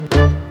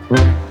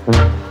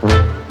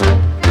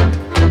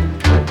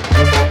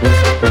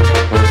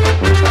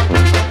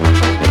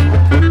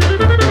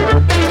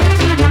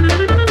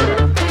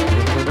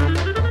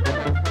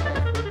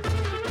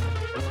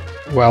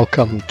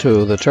welcome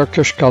to the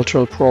Turkish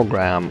Cultural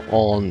Program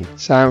on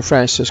San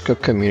Francisco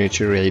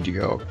Community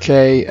Radio,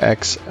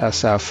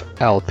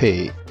 KXSFLP.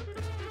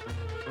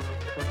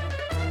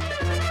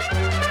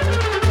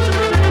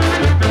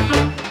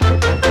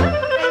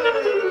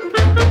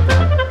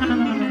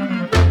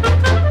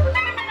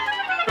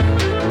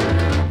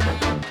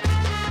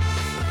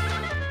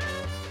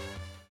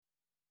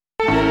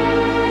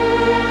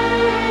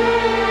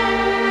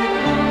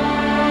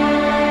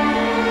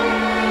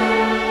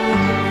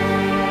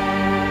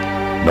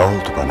 Ne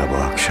oldu bana bu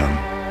akşam?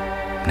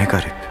 Ne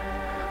garip.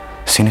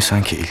 Seni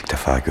sanki ilk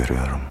defa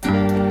görüyorum.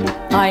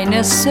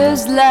 Aynı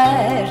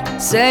sözler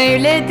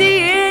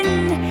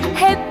söylediğin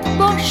hep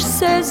boş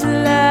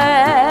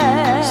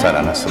sözler.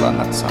 Sana nasıl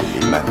anlatsam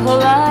bilmem.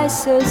 Kolay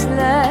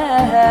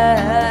sözler.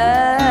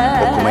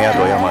 Okumaya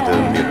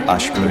doyamadığım bir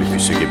aşk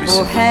öyküsü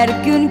gibisin. Bu her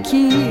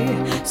günkü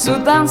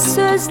sudan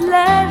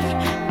sözler,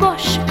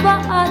 boş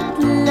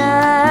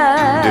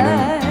vaatler. Dünüm,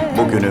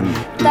 bugünüm,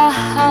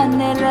 daha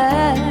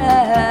neler.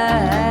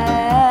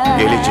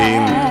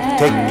 geleceğim,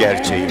 tek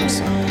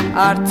gerçeğimsin.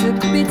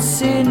 Artık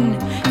bitsin,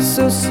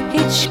 sus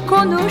hiç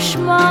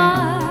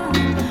konuşma.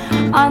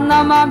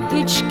 Anlamam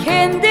hiç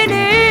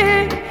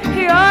kendini,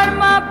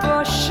 yorma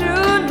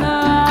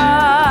boşuna.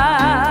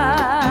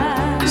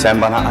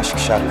 Sen bana aşk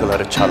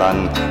şarkıları çalan,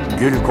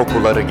 gül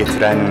kokuları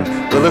getiren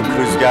ılık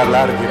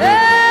rüzgarlar gibi.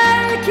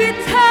 Belki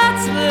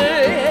tatlı,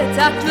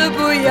 tatlı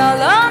bu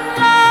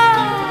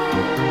yalanlar.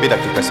 Bir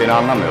dakika, seni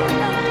anlamıyorum.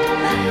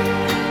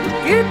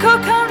 Gül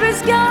kokan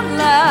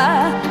rüzgarla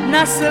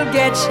nasıl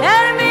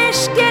geçermiş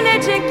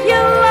gelecek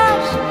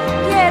yıllar.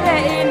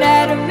 Yere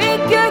iner mi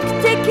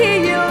gökteki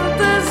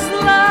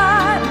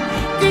yıldızlar.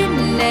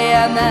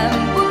 Dinleyemem,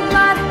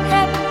 bunlar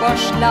hep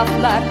boş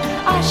laflar.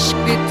 Aşk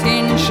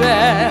bitince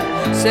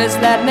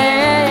sözler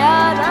neye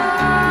yarar?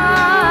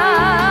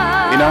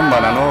 İnan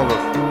bana ne olur.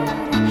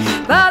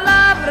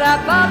 Palavra,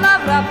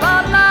 palavra,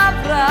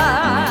 palavra.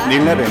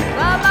 Dinle beni.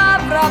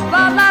 Palavra,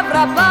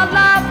 palavra,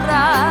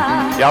 palavra.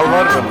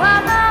 Yalvarırım.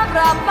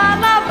 Palavra,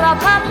 palavra,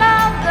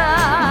 palavra.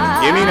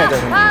 Yemin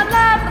ederim.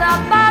 Palavra,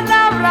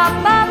 palavra,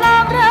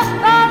 palavra.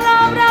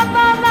 Palavra,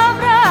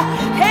 palavra.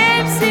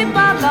 Hepsi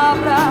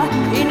palavra.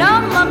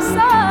 İnanmam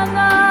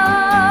sana.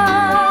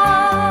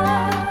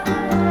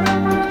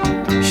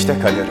 İşte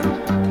kaderim.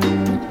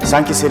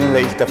 Sanki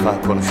seninle ilk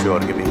defa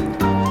konuşuyor gibiyim.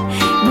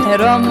 Ne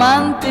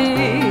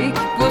romantik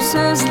bu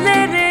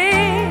sözleri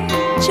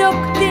çok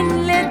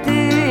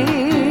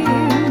dinledim.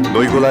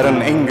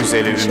 Duyguların en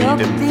güzeli Çok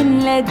ümidim.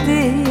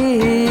 dinledim.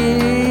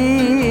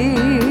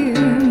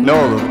 Ne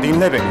olur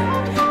dinle beni.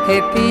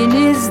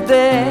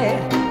 Hepinizde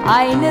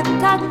aynı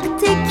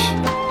taktik,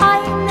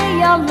 aynı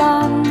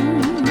yalan.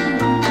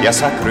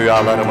 Yasak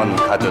rüyalarımın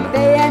kadını.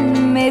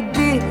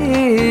 Beğenmedim.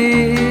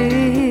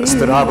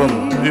 Istırabım,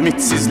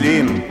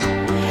 ümitsizliğim.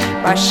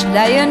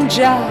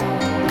 Başlayınca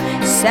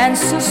sen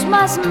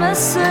susmaz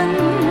mısın?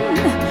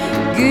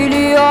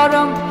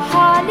 Gülüyorum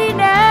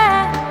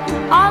haline,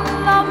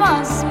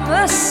 anlamaz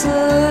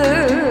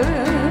mısın?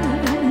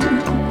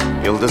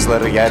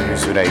 Yıldızları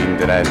yeryüzüne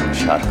indiren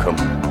şarkım.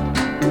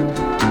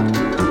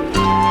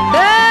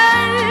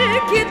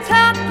 Belki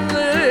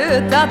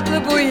tatlı,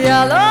 tatlı bu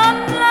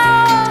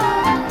yalanlar.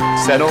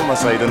 Sen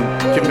olmasaydın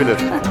kim bilir,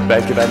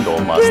 belki ben de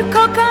olmazdım. Gül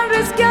kokan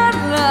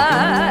rüzgarla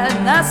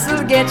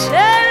nasıl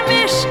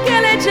geçermiş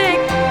gelecek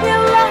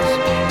yıllar.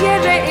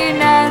 Yere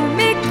iner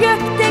mi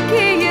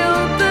gökteki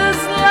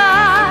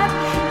yıldızlar.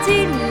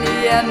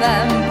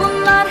 Dinleyemem,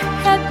 bunlar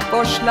hep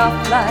boş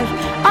laflar.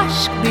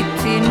 Aşk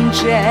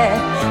bitince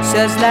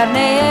sözler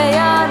neye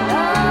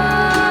yarar?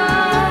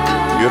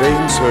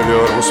 Yüreğim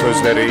söylüyor bu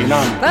sözleri,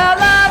 inan.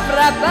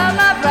 Palavra,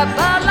 palavra,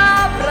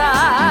 palavra.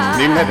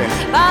 Dinle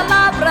beni.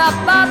 Palavra,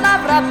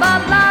 palavra,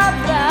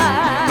 palavra.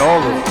 Ne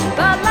olur.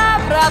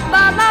 Palavra,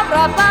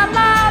 palavra,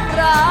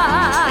 palavra.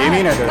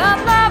 Yemin ederim.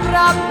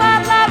 Palavra,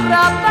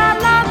 palavra,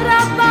 palavra,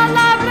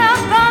 palavra,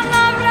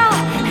 palavra.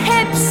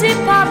 Hepsi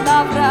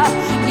palavra.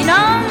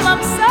 İnanmam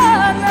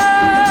sana.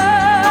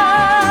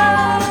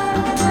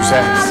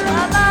 Güzelsin.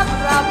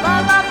 Palavra,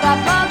 palavra,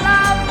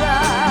 palavra.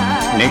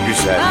 Ne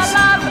güzelsin.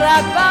 Palavra,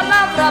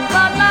 palavra,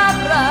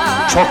 palavra.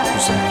 Çok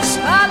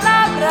güzelsin.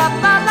 Palavra,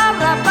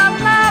 palavra,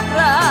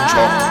 palavra.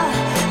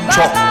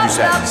 Çok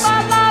güzelsin.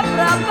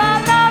 Palavra,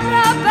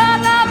 palavra,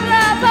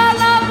 palavra,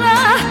 palavra.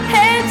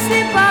 Hepsi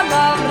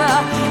palavra.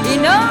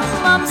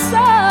 İnanmam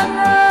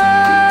sana.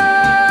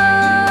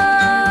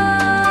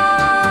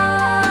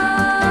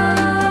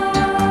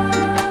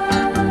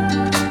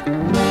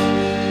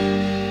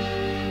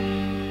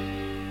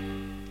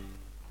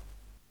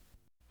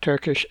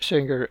 Turkish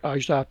singer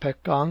Ajda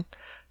Pekkan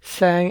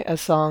sang a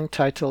song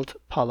titled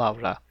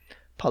Palavra.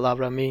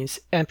 Palavra means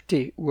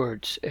empty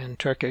words in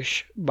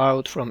Turkish,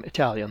 borrowed from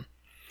Italian.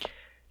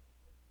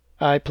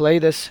 I play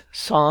this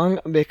song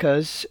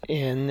because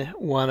in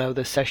one of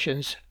the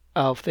sessions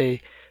of the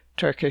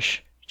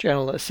Turkish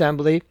General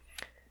Assembly,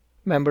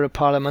 Member of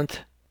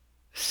Parliament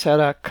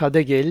Sera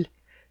Kadıgil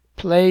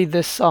played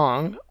this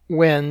song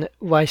when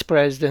Vice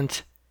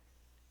President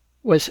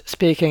was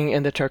speaking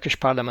in the Turkish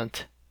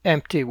Parliament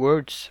empty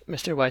words,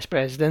 Mr. Vice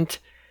President,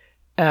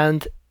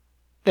 and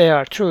they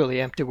are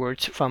truly empty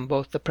words from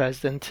both the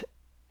President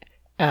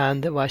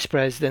and the Vice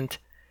President.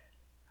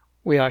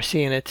 We are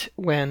seeing it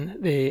when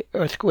the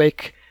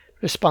earthquake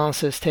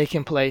response is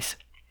taking place.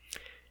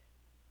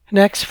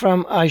 Next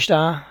from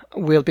Ajda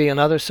will be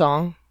another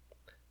song,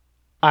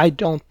 I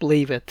Don't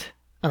Believe It,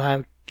 and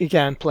I'm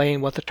again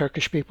playing what the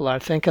Turkish people are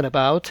thinking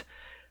about.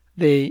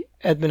 The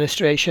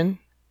administration,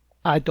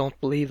 I don't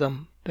believe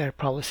them, they're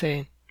probably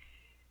saying.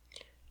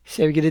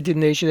 Sevgili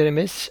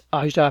dinleyicilerimiz,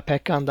 Ajda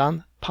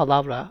Pekkan'dan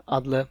Palavra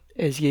adlı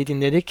ezgiyi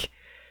dinledik.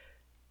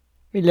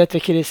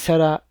 Milletvekili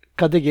Sera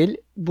Kadıgil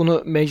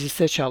bunu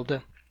mecliste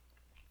çaldı.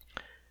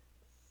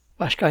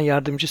 Başkan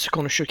yardımcısı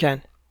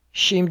konuşurken,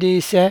 şimdi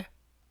ise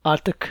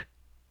artık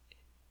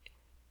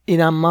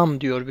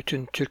inanmam diyor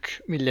bütün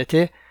Türk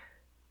milleti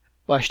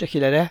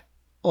baştakilere.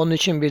 Onun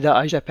için bir de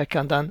Ajda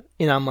Pekkan'dan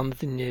inanmamı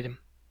dinleyelim.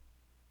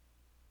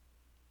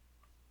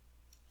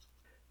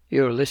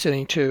 You're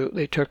listening to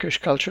the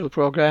Turkish Cultural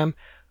Program.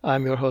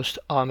 I'm your host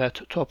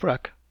Ahmet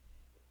Toprak.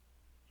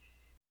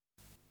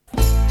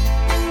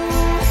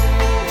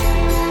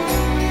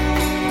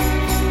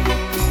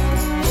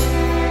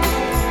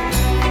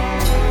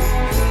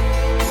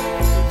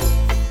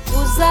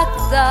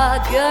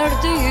 Uzakta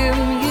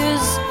gördüğüm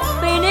yüz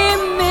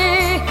benim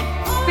mi?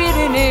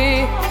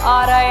 Birini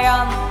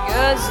arayan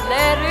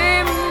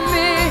gözlerim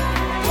mi?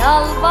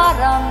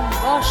 Yalvaran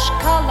boş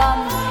kalan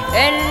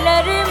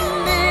ellerim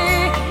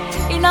mi?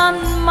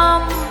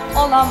 İnanmam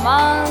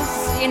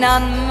olamaz,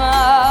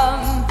 inanmam.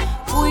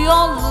 Bu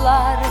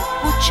yollar,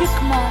 bu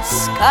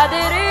çıkmaz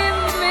kaderim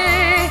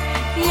mi?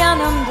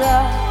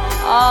 Yanımda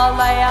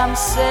ağlayan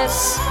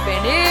ses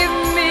benim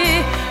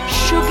mi?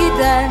 Şu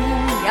giden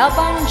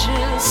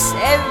yabancı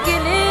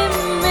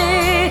sevgilim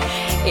mi?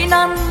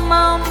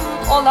 İnanmam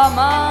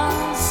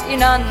olamaz,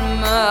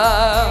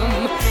 inanmam.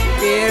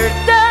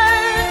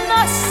 Birden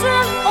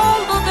nasıl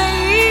oldu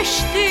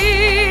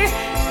değişti?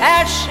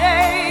 Her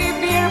şey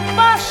bir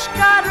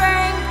başka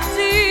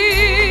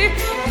renkti.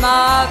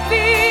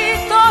 Mavi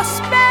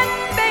toz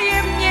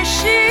pembeyim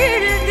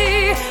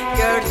yeşildi.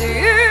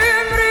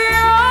 Gördüğüm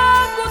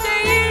rüya bu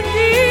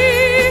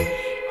değildi.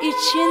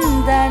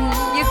 İçinden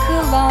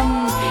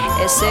yıkılan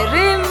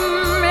eserim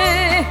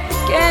mi?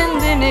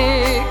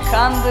 Kendini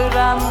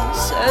kandıran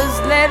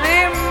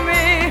sözlerim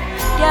mi?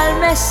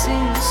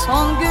 Gelmesin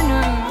son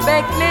günüm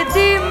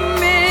bekledim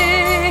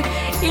mi?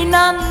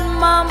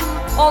 İnanmam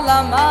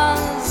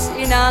olamaz,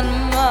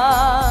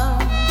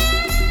 inanmam.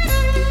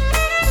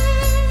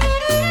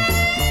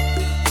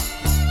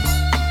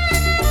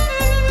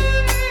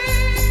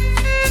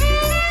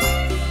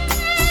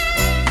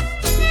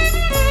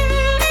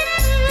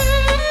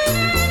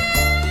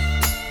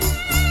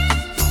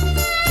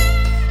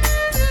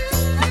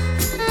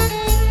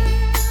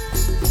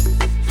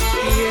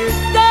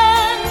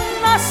 Birden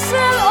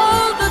nasıl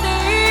oldu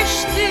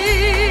değişti?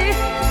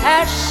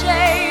 Her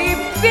şey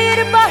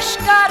bir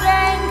başka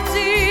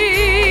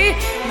renkti.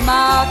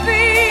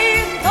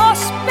 Mavi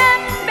toz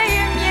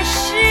pembeyim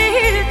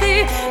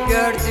yeşildi.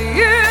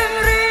 Gördüğüm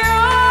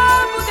rüya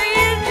bu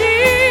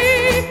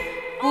değildi.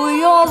 Bu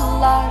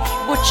yollar,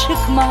 bu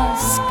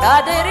çıkmaz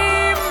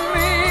kaderim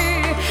mi?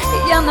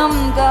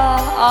 Yanımda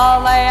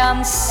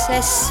ağlayan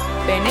ses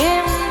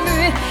benim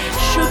mi?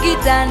 Şu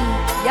giden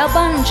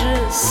yabancı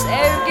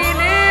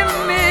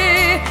sevgilim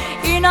mi?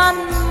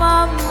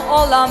 İnanmam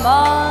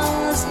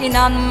olamaz,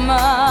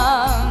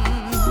 inanmam.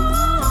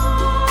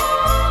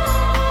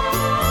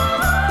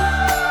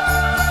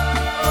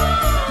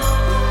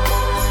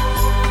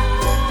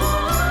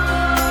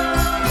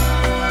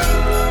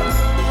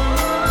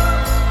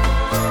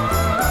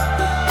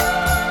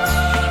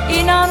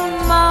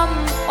 İnanmam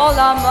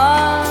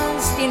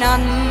olamaz,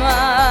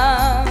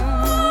 inanmam.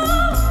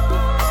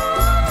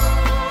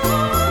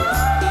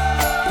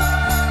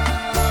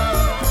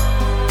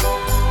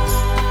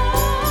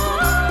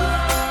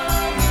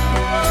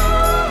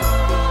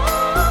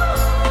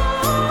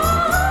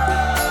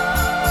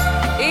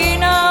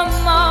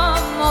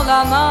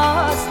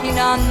 Olamaz,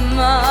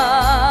 inanmam.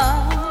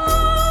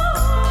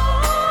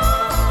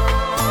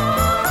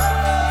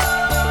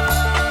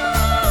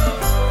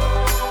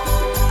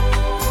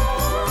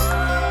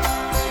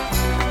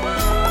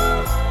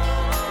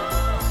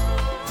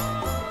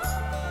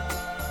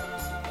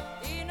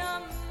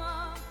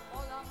 İnanmam,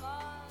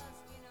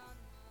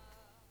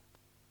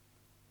 olamaz,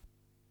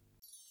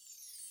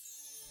 inanmam.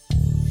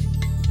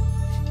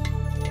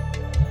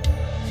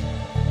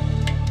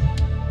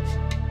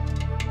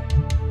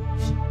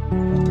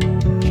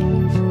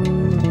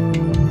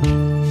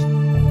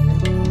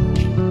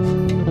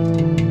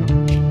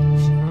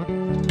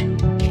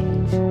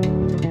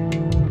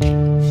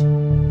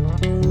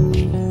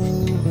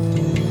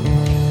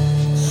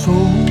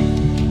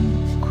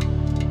 Soğuk,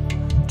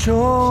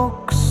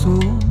 çok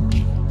soğuk.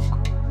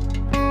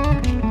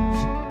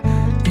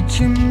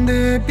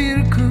 İçimde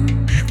bir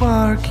kış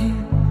var ki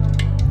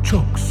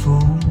çok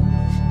soğuk.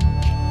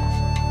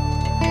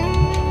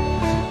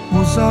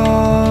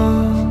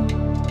 Uzak,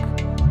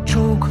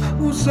 çok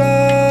uzak.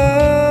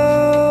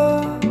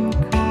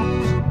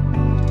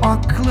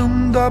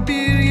 Yolumda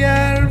bir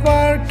yer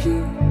var ki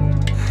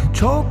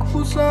çok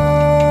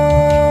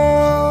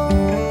uzak.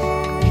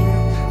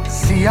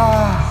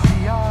 Siyah,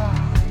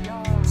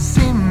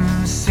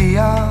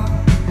 simsiyah.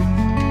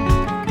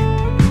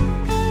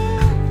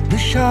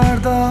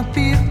 Dışarıda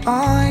bir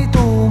ay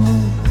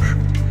doğmuş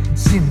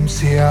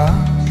simsiyah.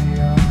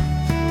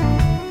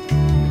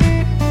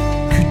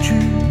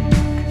 Küçük,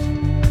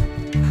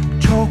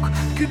 çok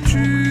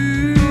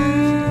küçük.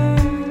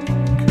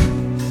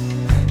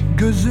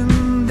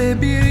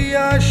 Gözümde bir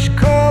yaş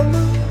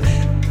kalmış,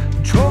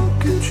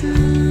 çok küçük.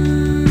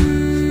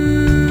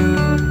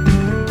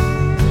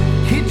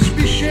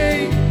 Hiçbir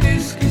şey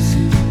eskisi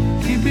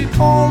gibi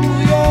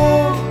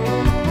olmuyor.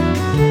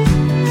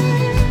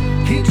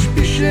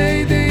 Hiçbir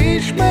şey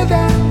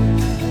değişmeden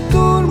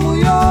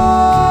durmuyor.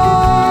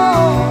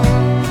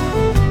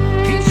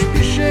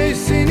 Hiçbir şey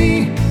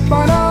seni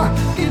bana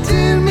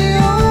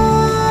getirmiyor.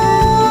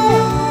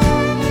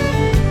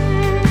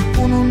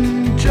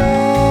 Bunun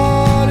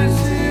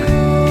çaresi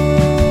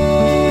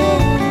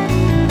yok.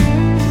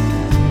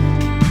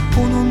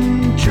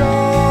 Bunun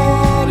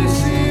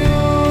çaresi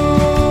yok.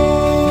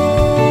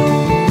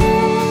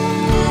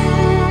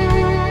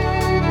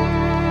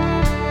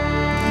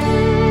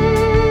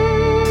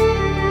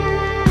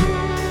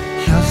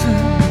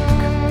 Yazık,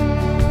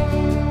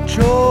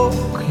 çok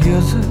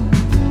yazık.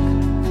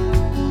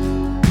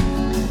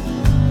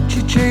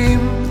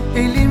 Çiçeğim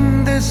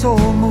elimde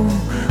solmuş,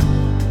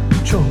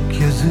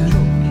 çok yazık.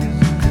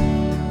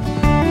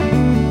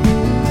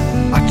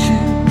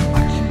 Açık,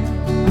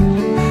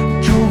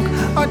 çok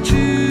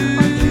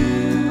açık.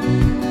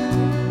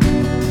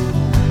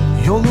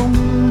 Yolum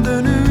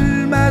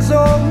dönülmez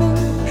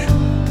olmuş,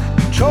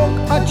 çok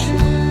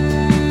açık.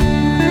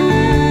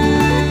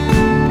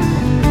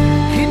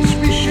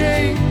 Hiçbir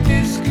şey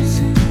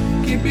eskisi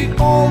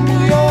gibi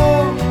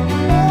olmuyor.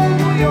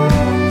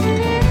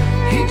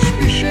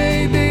 Hiçbir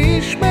şey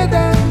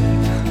değişmeden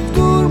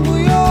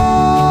durmuyor.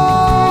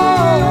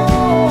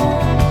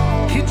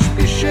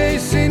 Hiçbir şey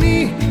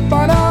seni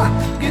bana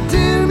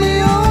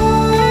getirmiyor.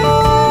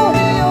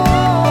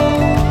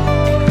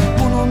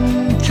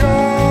 Bunun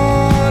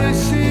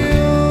çaresi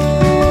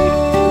yok.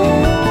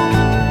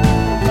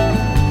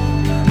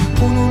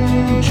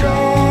 Bunun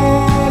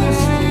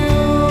çaresi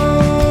yok.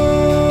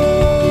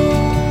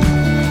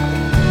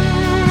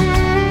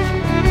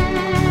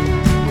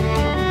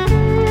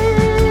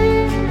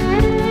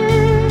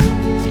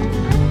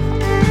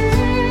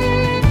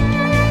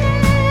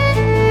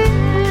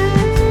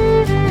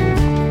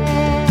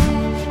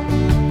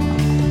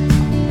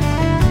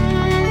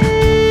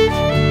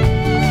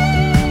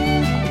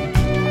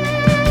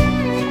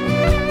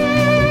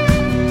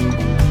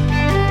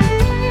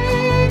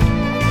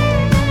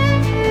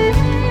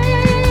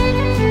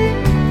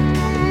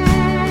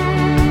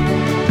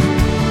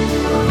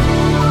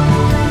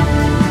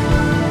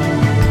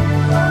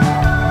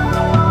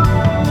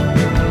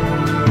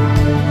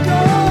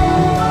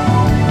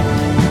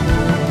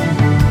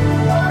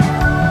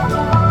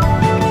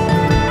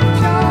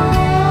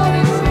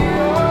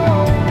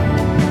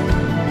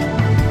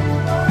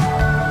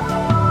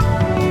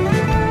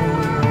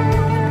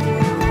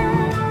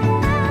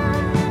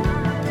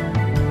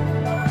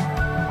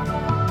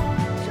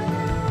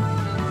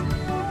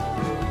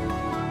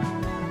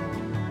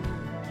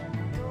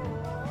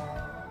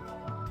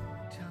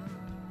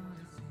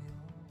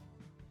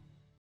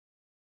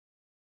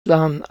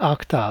 Aslan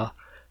Akhtar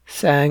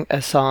sang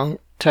a song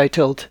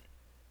titled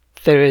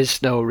There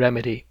Is No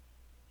Remedy.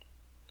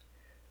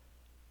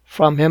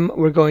 From him,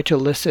 we're going to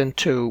listen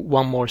to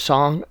one more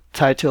song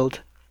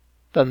titled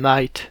The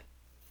Night.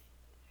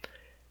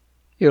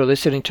 You're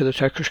listening to the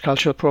Turkish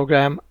Cultural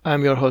Program.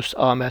 I'm your host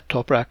Ahmet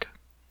Toprak.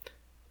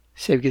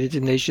 Sevgili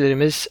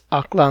dinleyicilerimiz,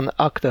 Aslan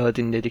Akhtar'ı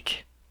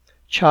dinledik.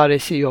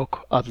 Çaresi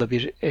Yok adlı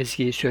bir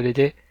ezgiyi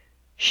söyledi.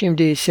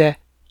 Şimdi ise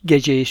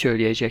Geceyi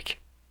söyleyecek.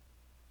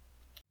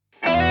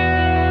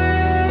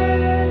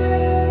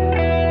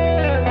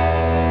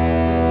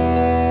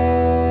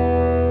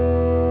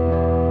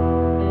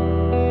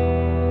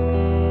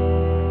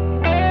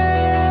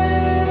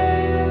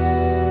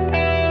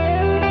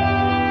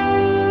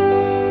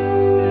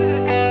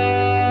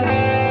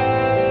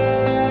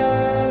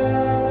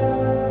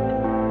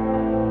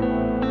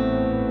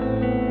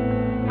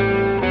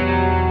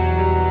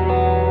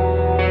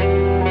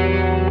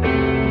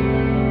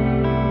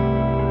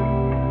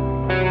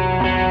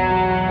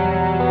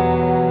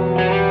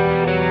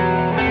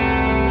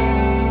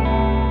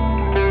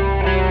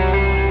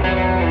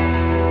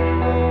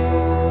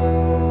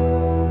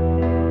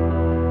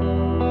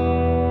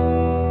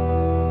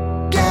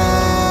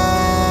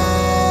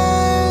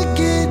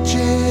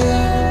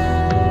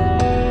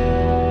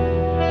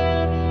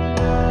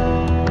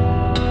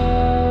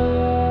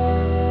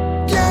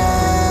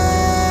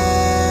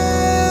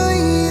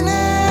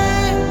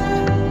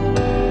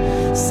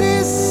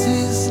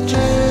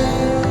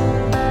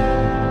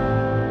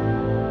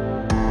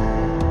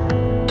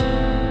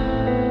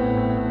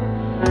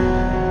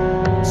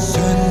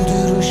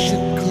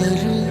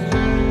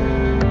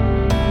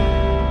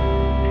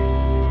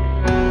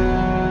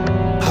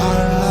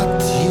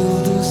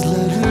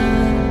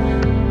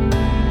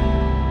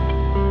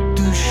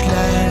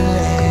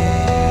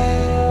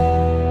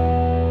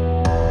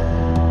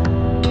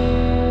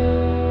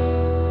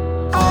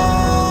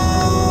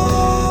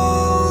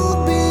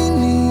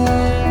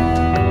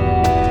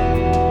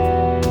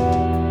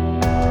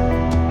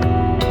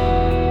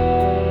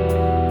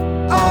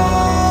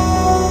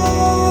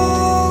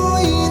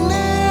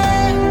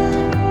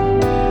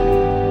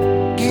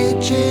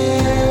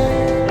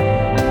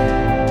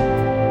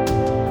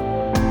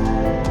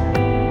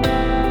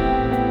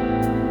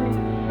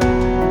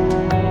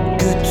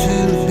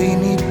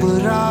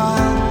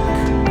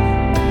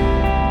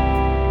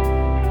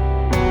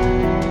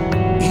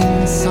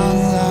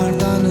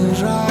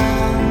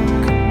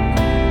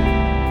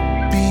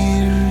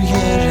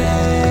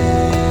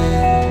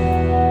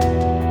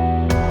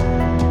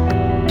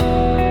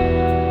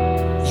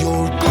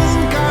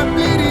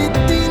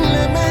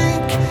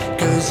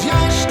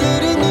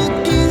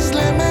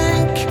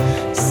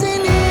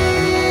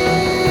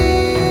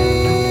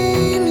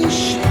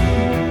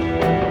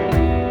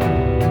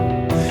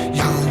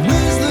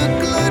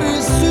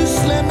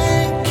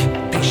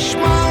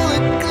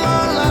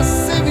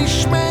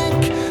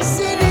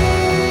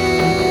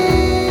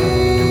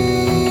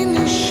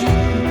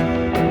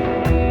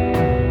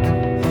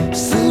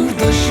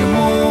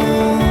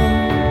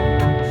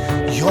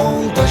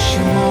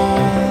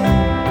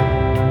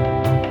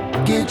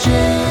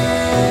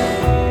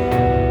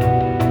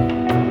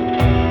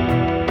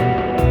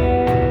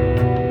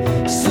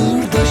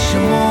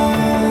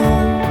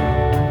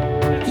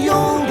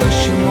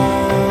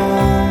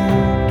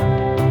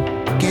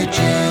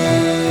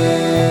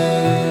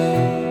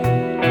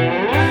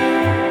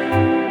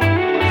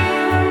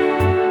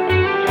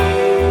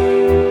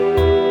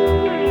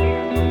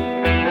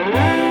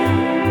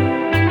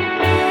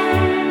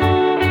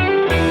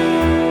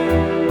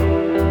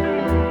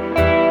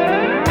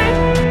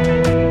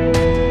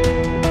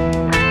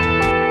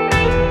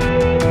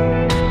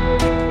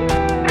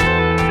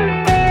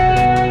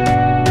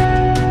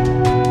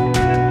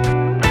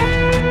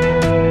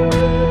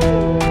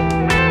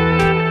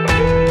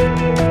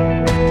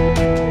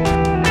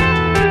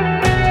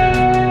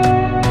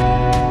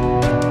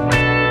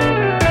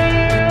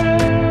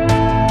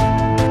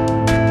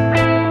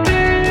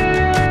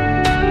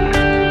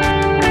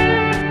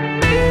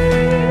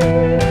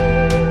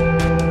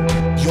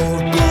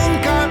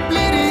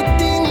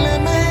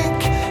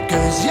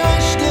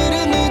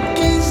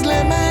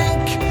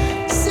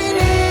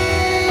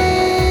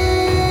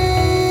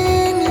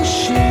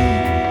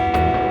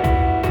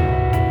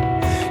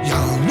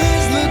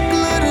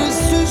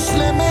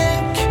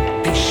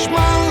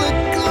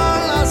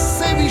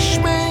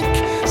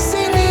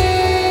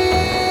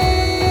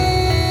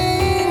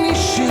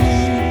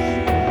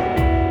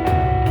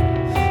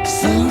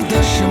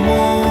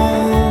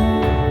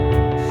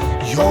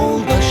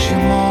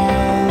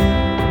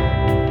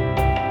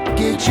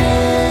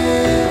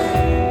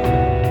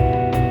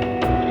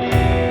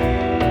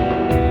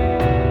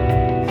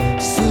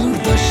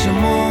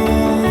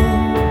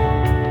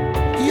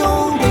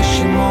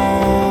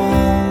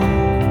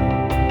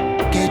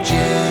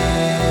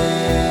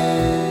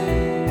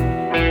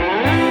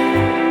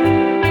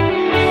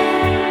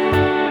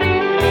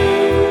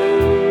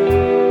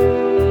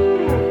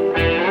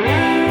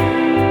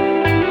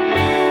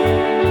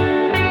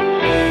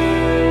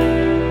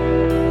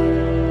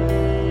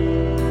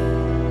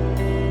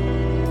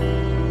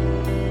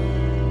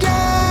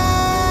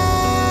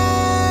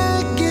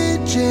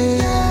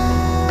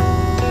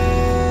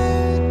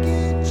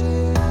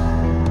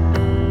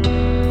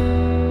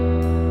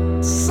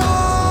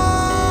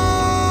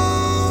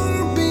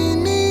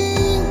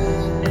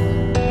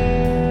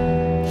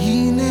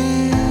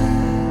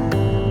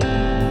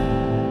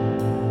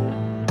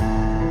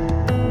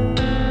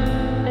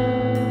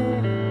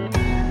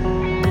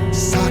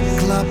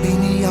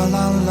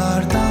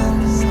 yalanlardan,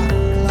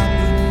 sakla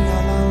beni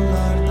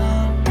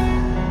yalanlardan,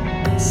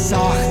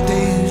 sahte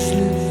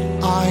yüzlü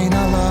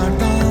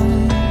aynalardan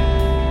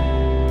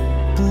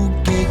bu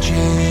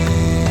gece.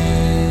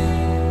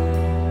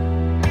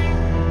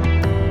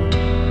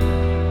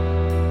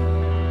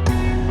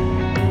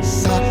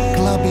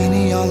 Sakla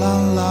beni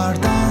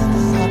yalanlardan,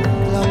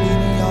 sakla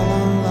beni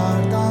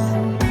yalanlardan,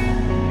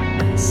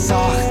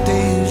 sahte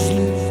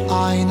yüzlü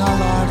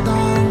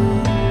aynalardan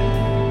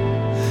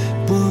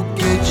bu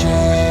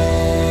gece.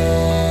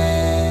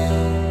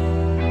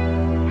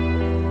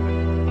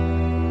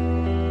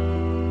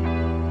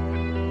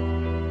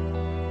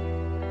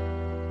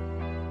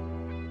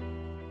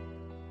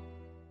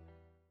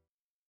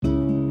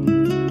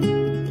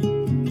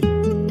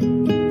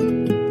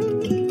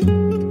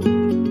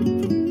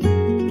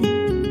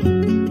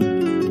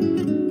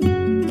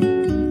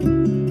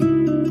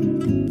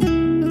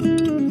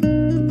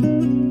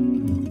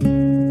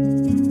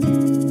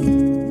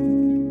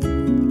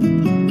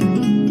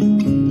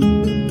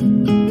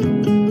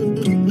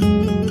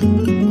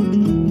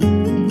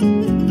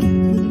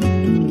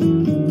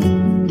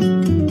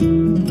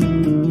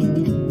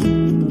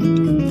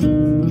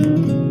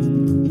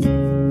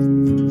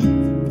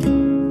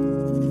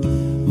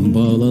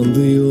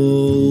 Bağlandı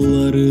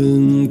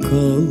yolların,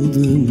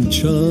 kaldım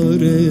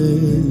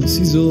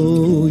çaresiz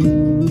oy.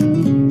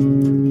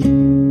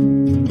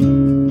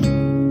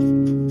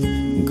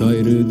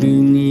 Gayrı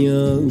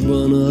dünya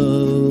bana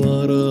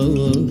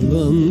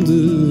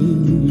aralandı,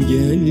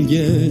 gel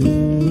gel.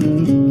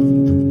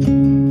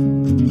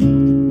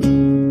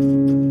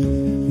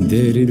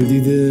 Derildi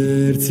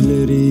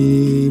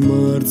dertlerim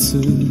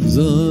artsız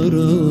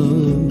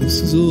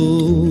arasız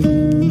oy.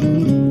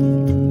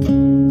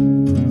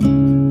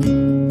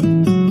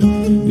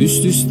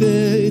 Üst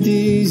üste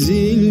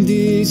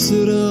dizildi,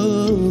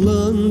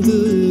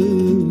 sıralandı,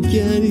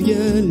 gel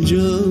gel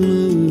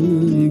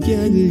canım,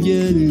 gel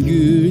gel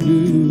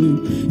gülüm,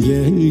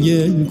 gel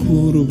gel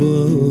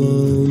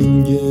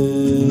kurban,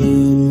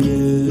 gel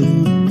gel.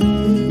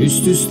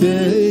 Üst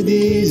üste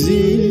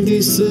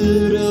dizildi,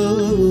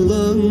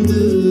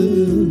 sıralandı,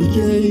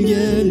 gel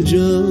gel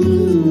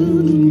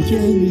canım,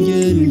 gel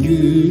gel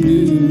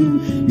gülüm,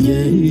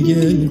 gel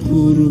gel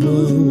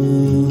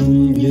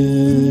kurban,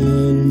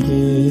 gel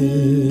gel.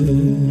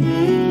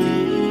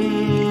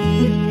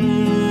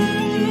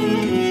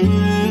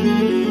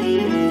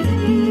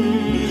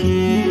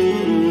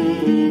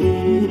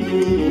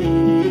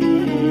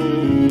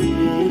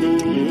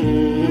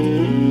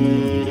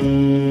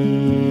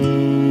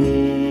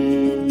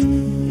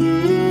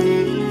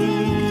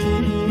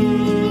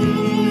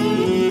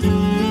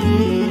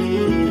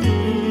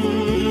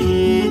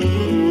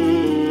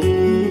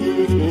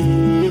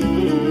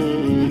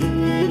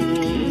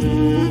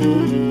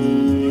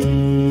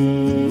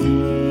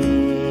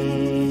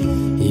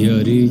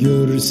 Yari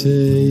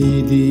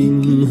görseydim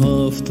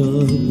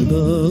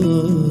haftada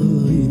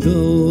ayda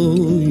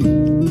oy.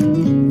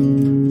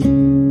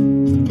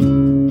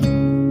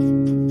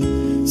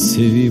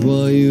 Sevip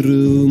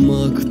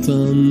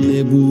ayrılmaktan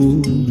ne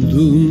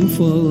buldum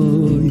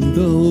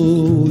fayda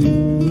oy.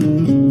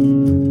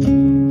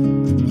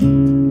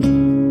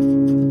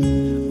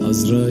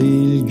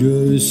 Azrail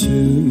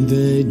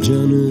göğsümde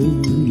canım,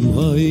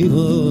 hay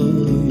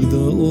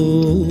hayda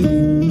oy.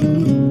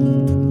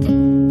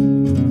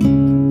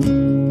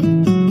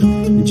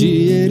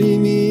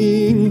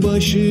 Ciğerimin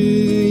başı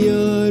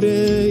yar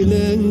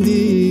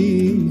eğlendi,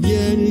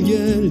 gel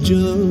gel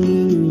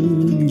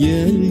canım,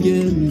 gel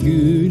gel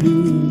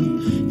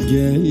gülüm,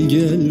 gel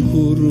gel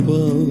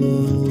kurban,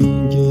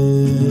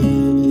 gel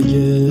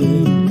gel.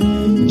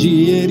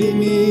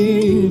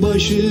 Ciğerimin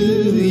başı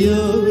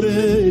yar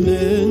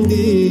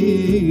eğlendi,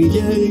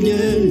 gel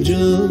gel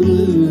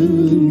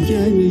canım,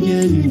 gel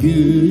gel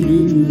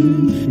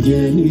gülüm,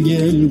 gel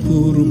gel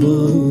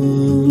kurban,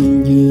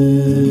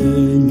 gel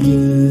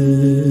gel.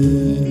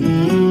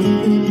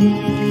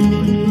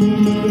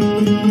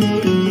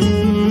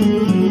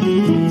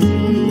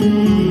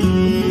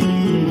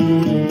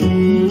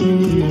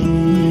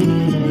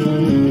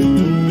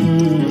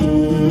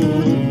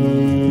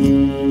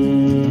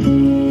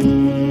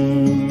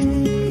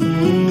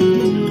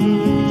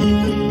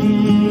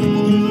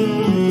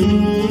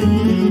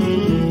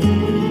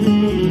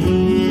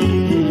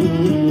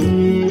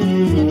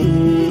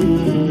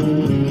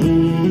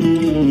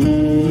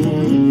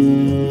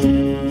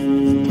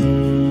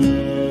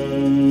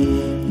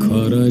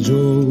 Karaca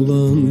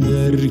oğlan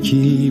der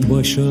ki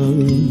başa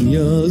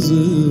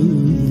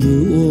yazıldı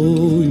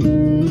oy.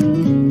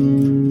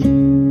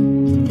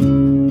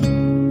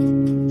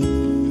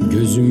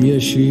 Gözüm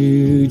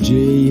yaşı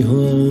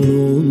ceyhan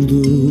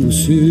oldu,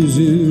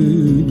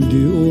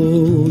 süzüldü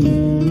oy.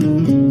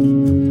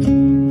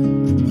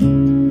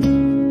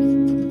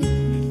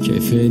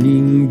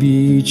 Kefenin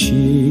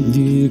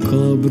biçildi,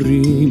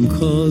 kabrim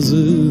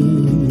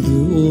kazıldı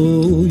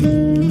oy.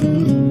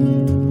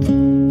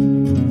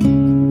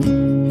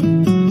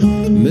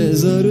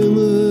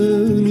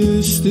 Mezarımın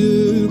üstü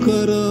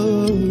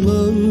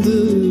karalandı,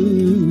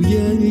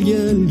 gel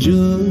gel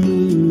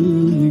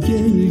canım,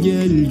 gel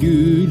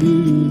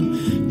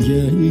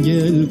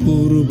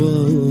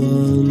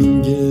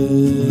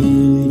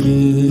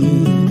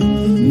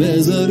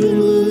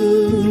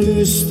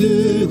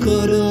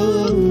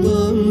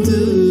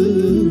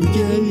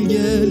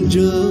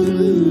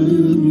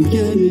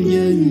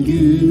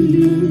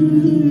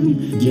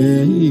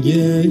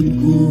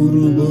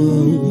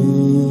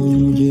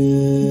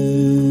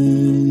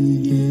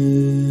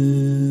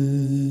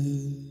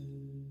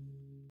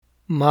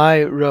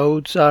My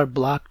roads are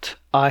blocked,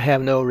 I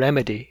have no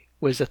remedy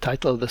was the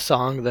title of the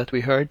song that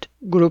we heard.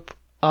 Group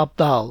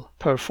Abdal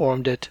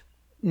performed it.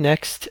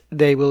 Next,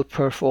 they will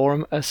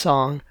perform a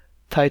song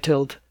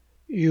titled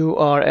You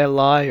Are a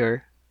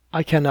Liar,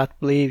 I Cannot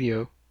Believe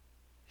You.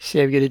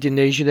 Sevgili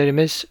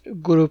dinleyicilerimiz,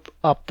 Grup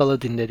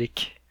Abdal'ı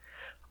dinledik.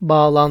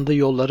 Bağlandı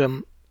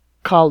yollarım,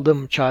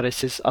 kaldım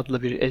çaresiz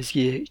adlı bir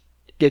ezgiyi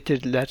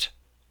getirdiler.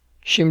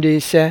 Şimdi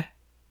ise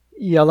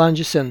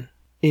Yalancısın,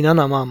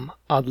 İnanamam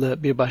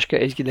adlı bir başka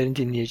ezgilerini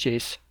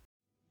dinleyeceğiz.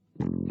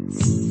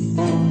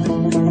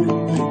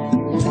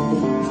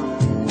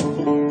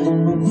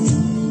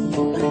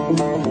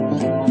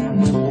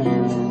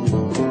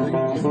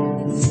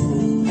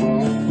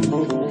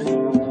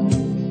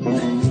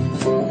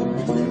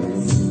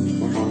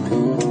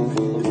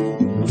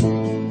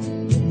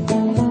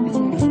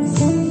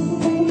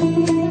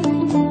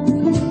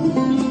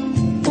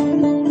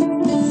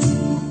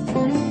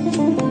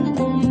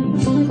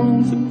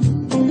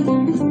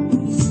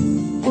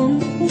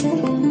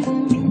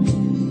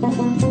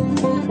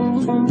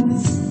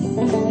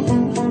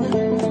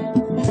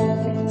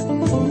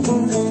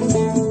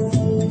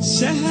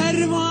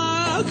 Seher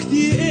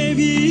vakti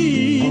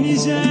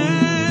evinize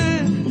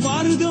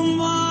vardım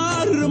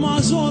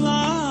varmaz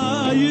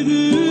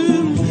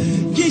olaydım,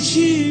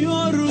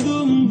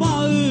 geçiyordum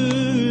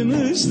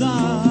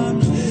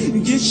bağınızdan,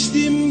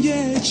 geçtim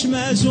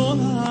geçmez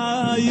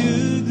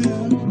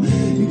olaydım,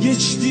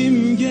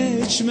 geçtim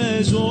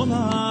geçmez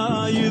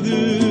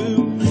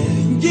olaydım,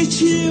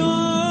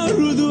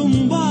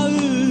 geçiyordum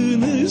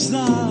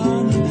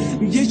bağınızdan,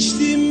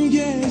 geçtim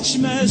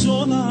geçmez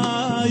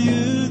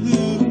olaydım,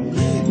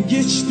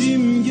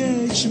 geçtim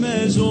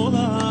geçmez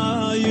olaydım.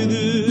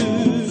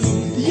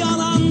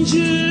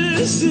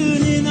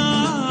 Yalancısın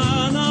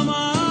inanamam,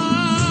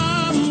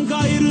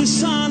 gayrı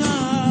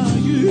sana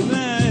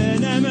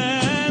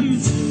güvenemem.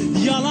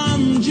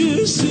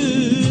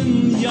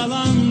 Yalancısın,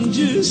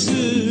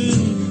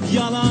 yalancısın,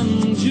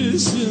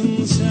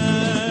 yalancısın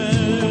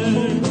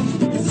sen.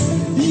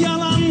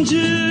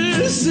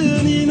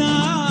 Yalancısın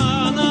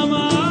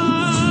inanamam,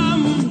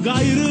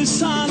 gayrı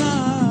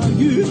sana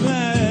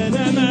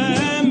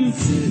güvenemem.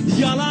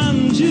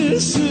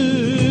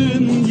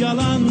 Yalancısın,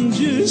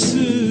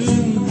 yalancısın,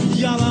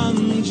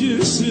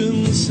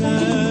 yalancısın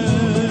sen.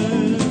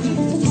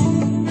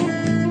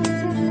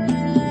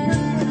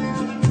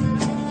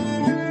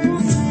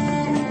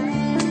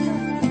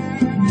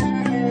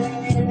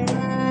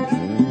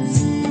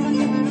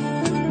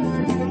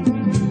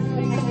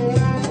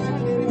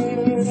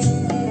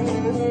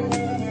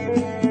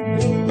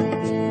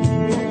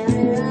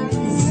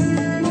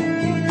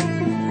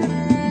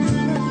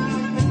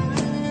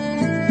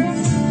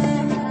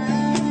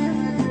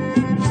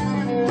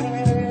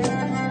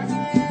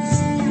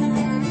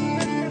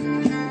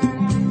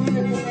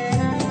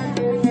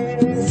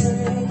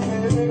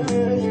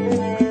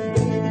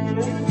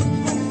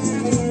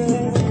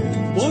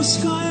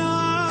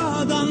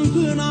 Bozkayadan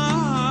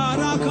pınar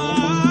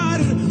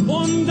akar,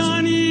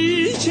 ondan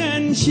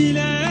içen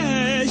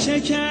çile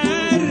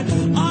çeker.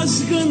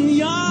 Azgın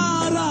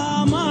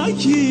yarama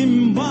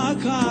kim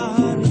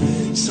bakar?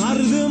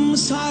 Sardım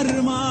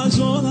sarmaz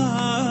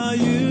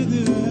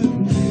olaydım,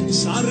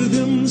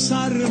 sardım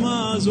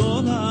sarmaz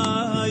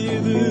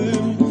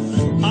olaydım.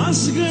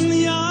 Azgın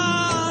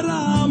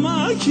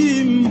yarama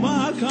kim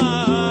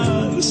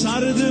bakar?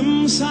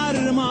 Sardım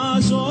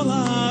sarmaz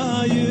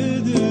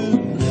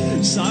olaydım,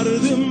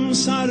 sardım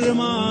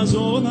sarmaz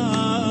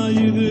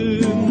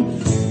olaydım.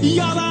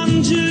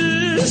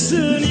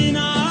 Yalancısın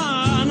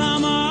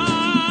inanamam,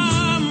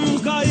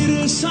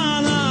 gayrı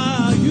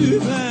sana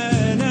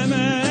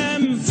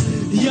güvenemem.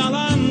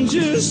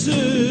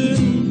 Yalancısın,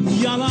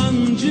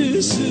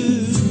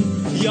 yalancısın,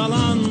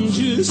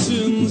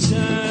 yalancısın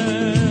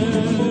sen.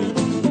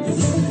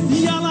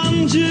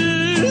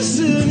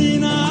 Yalancısın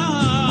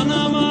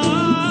inanamam,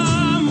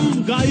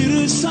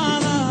 gayrı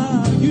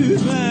sana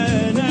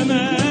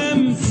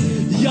güvenemem.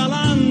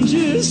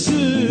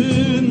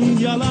 Yalancısın,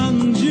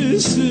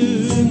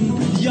 yalancısın,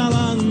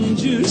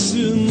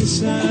 yalancısın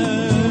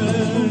sen.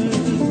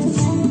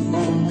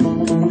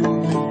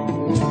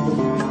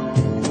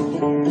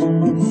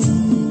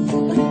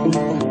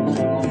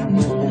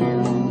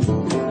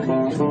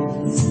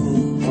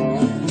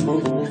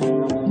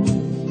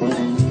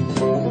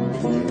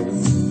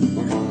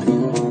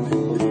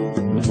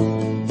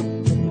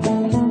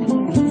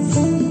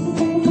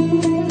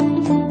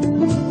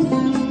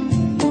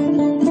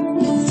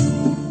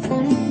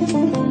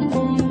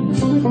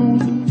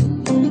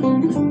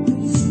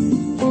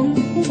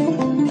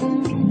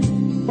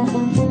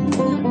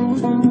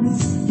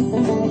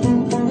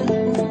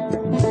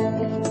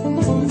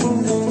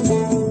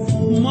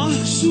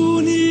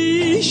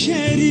 Mahsuni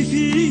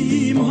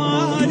şerifim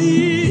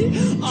hali,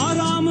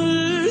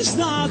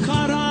 aramızda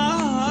kara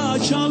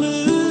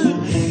çalı.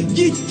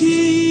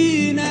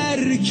 Gittiğin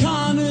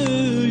erkanı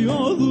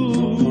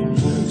yolu,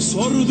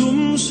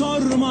 sordum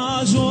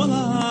sormaz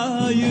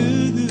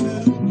olaydım,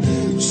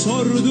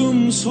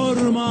 sordum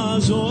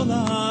sormaz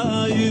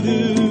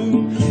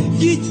olaydım.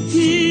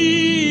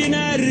 Gittiğin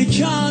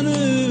erkanı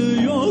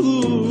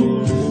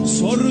yolu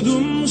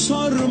sordum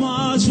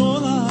sormaz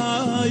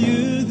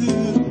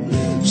olaydım,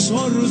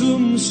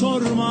 sordum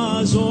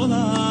sormaz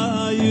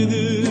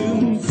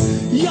olaydım.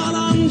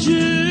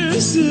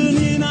 Yalancısın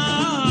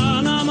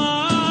inanamam,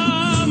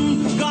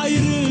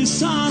 gayrı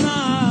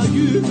sana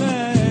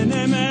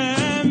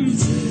güvenemem.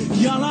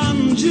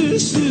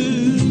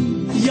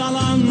 Yalancısın,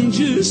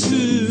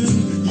 yalancısın,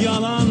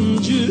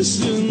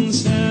 yalancısın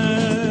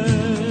sen.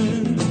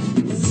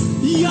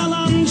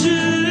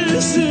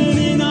 Yalancısın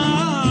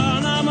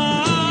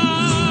inanamam,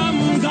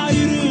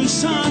 gayrı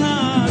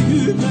sana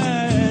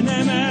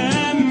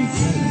güvenemem.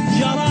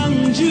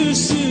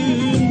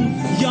 Yalancısın,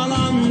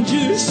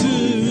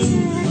 yalancısın,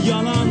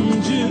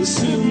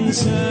 yalancısın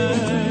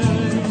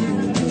sen.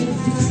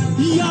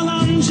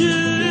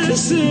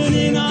 Yalancısın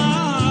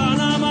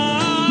inanamam,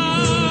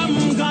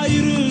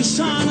 gayrı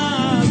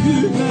sana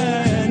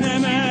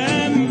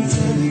güvenemem.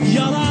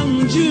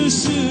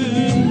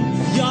 Yalancısın,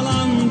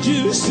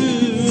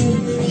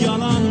 yalancısın,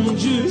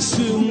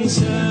 yalancısın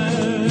sen.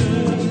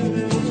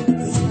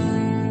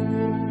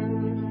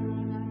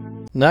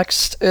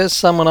 Next is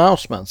some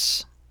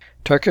announcements.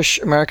 Turkish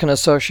American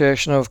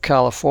Association of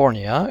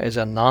California is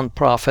a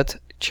non-profit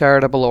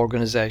charitable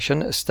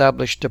organization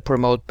established to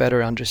promote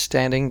better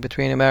understanding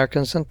between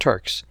Americans and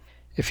Turks.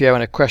 If you have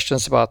any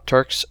questions about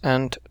Turks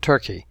and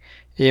Turkey,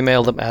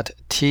 email them at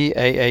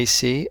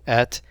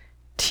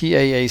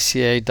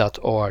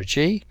taac@taaca.org.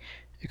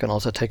 You can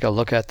also take a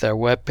look at their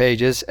web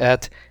pages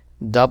at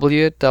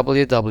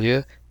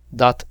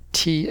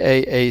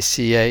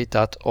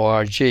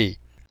www.taaca.org.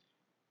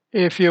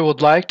 If you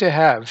would like to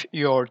have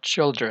your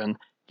children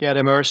get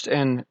immersed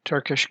in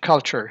Turkish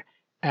culture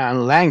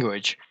and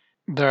language,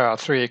 there are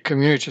 3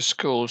 community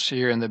schools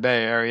here in the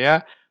Bay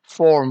Area.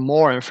 For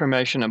more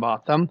information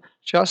about them,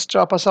 just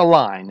drop us a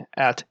line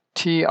at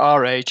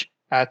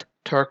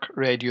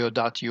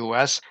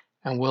trh@turkradio.us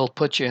and we'll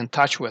put you in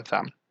touch with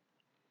them.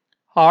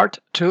 Heart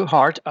to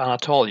Heart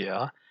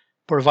Anatolia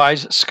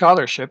provides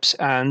scholarships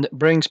and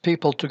brings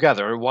people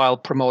together while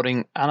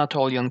promoting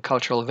Anatolian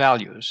cultural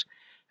values.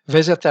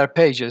 Visit their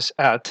pages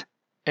at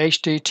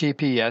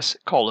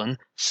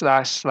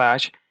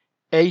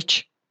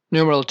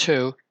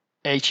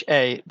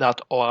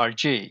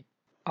https://h2ha.org.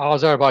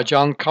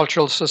 Azerbaijan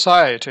Cultural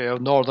Society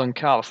of Northern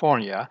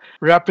California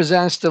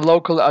represents the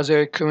local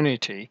Azeri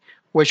community,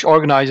 which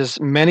organizes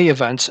many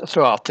events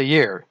throughout the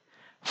year.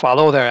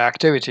 Follow their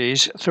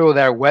activities through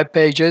their web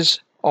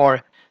pages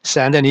or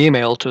send an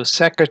email to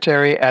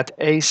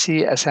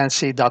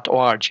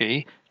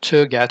secretary@acsnc.org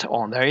to get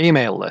on their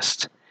email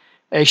list.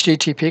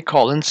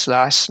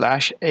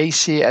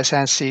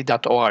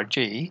 http://acsnc.org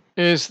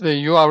is the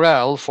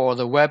URL for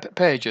the web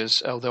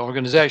pages of the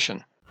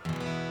organization.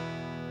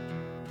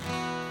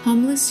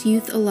 Homeless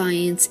Youth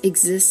Alliance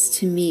exists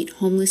to meet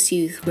homeless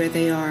youth where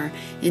they are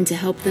and to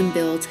help them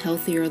build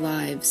healthier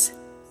lives.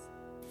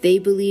 They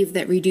believe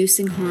that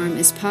reducing harm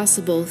is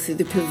possible through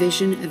the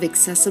provision of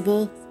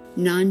accessible,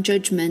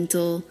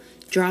 non-judgmental,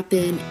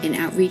 drop-in and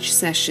outreach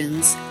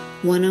sessions,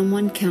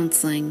 one-on-one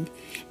counseling,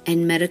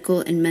 and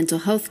medical and mental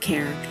health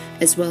care,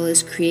 as well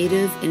as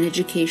creative and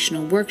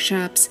educational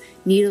workshops,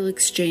 needle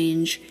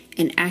exchange,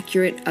 and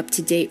accurate,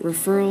 up-to-date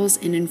referrals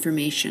and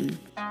information.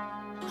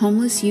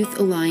 Homeless Youth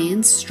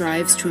Alliance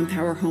strives to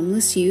empower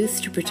homeless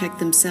youth to protect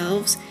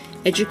themselves,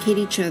 educate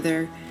each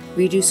other,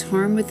 reduce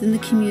harm within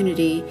the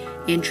community,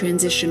 and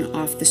transition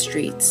off the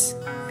streets.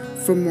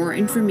 For more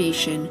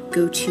information,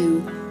 go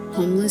to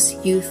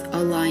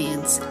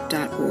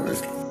homelessyouthAlliance.org.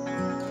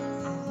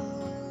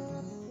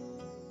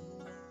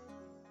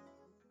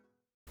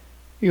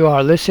 You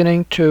are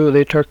listening to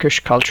the Turkish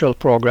Cultural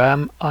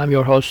Program. I'm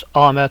your host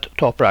Ahmet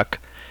Toprak.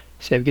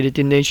 Sevgili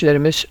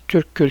dinleyicilerimiz,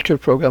 Türk Kültür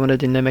Programı'nı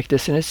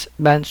dinlemektesiniz.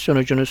 Ben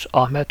sunucunuz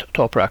Ahmet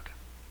Toprak.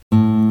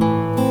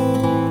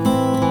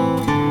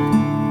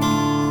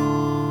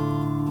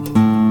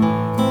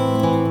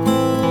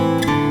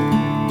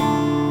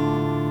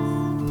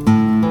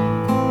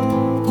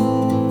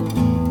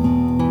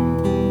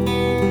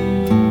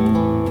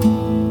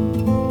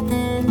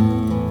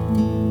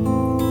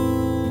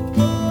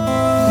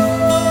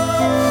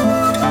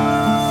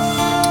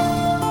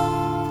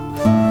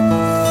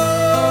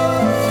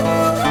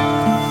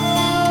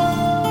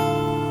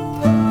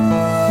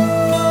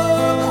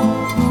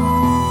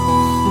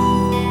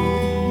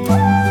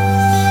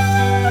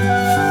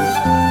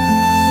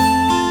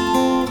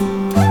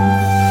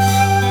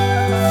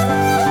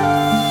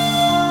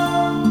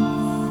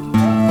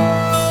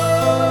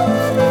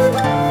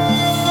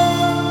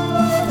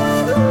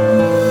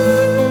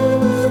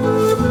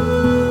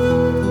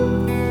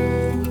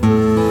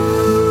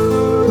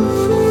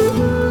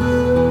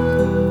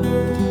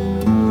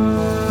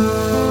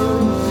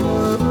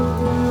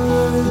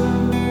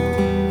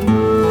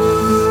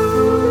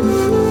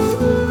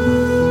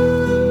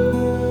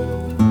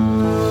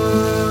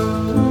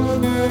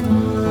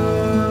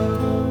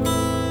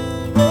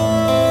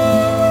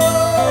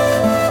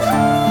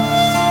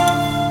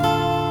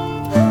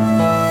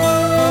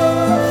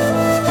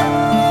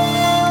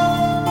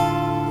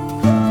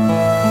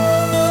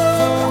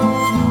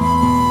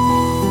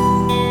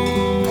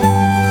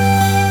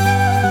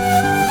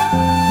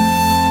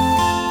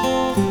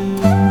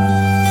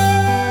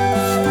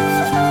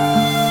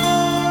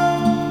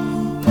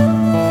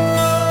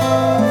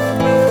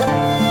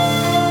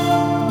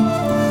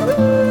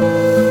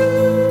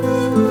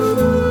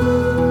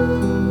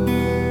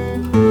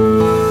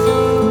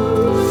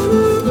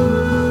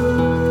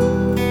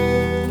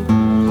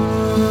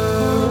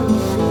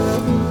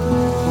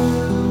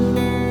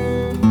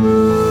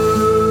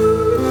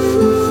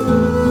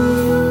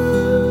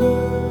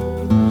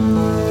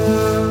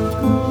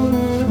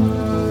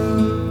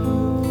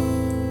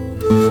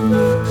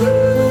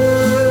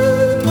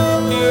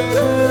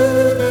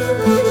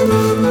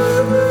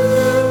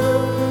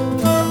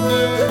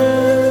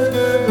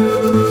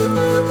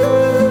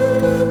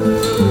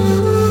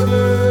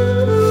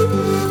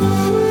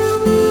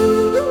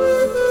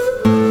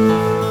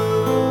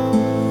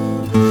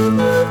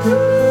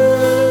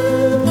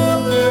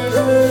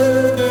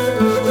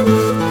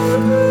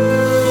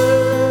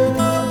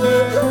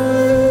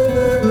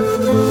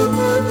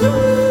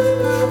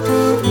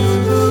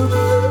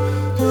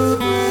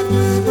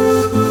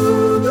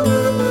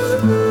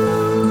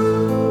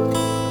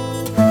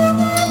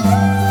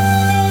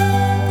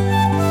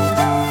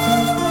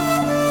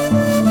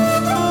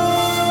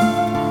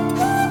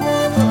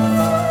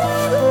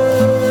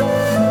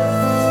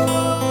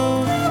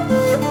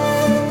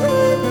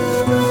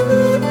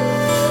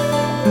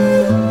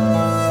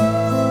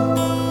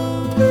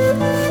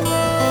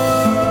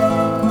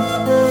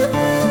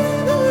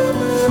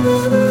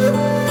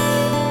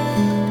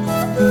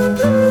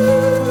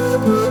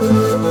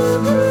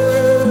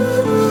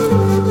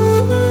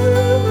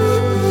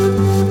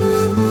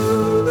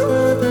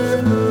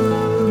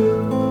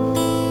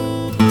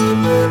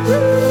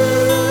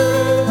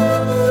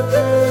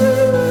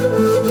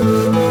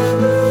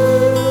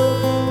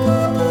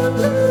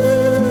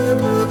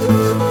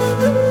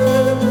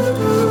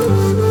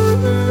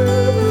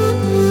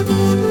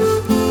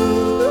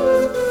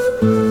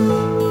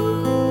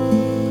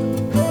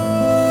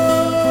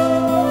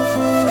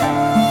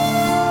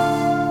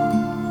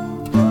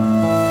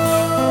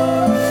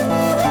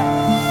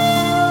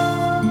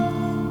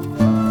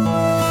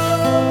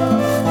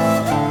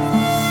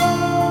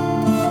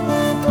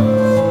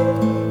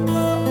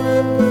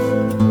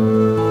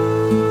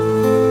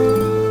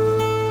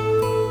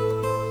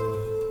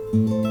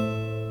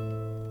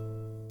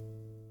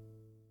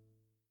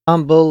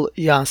 Ensemble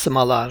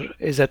Yansımalar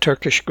is a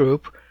Turkish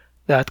group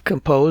that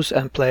compose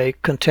and play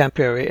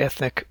contemporary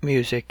ethnic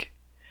music.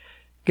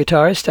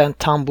 Guitarist and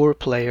tambur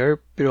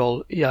player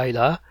Birol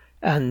Yayla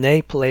and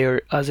ney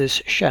player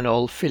Aziz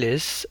Şenol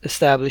Filiz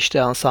established the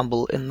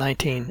ensemble in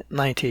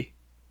 1990.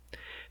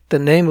 The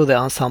name of the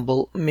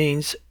ensemble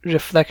means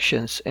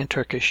reflections in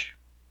Turkish.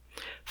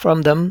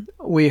 From them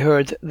we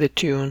heard the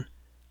tune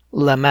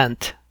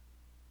Lament.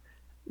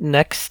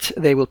 Next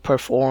they will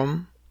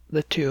perform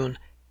the tune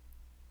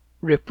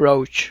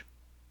Reproach.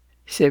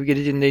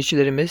 Sevgili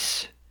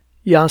dinleyicilerimiz,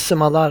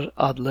 Yansımalar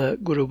adlı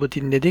grubu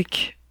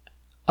dinledik.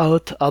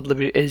 Ağıt adlı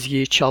bir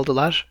ezgiyi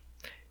çaldılar.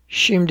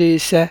 Şimdi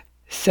ise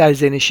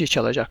Serzenişi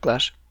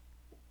çalacaklar.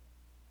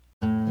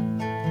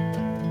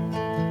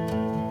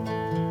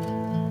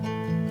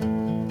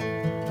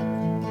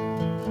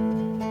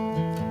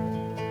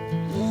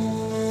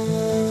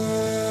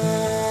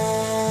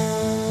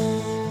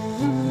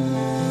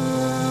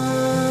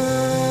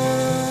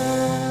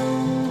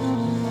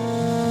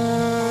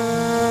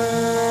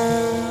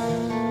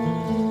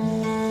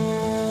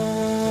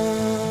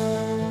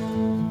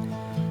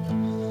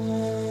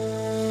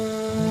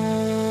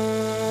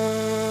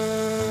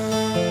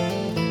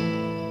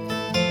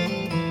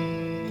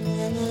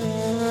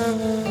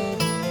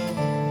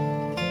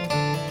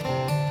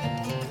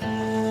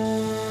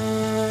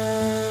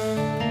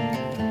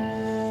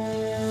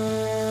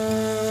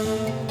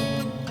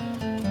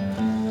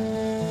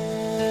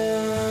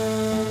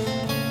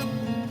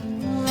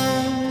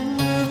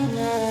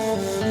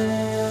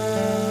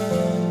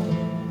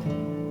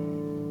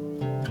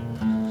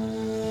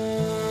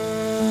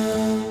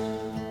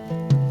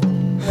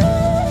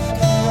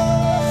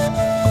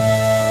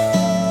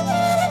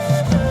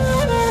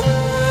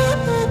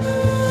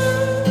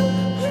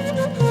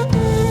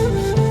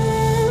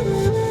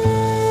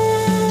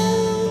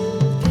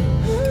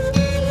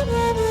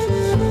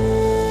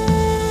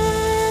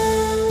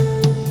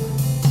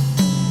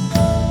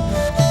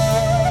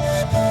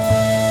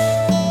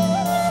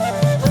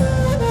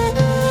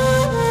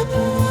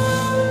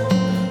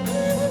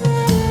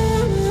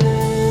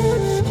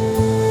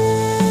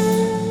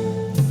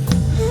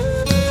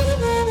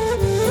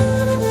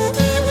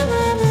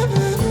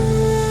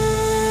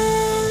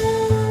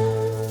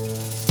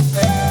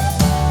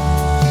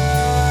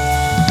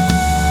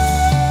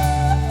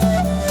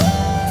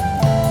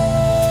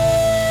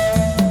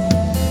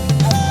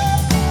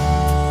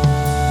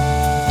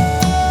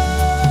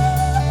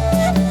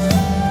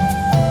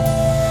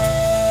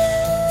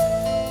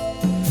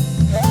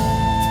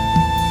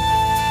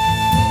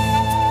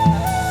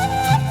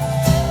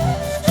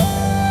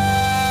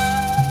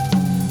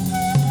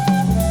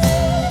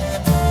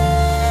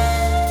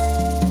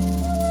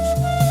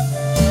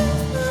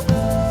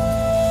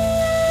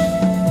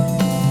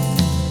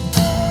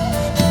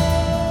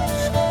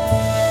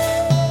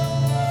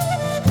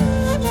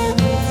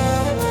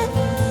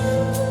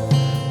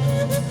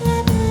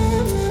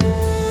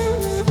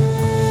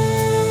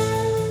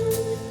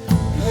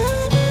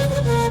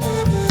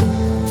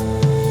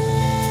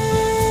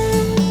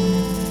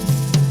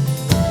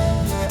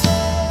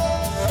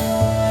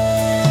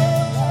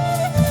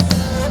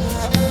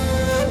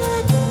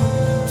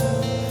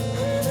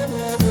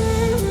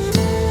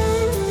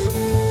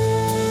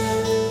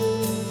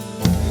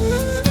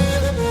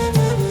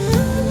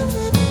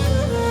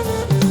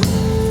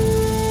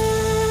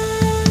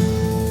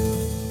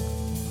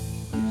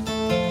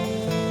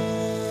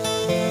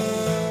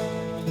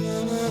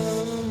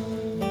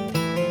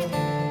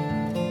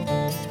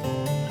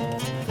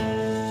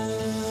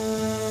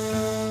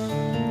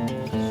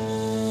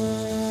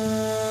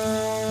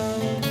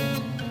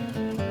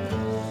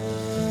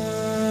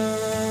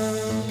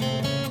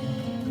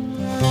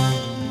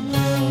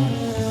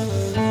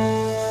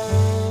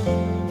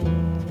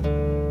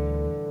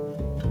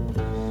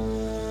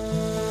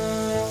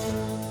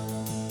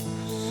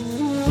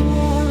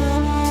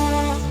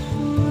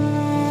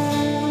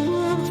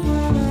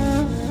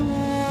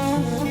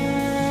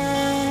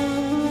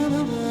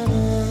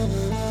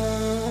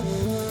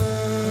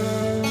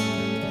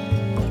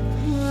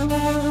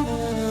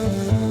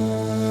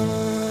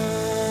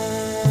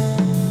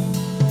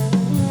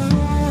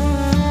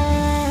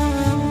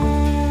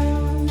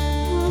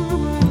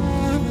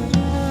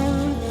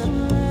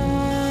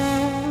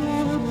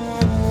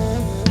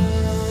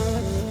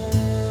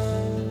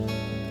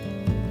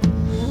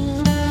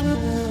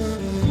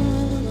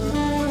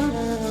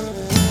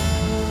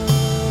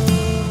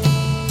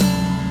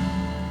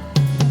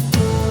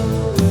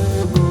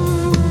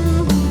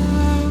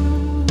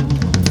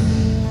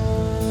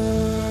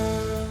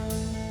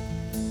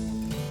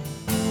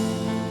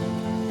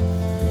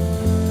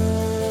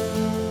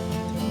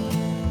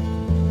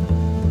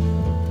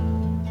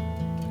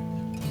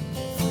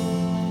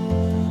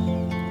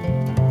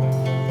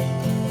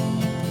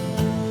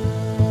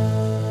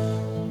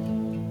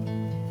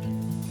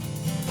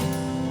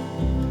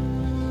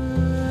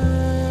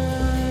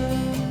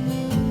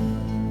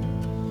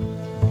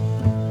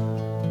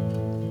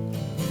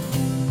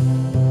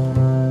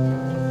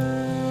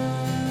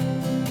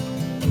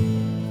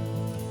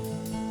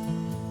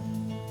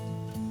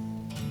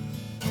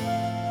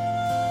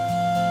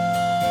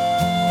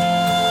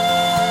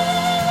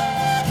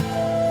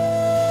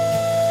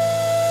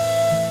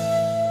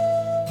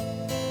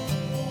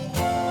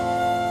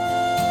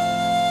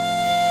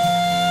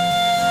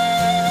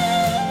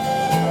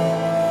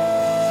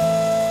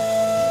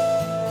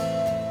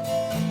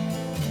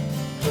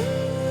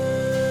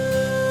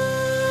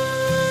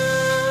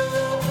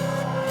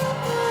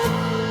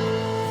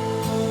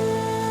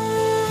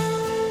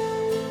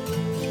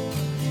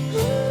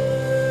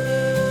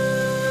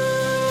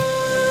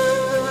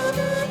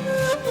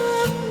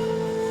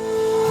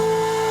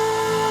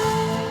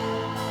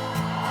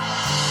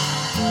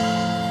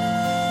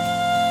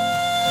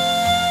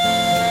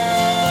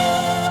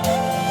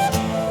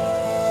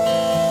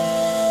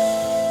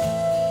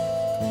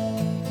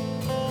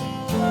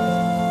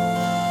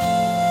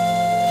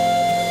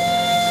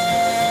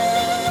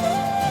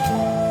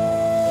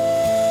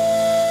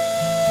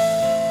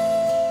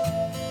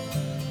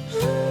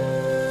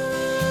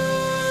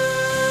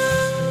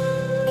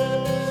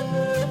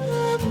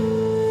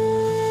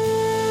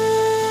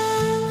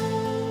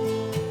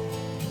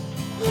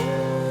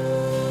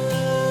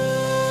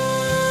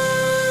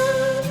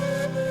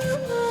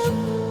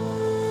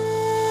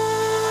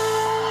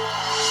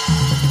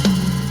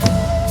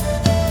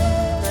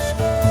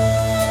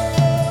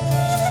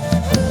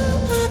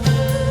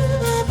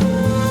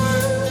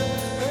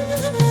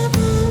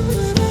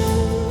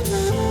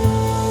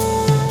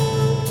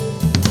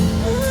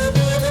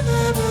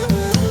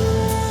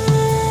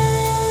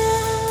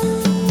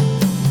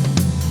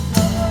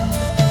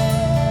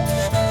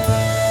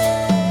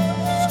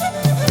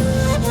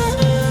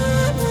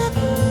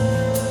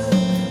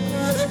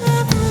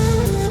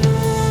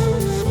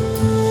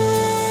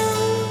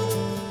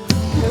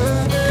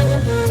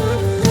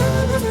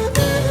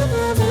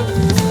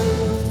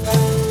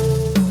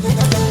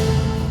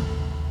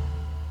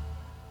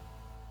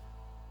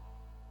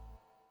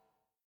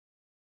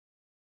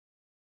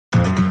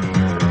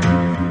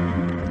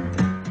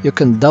 You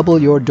can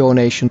double your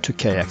donation to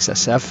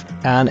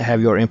KXSF and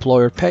have your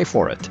employer pay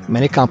for it.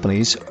 Many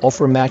companies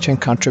offer matching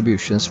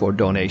contributions for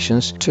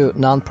donations to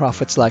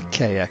nonprofits like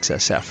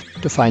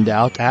KXSF. To find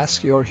out,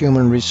 ask your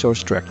human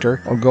resource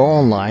director or go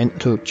online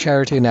to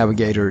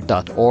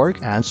charitynavigator.org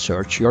and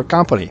search your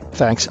company.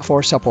 Thanks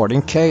for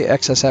supporting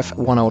KXSF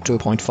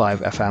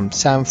 102.5 FM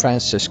San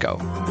Francisco.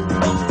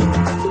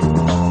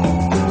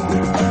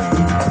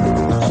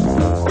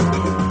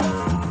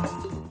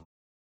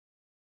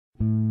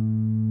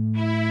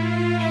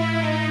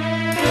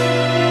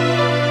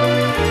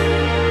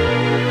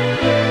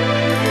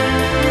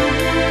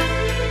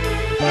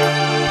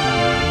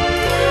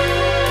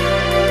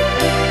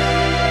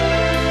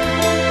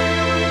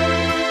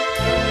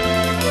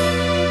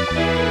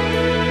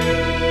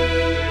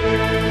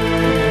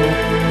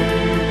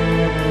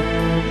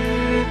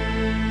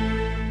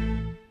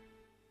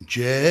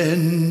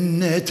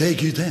 Cennete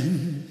giden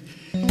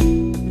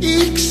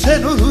ilk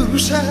sen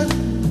olursan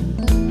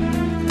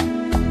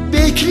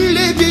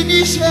bekle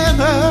beni sen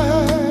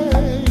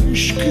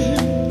aşkım.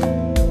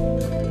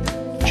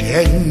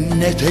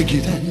 Cennete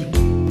giden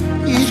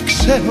ilk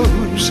sen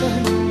olursan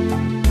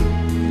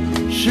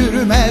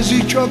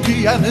sürmez çok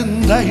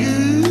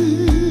yanındayım.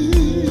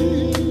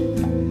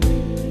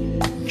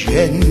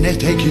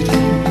 Cennete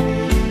giden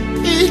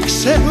ilk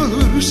sen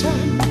olursan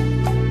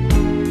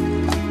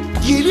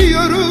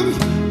geliyorum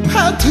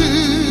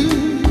hatırla.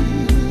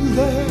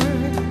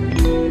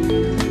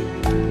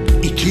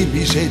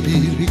 İkimize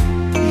bir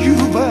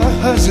yuva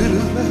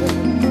hazırla,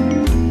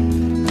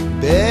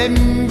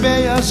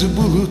 bembeyaz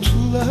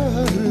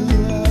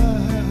bulutlarla.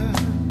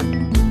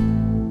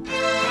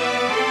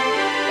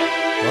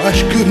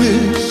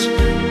 Aşkımız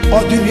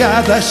o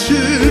dünyada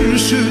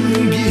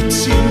sürsün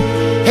gitsin,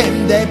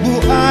 hem de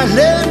bu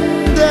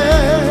alemde.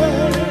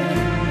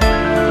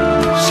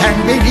 Sen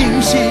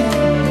benimsin,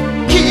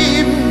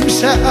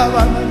 kimse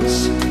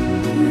alamaz,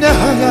 ne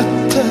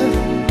hayatta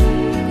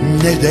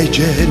ne de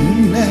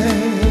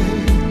cennette.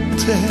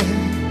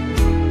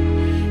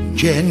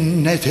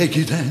 Cennete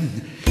giden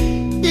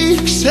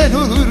ilk sen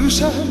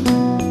olursan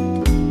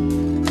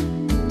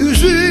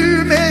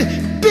üzülme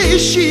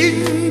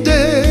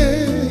peşinde.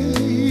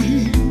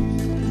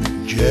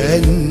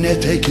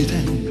 Cennete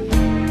giden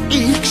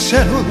ilk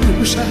sen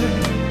olursan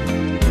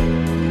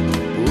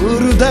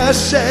burada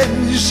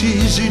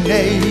sensiz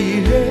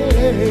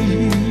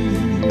neyleyim.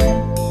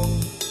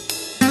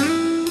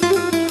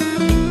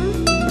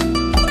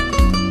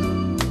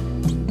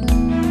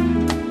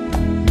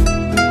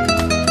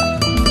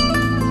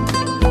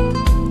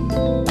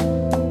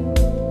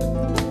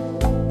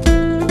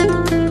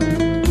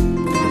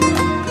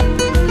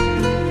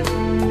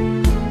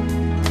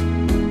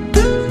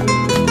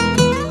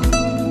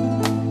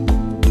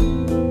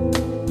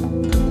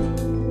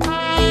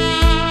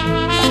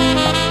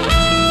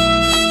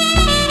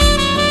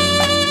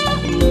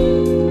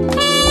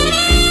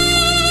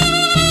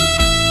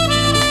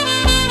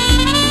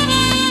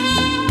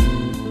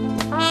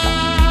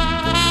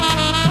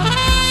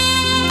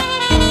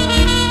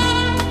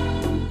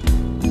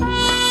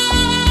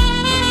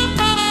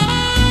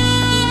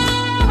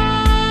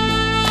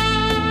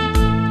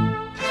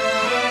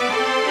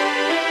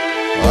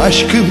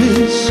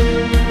 Aşkımız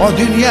o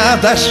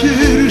dünyada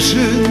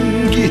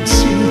sürsün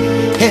gitsin,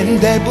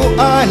 hem de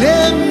bu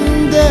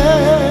alemde.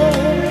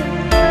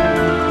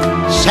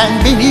 Sen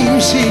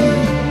benimsin,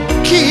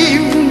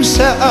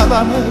 kimse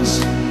alamaz,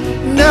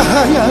 ne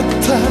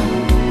hayatta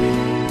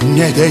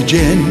ne de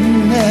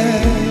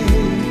cennette.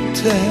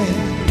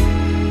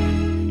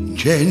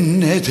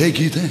 Cennete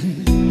giden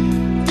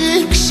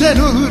ilk sen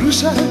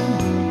olursan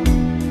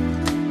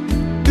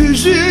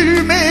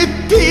üzülme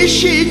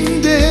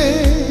peşinde.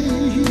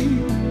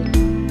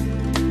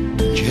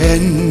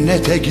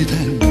 Cennete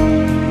giden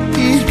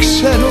ilk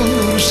sen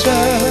olursan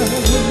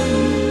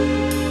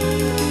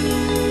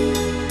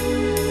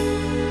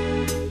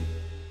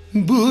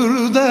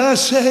burada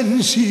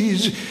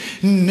sensiz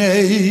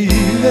neyleyim.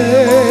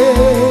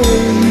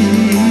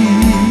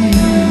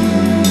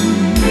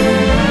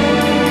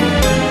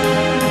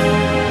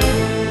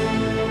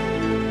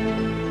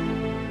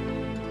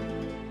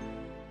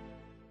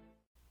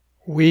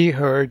 We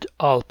heard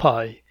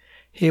Alpay.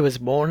 He was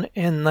born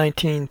in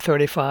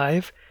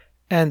 1935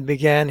 and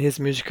began his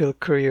musical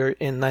career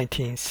in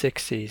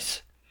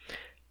 1960s.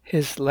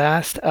 His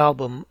last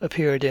album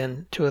appeared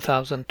in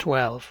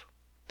 2012.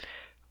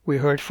 We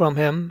heard from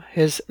him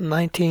his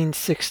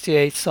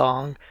 1968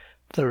 song,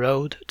 The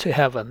Road to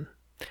Heaven.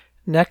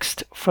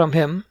 Next from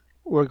him,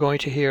 we're going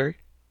to hear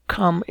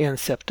Come in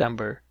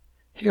September.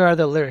 Here are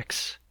the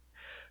lyrics.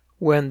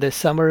 When the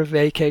summer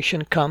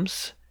vacation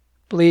comes,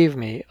 believe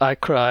me, I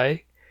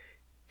cry.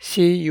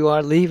 See, you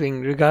are leaving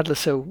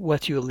regardless of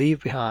what you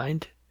leave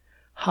behind.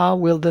 How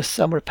will the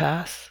summer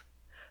pass?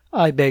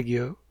 I beg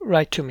you,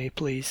 write to me,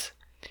 please.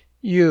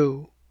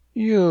 You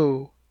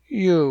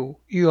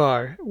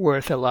are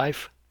worth a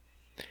life.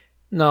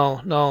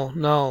 No, no,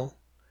 no.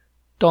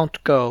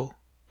 Don't go,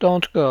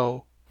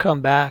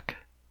 come back.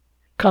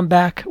 Come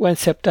back when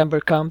September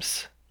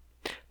comes.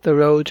 The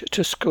road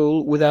to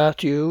school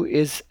without you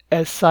is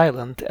as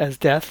silent as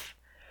death.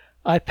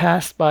 I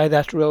passed by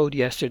that road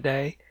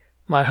yesterday,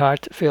 my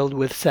heart filled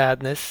with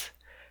sadness.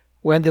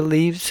 When the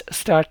leaves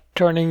start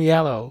turning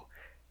yellow,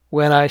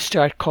 when I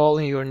start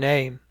calling your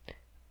name,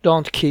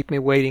 don't keep me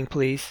waiting,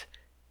 please.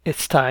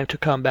 It's time to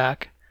come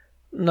back.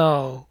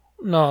 No,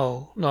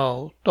 no,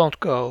 no, don't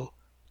go.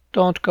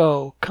 Don't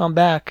go. Come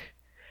back.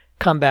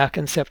 Come back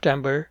in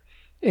September.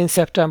 In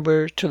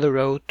September to the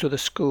road to the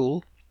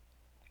school.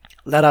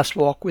 Let us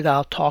walk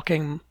without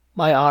talking,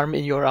 my arm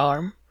in your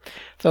arm.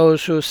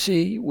 Those who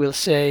see will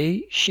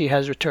say she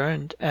has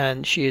returned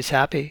and she is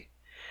happy.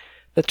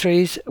 The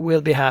trees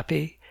will be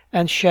happy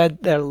and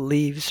shed their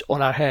leaves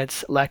on our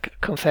heads like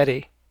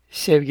confetti.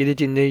 Sevgili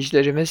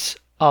dinleyicilerimiz,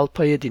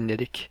 Alpay'ı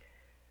dinledik.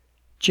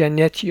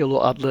 Cennet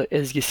Yolu adlı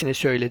ezgisini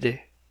söyledi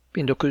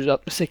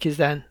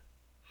 1968'den.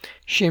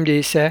 Şimdi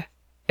ise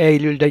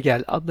Eylül'de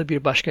Gel adlı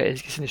bir başka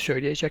ezgisini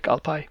söyleyecek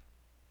Alpay.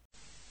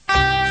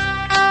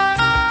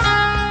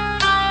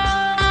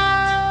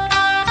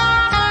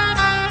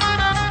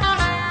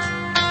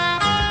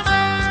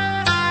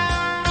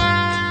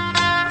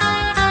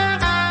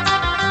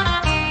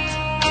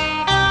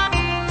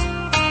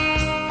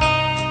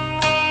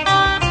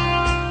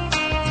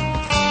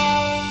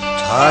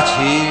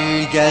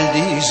 Tatil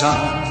geldiği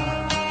zaman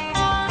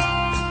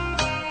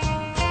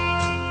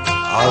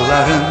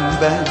ağlarım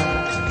ben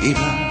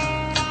inan.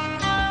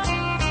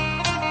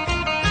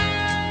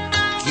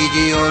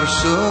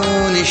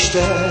 Gidiyorsun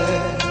işte,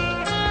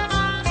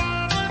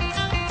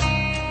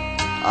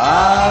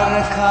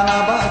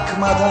 arkana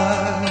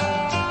bakmadan.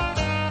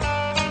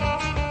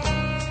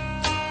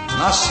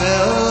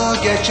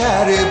 Nasıl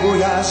geçer bu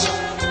yaz,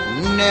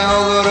 ne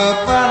olur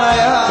bana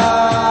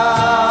yaz.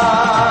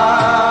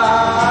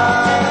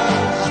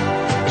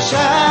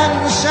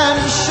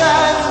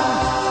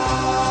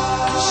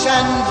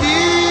 Sen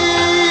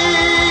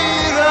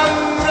bir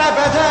ömre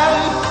bedel.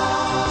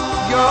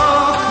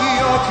 Yok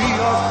yok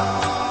yok,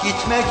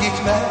 gitme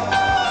gitme.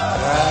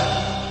 Gel,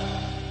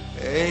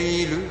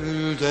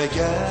 Eylül'de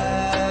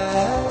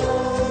gel.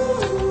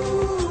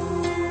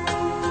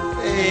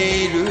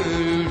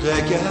 Eylül'de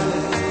gel.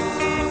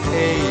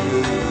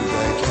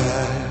 Eylül'de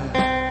gel.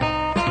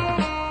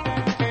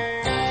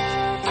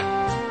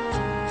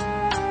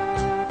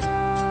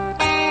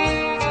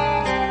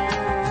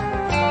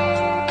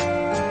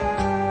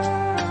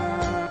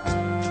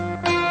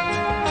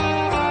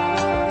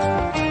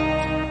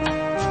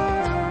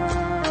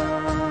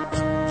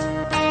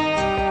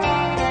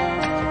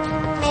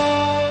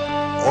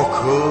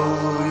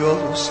 Okul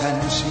yolu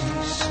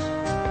sensiz,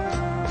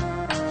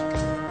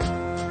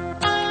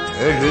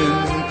 ölüm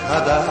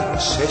kadar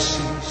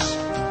sessiz.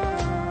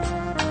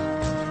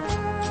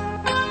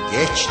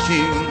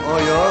 Geçtim o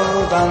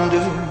yoldan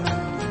dün,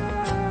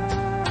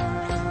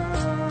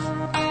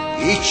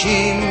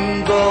 içim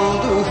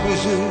doldu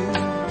hüzün.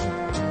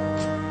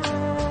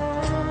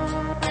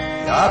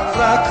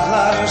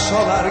 Yapraklar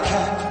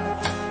solarken,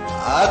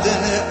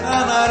 adını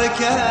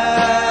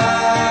anarken.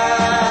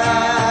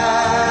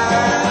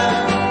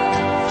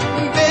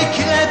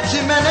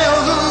 Bekletme ne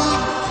olur,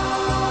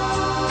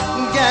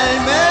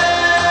 gelmek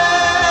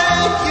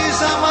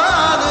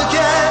zamanı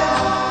gel.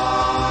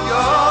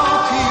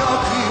 Yok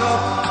yok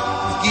yok,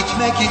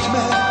 gitme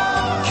gitme.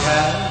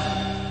 Gel,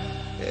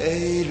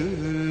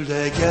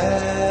 Eylül'de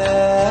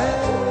gel.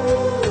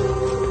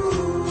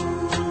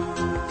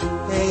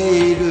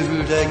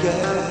 Eylül'de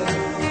gel.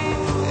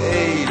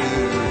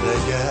 Eylül'de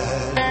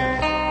gel.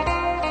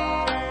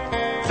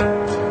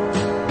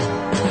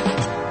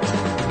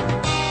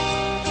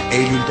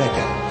 Eylül'de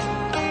gel.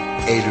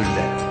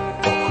 Eylül'de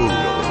okul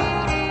yoluna.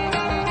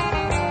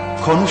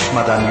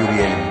 Konuşmadan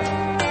yürüyelim,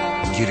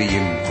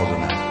 gireyim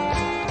koluna.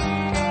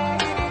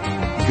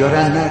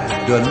 Görenler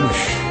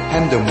dönmüş,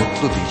 hem de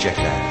mutlu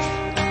diyecekler.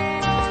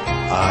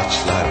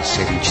 Ağaçlar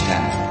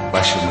sevinçten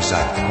başımıza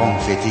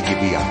konfeti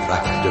gibi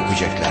yaprak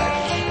dökecekler.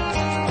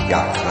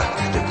 Yaprak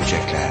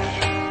dökecekler.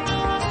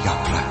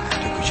 Yaprak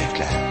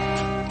dökecekler.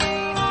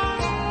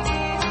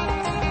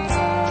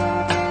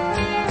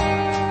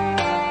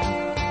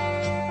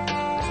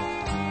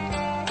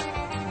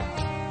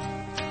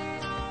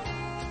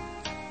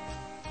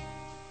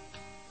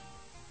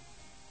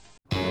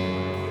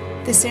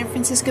 The San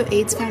Francisco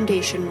AIDS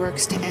Foundation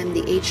works to end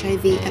the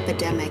HIV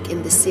epidemic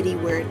in the city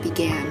where it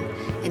began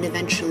and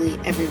eventually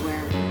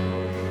everywhere.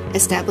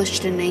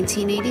 Established in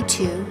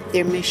 1982,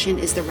 their mission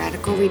is the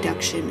radical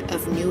reduction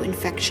of new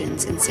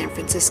infections in San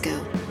Francisco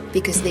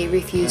because they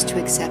refuse to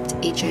accept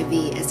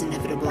HIV as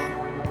inevitable.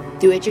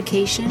 Through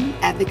education,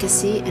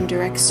 advocacy, and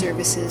direct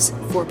services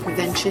for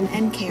prevention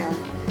and care,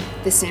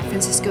 the San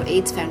Francisco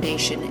AIDS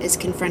Foundation is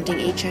confronting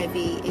HIV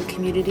in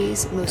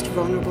communities most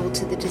vulnerable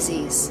to the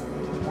disease.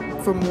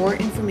 For more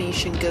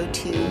information, go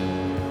to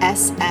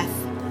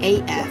sfaf.org.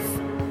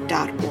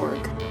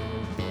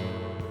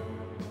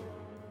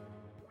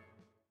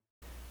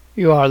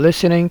 You are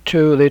listening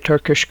to the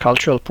Turkish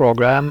Cultural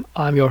Program.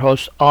 I'm your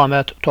host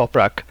Ahmet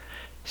Toprak.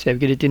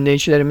 Sevgili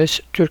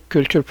dinleyicilerimiz, Türk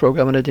Kültür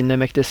Programı'nı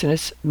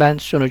dinlemektesiniz. Ben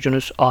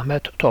sunucunuz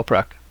Ahmet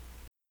Toprak.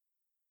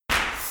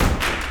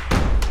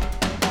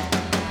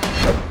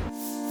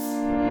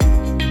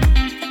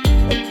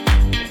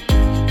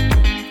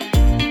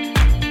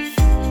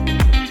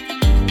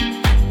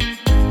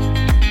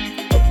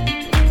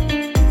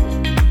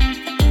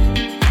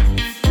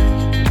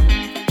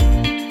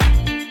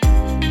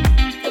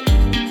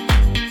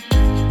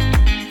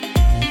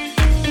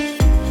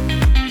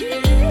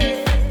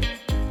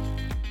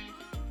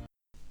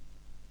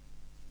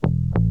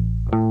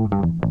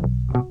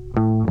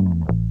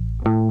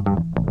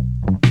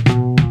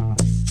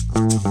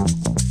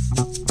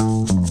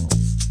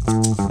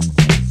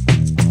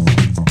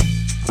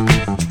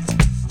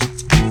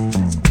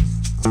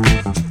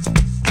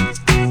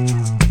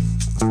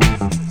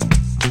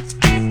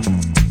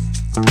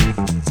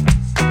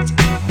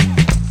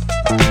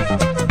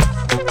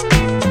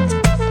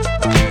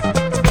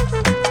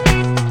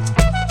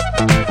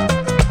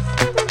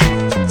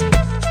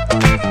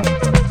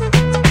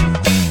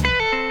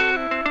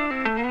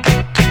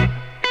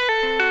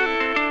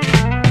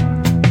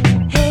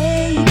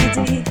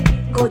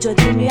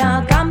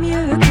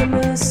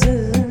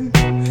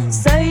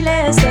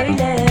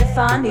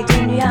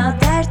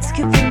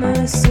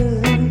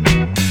 köpümüzsün.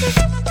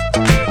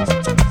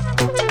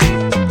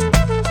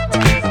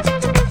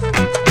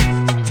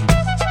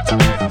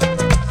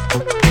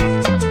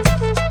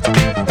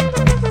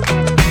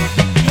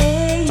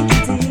 Hey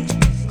gidi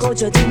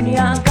koca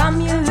dünya gam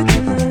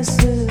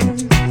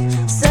yükümüzsün.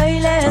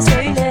 Söyle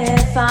söyle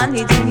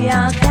fani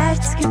dünya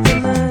dert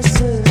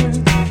küpümüzsün.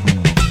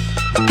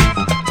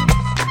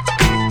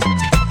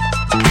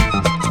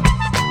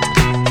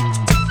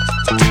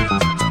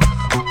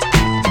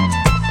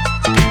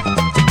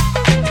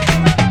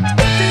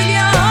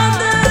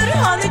 Dünyadır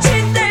han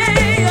içinde,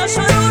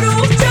 yaşar o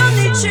ruh can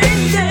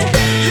içinde.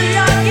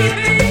 Rüya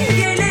gibi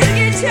gelir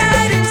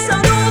geçer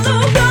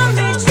insanoğlu gam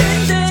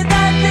içinde.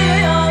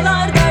 Dertli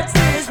ağlar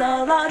dertsiz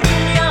ağlar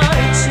dünya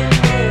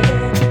içinde.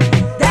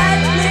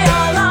 Dertli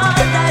ağlar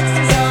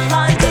dertsiz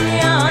ağlar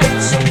dünya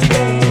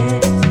içinde.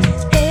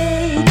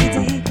 Ey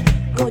gidi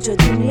koca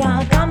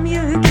dünya gam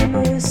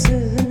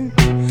yükümüzsün.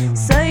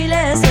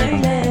 Söyle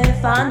söyle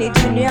fani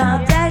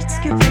dünya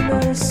dert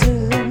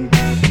küpümüzsün.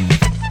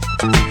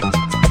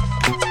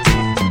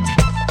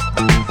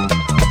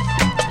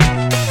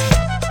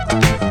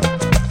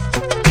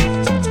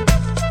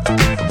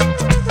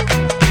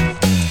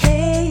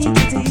 Hey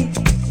gidi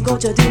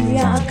koca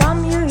dünya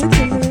gam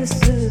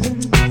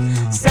yükümüzsün.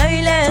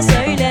 Söyle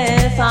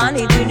söyle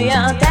fani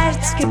dünya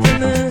dert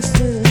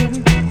küpümüzsün.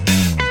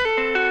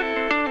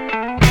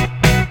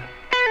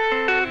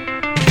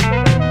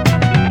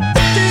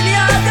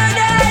 Dünya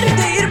döner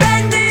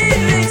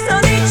değirmendir,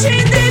 insan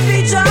içinde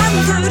bir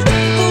candır.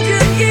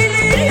 Bugün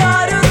gelir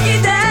yarın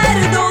gider,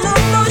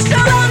 dolup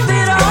boşalan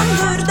bir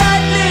andır.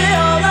 Dertli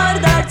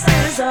ağlar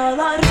dertsiz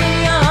ağlar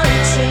dünya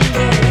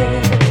içinde.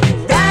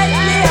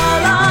 Dertli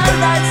ağlar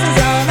dertsiz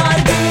ağlar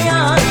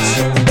dünya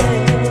içinde.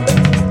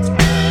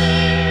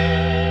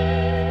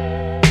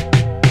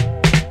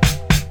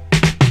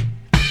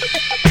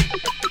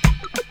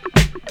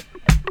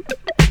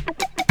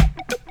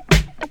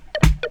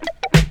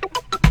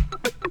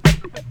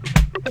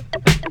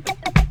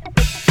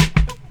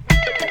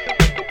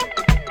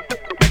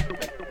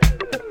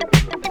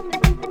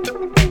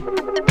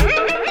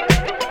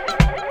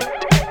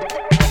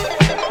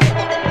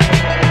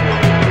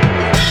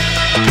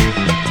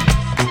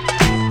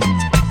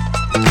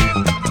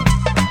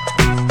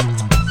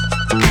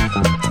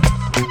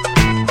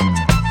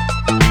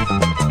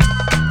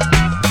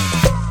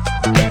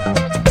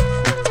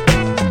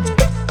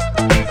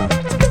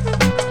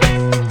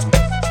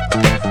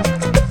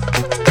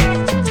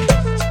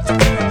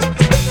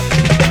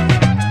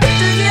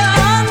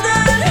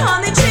 Dünyadır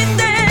han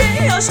içinde,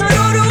 yaşar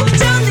o ruh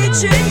can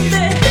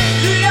içinde.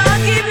 Rüya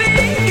gibi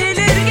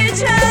gelir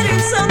geçer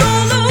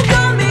insanoğlu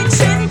gam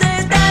içinde.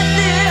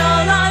 Dertli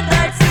ağlar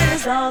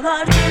dertsiz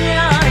ağlar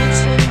dünya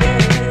içinde.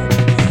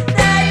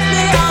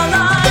 Dertli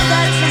ağlar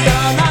dertsiz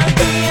ağlar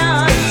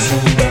dünya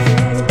içinde.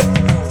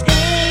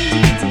 Ey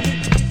gidi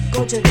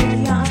koca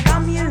dünya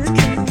gam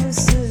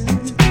yükümüzsün.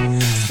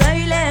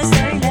 Söyle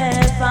söyle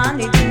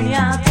fani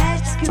dünya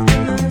dert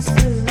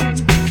küpümüzsün.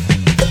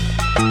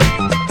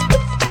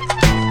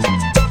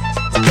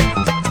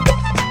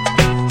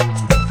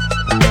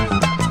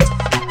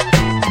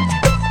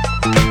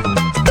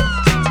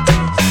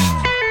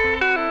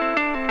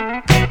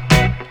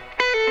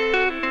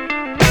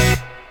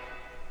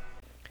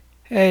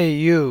 Hey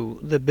you,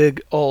 the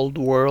big old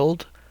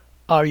world,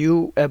 are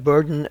you a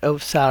burden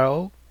of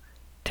sorrow?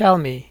 Tell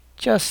me,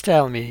 just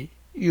tell me,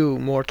 you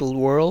mortal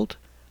world,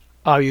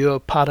 are you a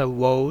pot of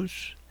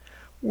woes?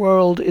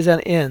 World is an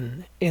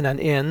inn, in an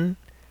inn,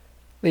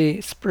 the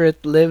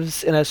spirit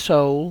lives in a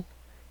soul,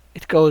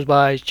 it goes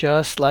by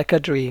just like a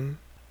dream,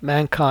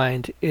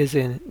 mankind is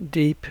in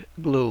deep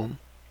gloom.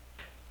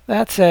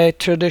 That's a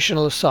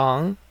traditional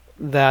song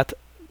that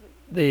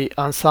the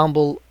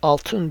ensemble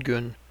Altın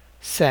Gün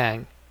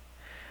sang.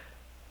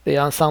 The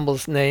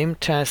ensemble's name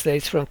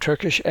translates from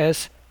Turkish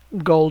as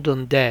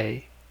Golden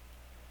Day.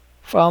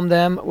 From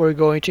them we're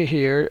going to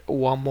hear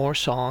one more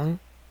song.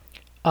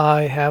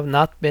 I have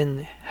not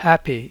been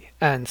happy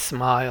and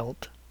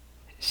smiled.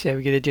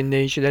 Sevgili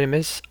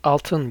dinleyicilerimiz,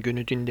 Altın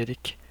Günü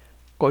dinledik.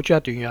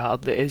 Koca Dünya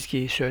adlı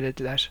ezgiyi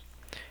söylediler.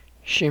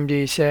 Şimdi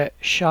ise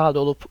Şad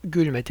olup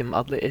gülmedim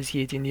adlı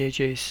ezgiyi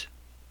dinleyeceğiz.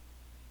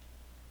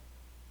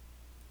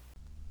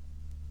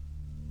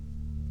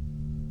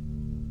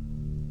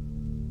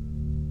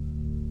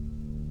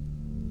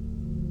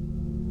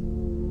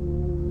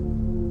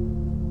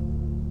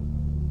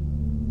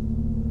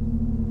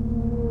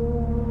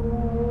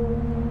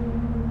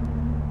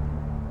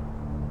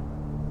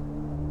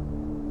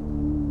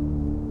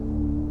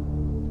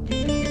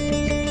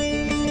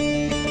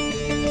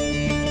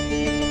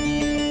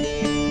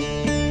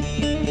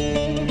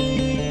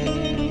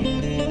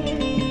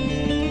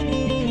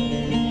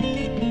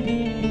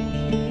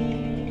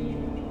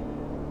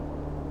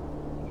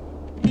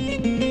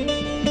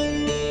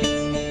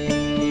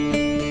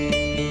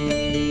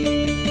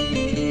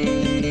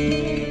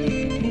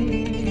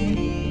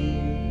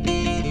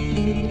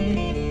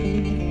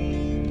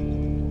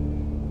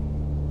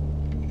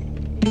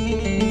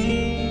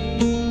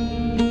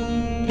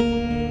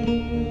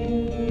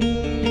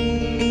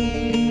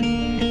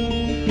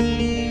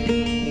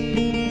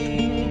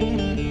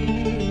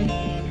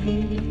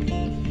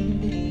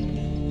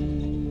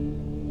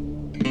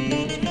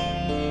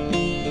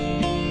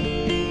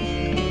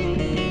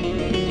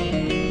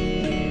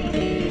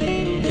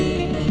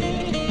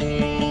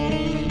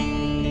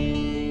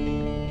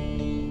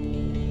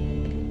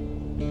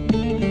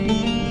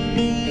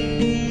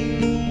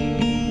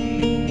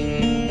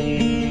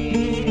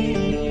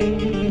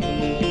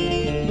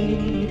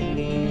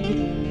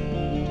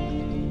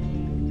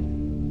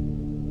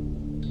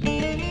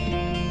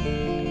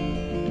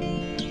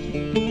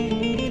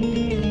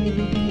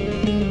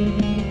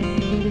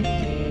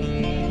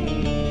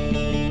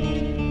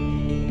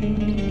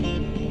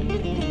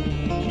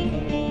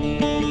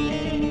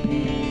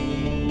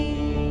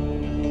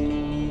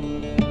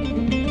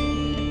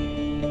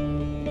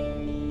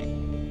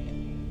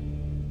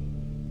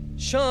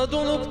 Şad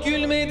olup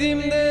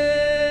gülmedim de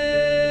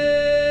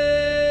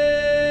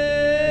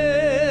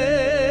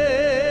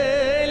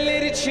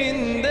eller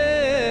içinde.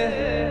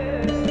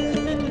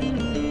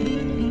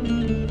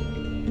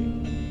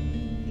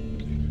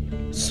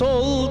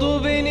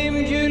 Soldu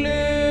benim gülüm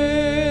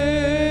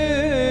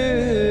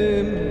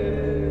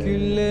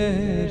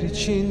güller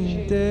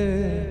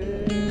içinde.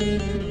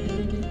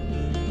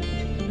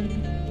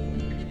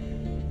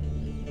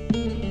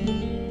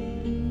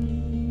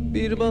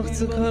 Bir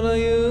baktı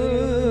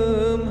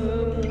karayım,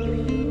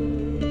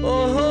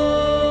 ohoy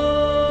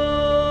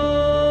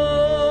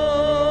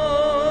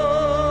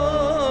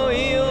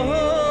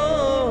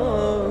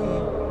ohoy,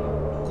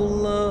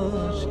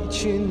 kullar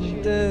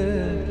içinde.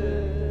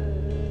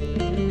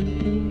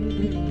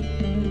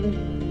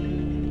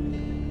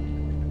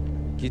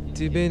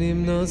 Gitti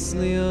benim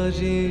nazlı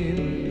yarim,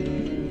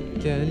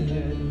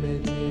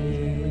 gelmedi,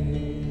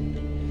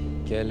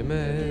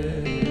 gelmedi.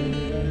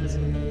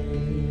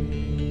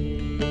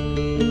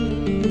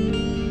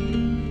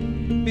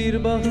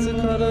 Bir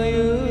baktı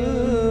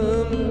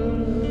karayım,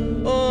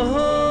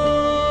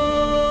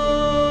 ohoy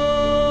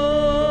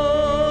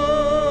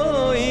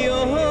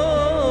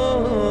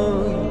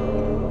ohoy,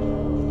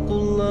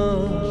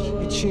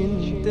 kullar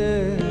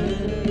içinde.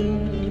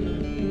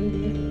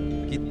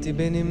 Gitti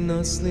benim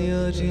nazlı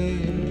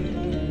yarim,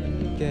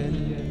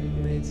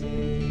 gelmedi,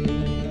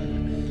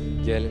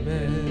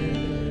 gelmedi.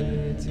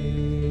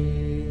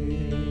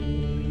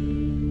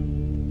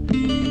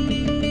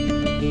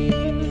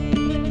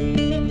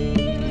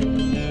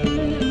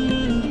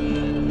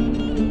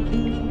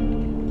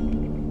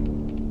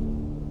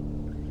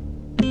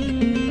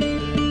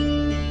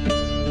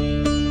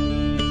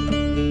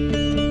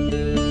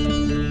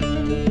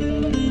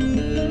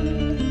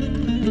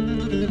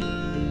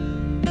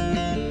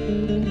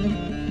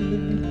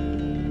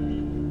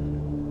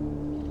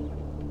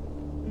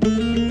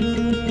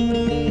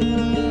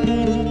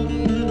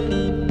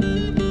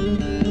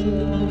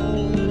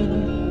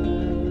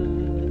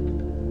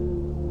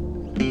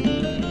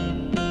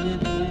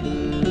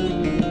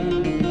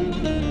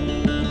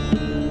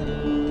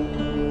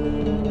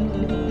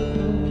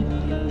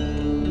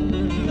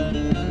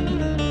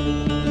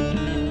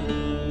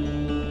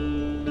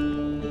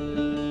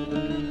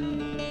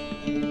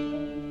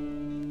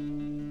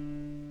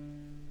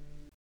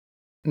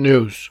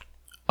 News.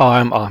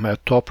 I'm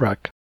Ahmet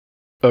Toprak.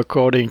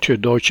 According to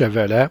Deutsche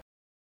Welle,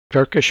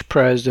 Turkish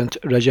President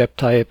Recep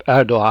Tayyip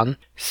Erdogan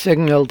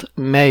signaled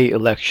May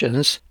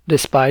elections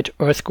despite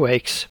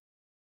earthquakes.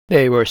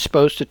 They were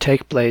supposed to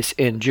take place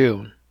in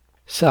June.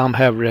 Some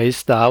have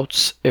raised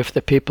doubts if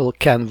the people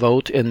can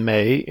vote in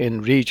May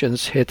in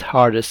regions hit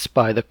hardest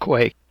by the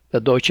quake. The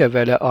Deutsche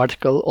Welle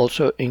article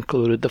also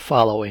included the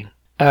following.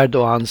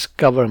 Erdogan's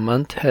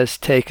government has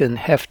taken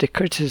hefty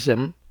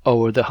criticism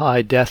over the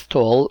high death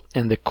toll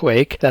in the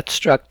quake that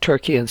struck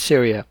Turkey and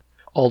Syria.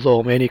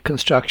 Although many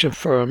construction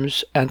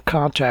firms and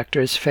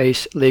contractors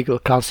face legal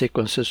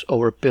consequences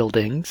over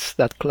buildings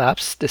that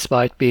collapsed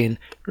despite being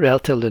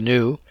relatively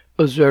new,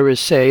 observers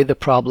say the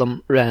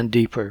problem ran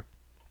deeper.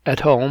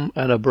 At home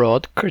and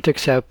abroad,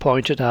 critics have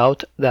pointed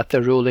out that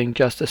the ruling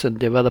Justice and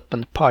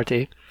Development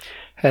Party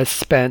has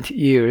spent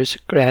years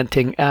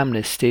granting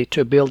amnesty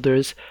to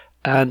builders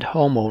and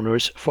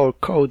homeowners for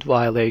code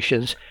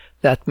violations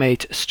that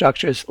made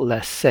structures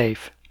less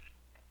safe.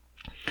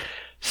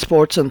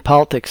 Sports and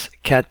politics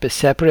can't be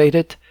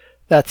separated.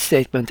 That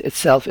statement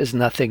itself is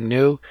nothing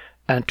new,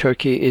 and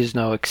Turkey is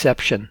no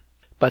exception.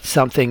 But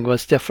something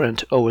was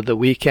different over the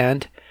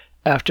weekend.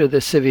 After the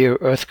severe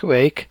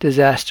earthquake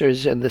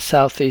disasters in the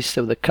southeast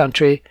of the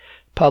country,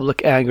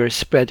 public anger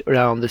spread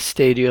around the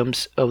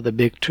stadiums of the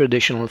big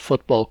traditional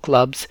football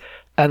clubs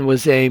and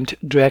was aimed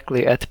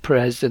directly at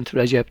President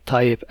Recep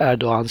Tayyip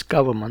Erdogan's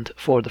government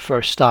for the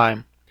first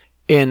time.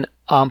 In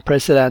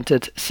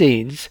unprecedented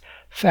scenes,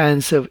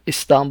 fans of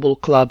Istanbul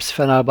clubs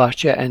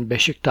Fenerbahçe and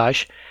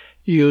Beşiktaş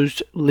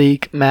used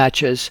league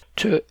matches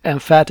to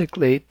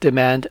emphatically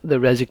demand the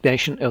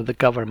resignation of the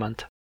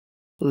government.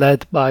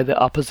 Led by the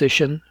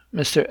opposition,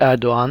 Mr.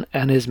 Erdogan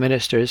and his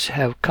ministers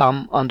have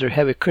come under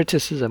heavy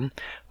criticism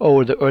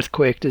over the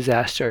earthquake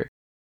disaster.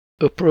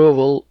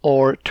 Approval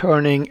or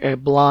turning a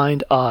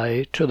blind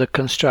eye to the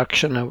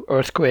construction of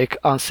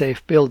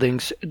earthquake-unsafe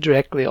buildings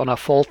directly on a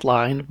fault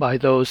line by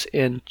those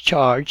in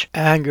charge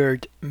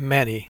angered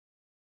many.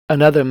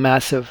 Another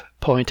massive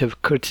point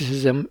of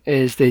criticism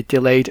is the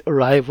delayed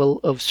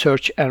arrival of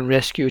search and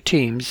rescue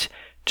teams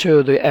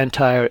to the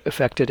entire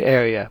affected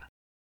area.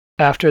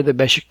 After the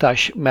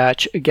Beşiktaş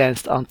match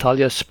against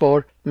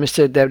Antalyaspor,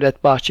 Mr.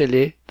 Devlet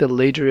Bahçeli, the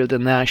leader of the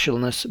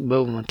Nationalist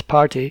Movement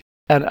Party,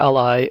 an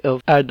ally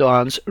of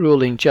Erdogan's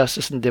ruling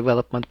Justice and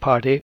Development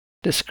Party,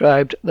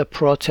 described the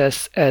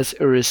protests as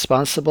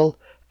irresponsible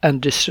and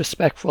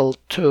disrespectful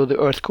to the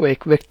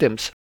earthquake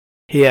victims.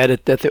 He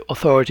added that the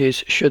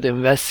authorities should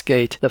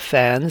investigate the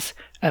fans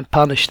and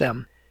punish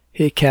them.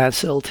 He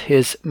cancelled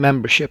his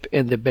membership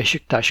in the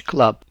Beşiktaş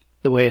club.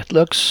 The way it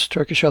looks,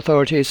 Turkish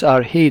authorities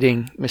are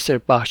heeding Mr.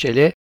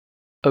 Bahçeli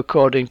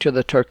according to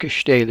the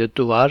Turkish daily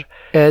Duvar.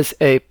 As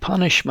a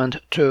punishment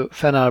to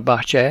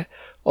Fenerbahçe,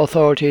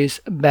 authorities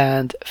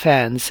banned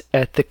fans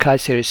at the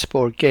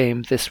Kayserispor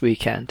game this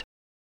weekend.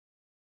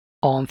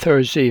 On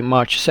Thursday,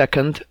 March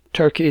 2nd,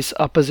 Turkey's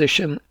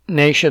opposition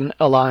Nation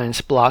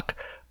Alliance bloc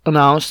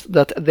announced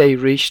that they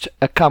reached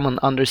a common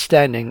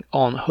understanding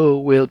on who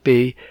will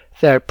be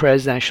their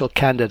presidential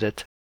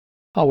candidate.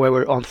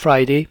 However, on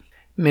Friday,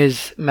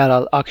 Ms.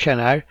 Meral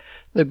Akşener,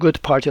 the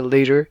Good Party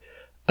leader,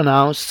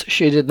 announced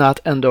she did not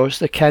endorse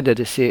the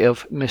candidacy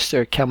of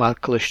Mr. Kemal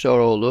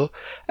Kılıçdaroğlu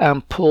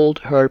and pulled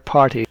her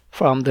party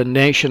from the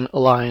Nation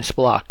Alliance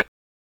bloc.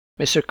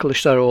 Mr.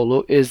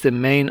 Kılıçdaroğlu is the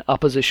main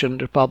opposition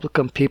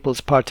Republican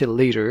People's Party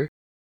leader.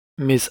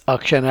 Ms.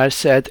 Akşener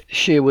said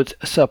she would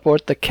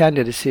support the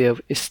candidacy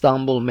of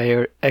Istanbul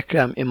Mayor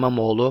Ekrem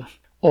İmamoğlu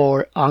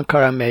or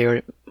Ankara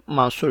Mayor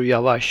Mansur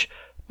Yavaş,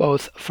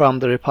 both from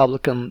the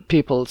Republican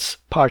People's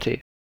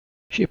Party.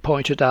 She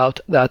pointed out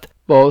that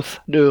both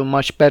do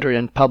much better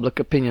in public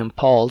opinion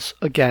polls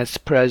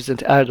against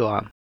President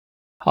Erdogan.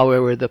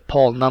 However, the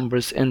poll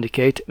numbers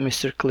indicate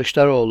Mr.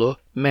 Kılıçdaroğlu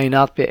may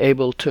not be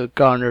able to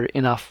garner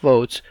enough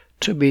votes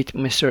to beat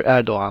Mr.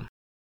 Erdogan.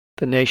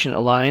 The Nation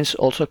Alliance,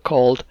 also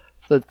called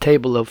the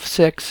Table of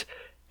Six,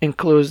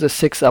 includes the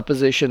six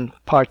opposition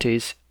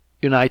parties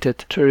united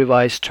to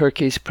revise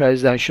Turkey's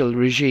presidential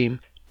regime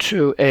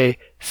to a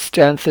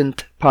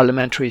strengthened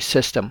parliamentary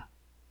system.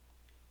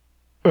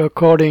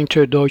 According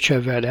to Deutsche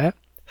Welle,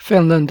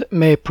 Finland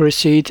may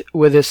proceed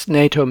with its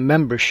NATO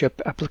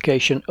membership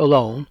application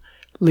alone,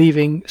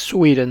 leaving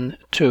Sweden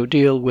to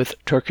deal with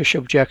Turkish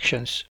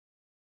objections.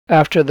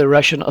 After the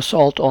Russian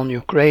assault on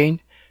Ukraine,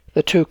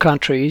 the two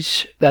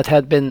countries that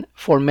had been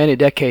for many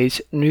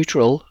decades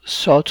neutral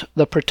sought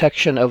the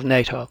protection of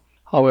NATO.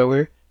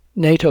 However,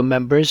 NATO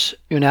members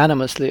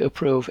unanimously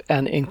approve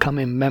an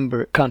incoming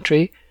member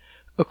country.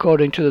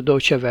 According to the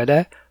Deutsche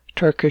Welle,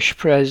 Turkish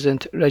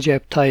President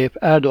Recep Tayyip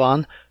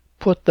Erdogan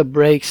put the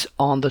brakes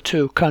on the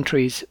two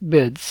countries'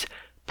 bids,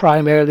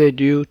 primarily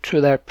due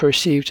to their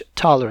perceived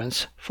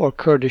tolerance for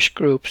Kurdish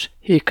groups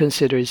he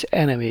considers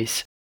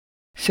enemies.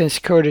 Since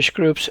Kurdish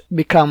groups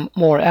become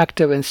more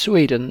active in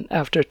Sweden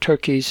after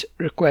Turkey's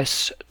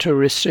requests to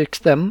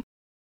restrict them,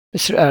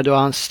 Mr.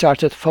 Erdogan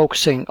started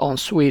focusing on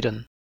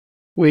Sweden.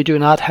 We do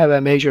not have a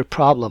major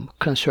problem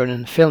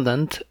concerning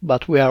Finland,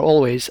 but we are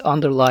always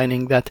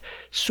underlining that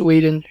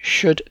Sweden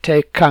should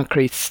take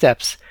concrete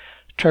steps,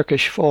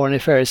 Turkish Foreign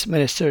Affairs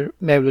Minister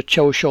Mevlut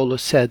Çavuşoğlu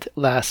said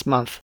last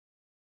month.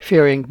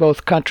 Fearing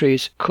both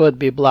countries could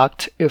be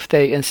blocked if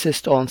they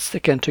insist on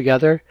sticking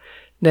together,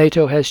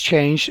 NATO has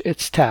changed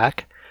its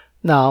tack.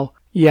 Now,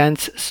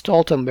 Jens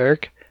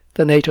Stoltenberg,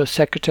 the NATO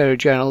Secretary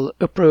General,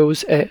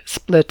 approves a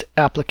split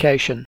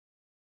application.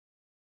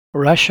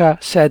 Russia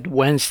said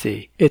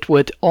Wednesday it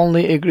would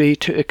only agree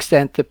to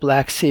extend the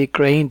Black Sea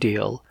grain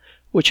deal,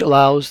 which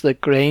allows the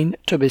grain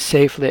to be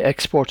safely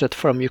exported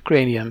from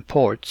Ukrainian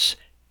ports,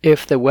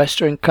 if the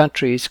Western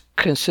countries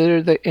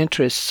consider the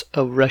interests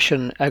of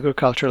Russian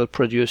agricultural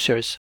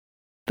producers.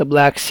 The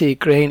Black Sea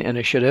Grain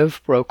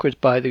Initiative, brokered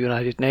by the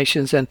United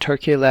Nations and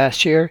Turkey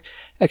last year,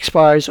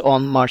 expires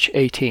on March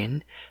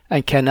 18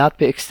 and cannot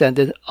be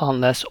extended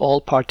unless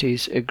all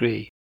parties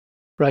agree.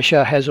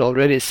 Russia has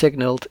already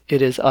signaled it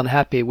is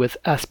unhappy with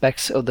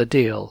aspects of the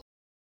deal.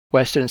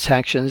 Western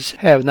sanctions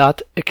have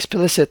not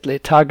explicitly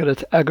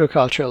targeted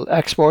agricultural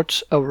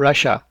exports of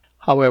Russia.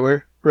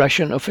 However,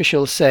 Russian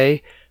officials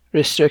say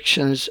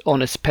restrictions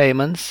on its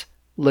payments,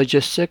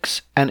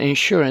 logistics, and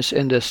insurance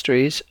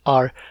industries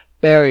are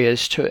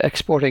barriers to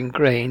exporting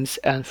grains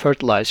and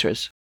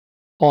fertilizers.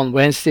 On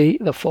Wednesday,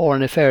 the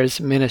Foreign Affairs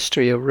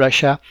Ministry of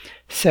Russia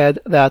said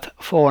that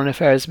Foreign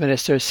Affairs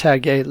Minister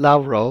Sergei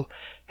Lavrov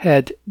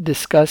had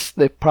discussed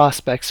the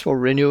prospects for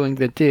renewing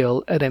the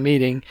deal at a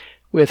meeting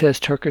with his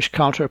Turkish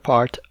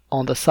counterpart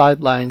on the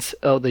sidelines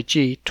of the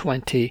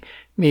G20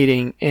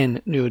 meeting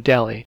in New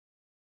Delhi.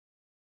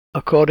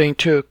 According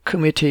to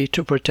Committee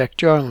to Protect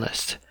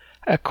Journalists,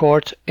 a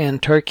court in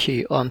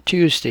Turkey on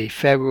Tuesday,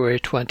 February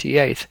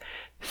 28th,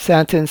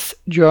 sentenced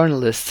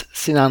journalist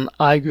Sinan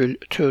Aygül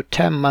to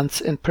 10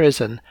 months in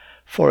prison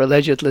for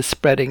allegedly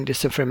spreading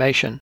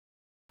disinformation.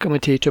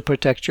 Committee to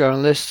Protect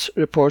Journalists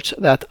reports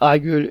that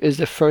Aygül is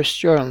the first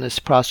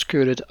journalist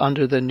prosecuted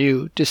under the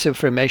new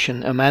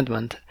disinformation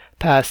amendment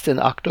passed in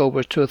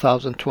October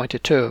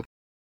 2022.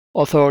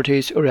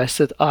 Authorities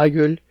arrested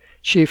Aygül,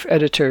 chief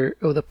editor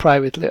of the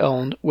privately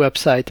owned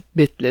website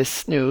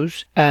Bitlis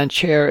News and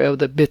chair of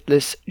the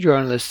Bitlis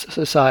Journalists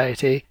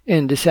Society,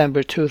 in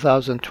December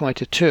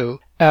 2022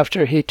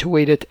 after he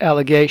tweeted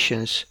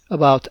allegations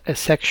about a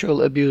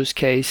sexual abuse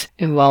case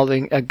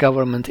involving a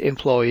government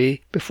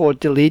employee before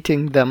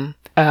deleting them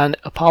and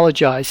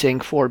apologizing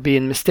for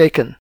being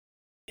mistaken.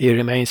 He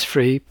remains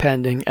free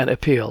pending an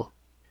appeal.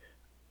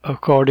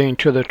 According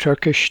to the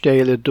Turkish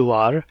daily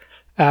Duvar,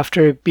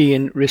 after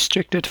being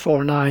restricted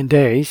for 9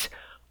 days,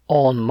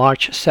 on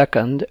March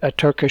 2nd, a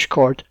Turkish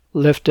court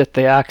lifted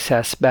the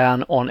access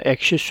ban on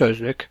Ekşi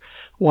Sözlük,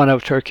 one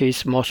of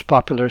Turkey's most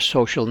popular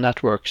social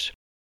networks.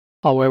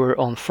 However,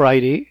 on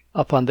Friday,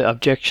 upon the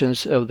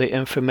objections of the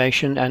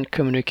Information and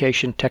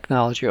Communication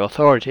Technology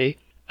Authority,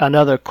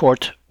 another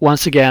court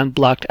once again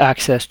blocked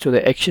access to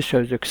the Ekşi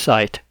Sözlük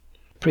site.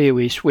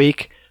 Previous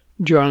week,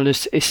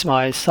 journalist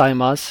Ismail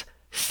Saymaz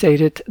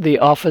stated the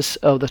office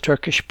of the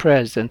Turkish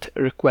president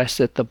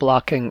requested the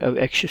blocking of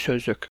Ekşi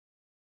Sözlük.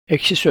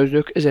 Ekşi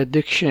Sözlük is a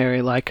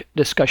dictionary-like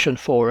discussion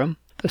forum.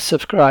 The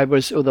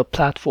subscribers of the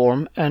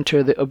platform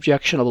enter the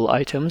objectionable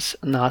items,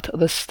 not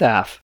the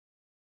staff.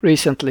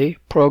 Recently,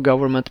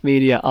 pro-government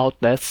media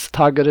outlets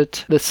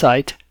targeted the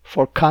site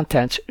for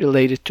content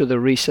related to the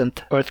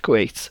recent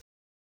earthquakes.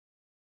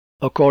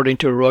 According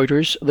to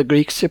Reuters, the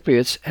Greek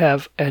Cypriots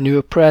have a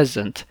new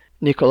president,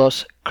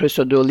 Nikos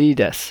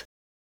Christodoulides.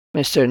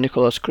 Mr.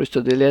 Nikos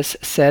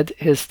Christodoulides said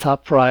his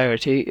top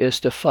priority is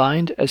to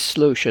find a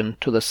solution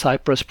to the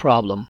Cyprus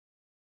problem.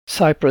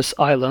 Cyprus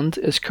Island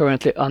is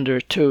currently under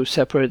two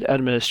separate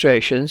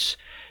administrations.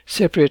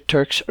 Cypriot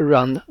Turks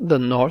run the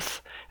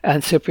north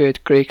and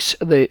Cypriot Greeks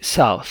the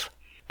south.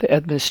 The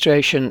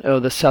administration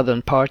of the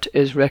southern part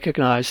is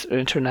recognized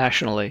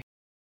internationally.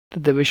 The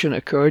division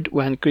occurred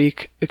when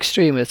Greek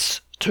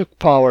extremists took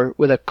power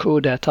with a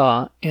coup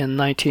d'etat in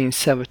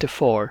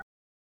 1974.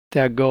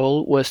 Their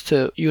goal was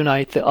to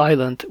unite the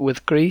island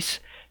with Greece,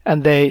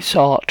 and they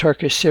saw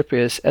Turkish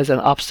Cypriots as an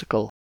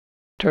obstacle.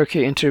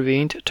 Turkey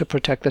intervened to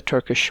protect the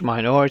Turkish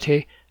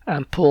minority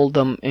and pulled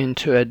them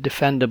into a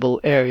defendable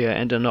area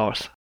in the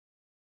north.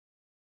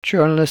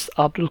 Journalist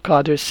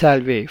Abdülkadir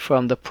Selvi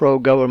from the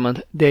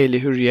pro-government Daily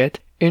Hürriyet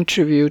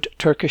interviewed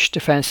Turkish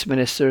Defense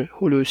Minister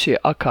Hulusi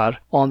Akar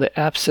on the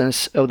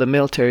absence of the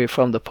military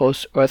from the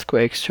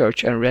post-earthquake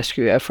search and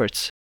rescue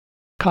efforts.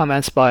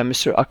 Comments by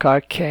Mr.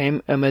 Akar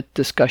came amid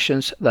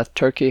discussions that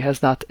Turkey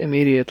has not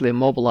immediately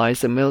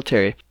mobilized the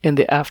military in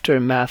the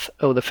aftermath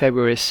of the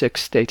February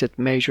 6 stated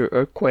major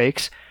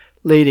earthquakes,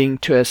 leading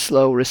to a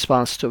slow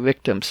response to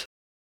victims.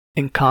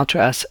 In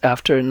contrast,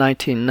 after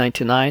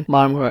 1999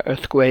 Marmara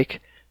earthquake,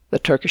 the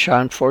Turkish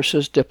armed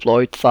forces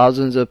deployed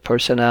thousands of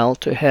personnel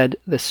to head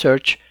the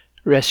search,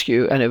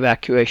 rescue, and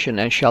evacuation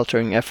and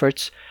sheltering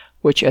efforts,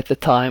 which at the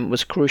time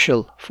was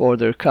crucial for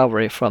the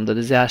recovery from the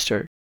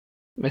disaster.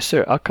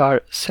 Mr.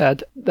 Akar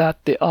said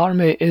that the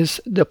army is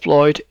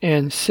deployed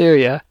in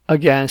Syria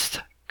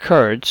against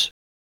Kurds.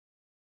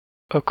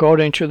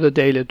 According to the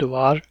Daily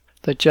Duvar,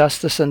 the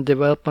Justice and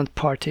Development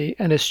Party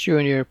and its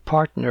junior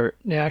partner,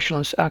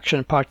 Nationalist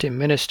Action Party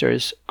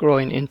ministers'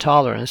 growing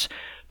intolerance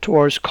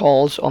towards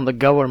calls on the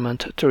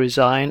government to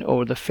resign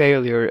over the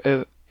failure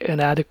of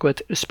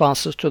inadequate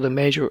responses to the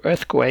major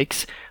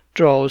earthquakes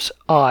draws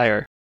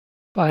ire.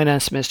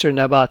 Finance Minister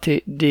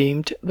Nebati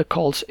deemed the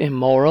calls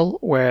immoral,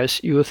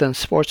 whereas Youth and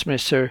Sports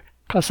Minister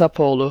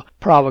Kasapoğlu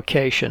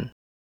provocation.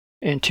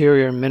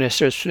 Interior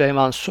Minister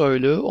Süleyman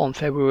Soylu on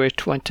February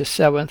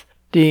 27th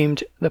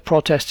deemed the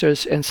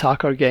protesters in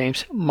soccer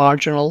games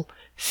marginal,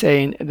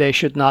 saying they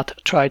should not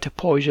try to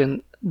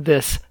poison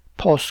this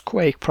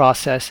post-quake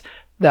process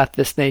that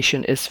this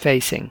nation is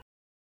facing.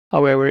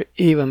 However,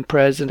 even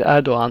President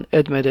Erdogan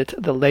admitted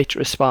the late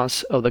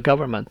response of the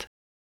government.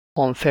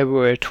 On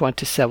February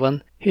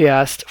 27, he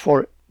asked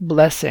for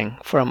blessing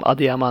from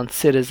Adıyaman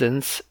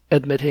citizens,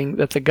 admitting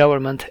that the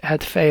government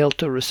had failed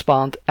to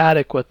respond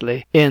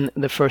adequately in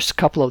the first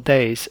couple of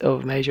days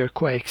of major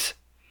quakes.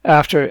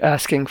 After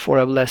asking for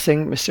a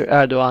blessing, Mr.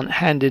 Erdogan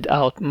handed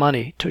out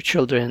money to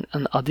children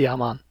in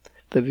Adıyaman.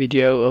 The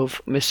video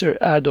of Mr.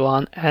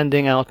 Erdogan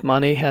handing out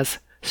money has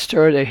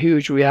stirred a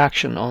huge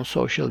reaction on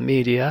social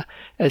media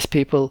as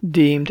people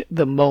deemed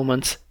the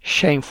moments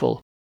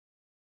shameful.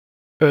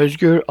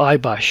 Özgür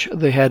Aybaş,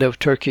 the head of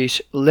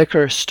Turkey's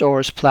liquor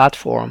stores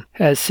platform,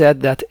 has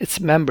said that its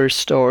member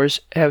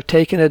stores have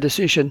taken a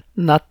decision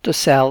not to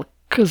sell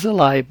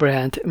Kızılay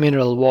brand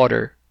mineral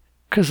water.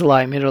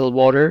 Kızılay mineral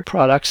water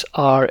products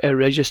are a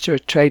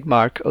registered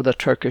trademark of the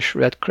Turkish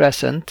Red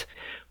Crescent,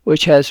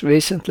 which has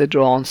recently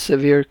drawn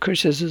severe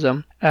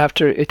criticism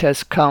after it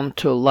has come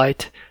to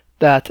light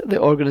that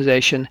the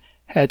organization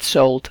had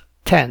sold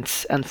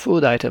tents and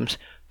food items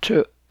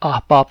to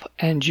Ahbap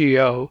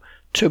NGO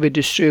to be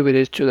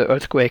distributed to the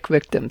earthquake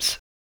victims.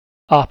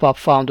 Ahbap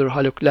founder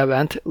Haluk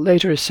Levent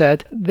later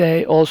said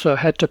they also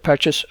had to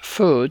purchase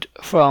food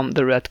from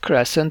the Red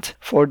Crescent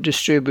for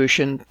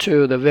distribution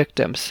to the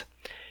victims.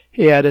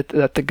 He added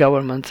that the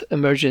government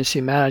emergency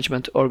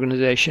management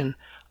organization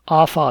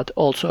AFAD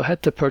also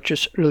had to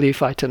purchase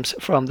relief items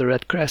from the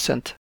Red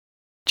Crescent.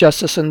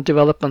 Justice and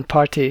Development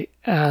Party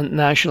and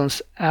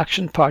Nationalist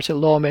Action Party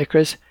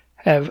lawmakers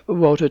have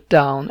voted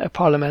down a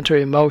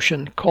parliamentary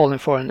motion calling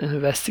for an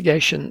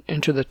investigation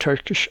into the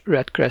Turkish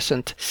Red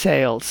Crescent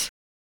sales.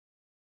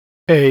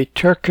 A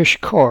Turkish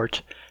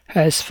court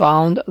has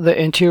found the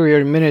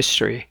Interior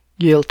Ministry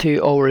guilty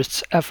over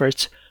its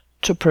efforts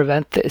to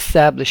prevent the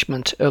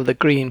establishment of the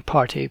Green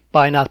Party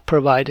by not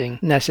providing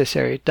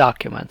necessary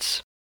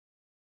documents.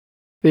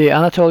 The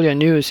Anatolia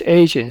News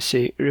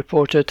Agency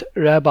reported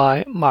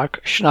Rabbi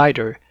Mark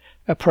Schneider,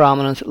 a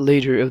prominent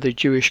leader of the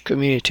Jewish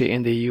community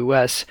in the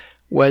U.S.,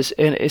 was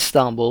in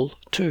Istanbul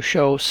to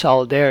show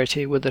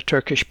solidarity with the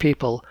Turkish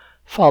people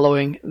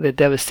following the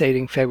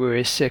devastating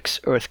February 6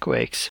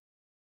 earthquakes.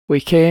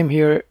 We came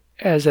here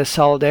as a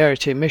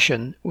solidarity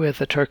mission with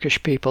the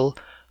Turkish people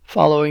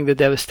following the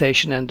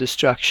devastation and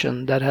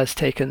destruction that has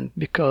taken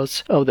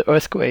because of the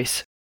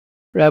earthquakes.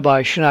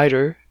 Rabbi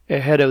Schneider, a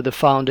head of the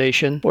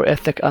Foundation for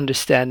Ethnic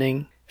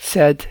Understanding,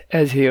 said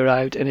as he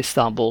arrived in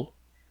Istanbul.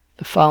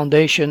 The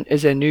Foundation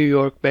is a New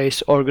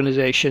York-based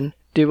organization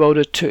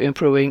devoted to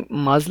improving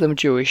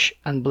Muslim-Jewish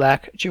and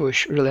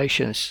Black-Jewish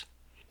relations.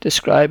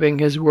 Describing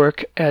his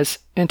work as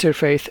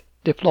interfaith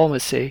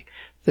diplomacy,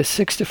 the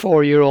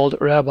 64-year-old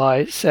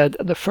rabbi said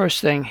the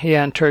first thing he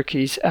and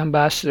Turkey's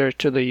ambassador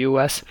to the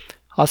U.S.,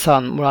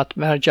 Hasan Murat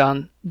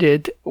Mercan,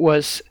 did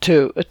was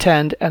to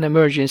attend an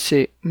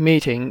emergency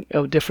meeting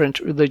of different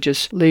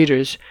religious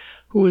leaders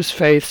whose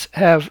faiths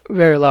have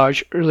very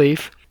large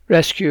relief,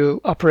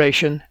 rescue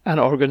operation, and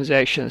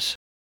organizations.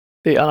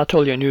 The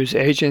Anatolia News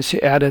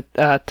Agency added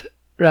that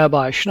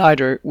Rabbi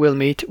Schneider will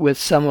meet with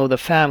some of the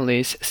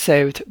families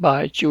saved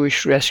by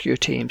Jewish rescue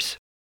teams.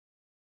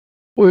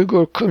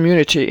 Uyghur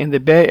community in the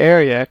Bay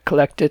Area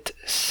collected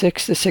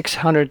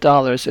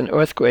 $6,600 in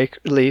earthquake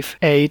relief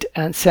aid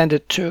and sent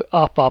it to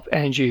APAP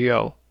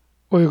NGO.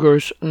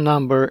 Uyghurs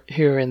number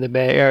here in the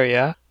Bay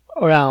Area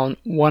around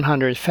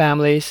 100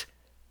 families,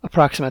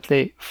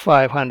 approximately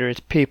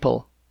 500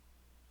 people.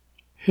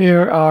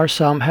 Here are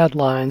some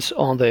headlines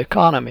on the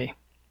economy.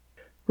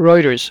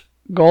 Reuters: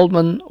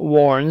 Goldman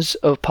warns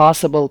of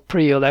possible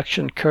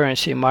pre-election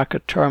currency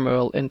market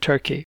turmoil in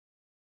Turkey.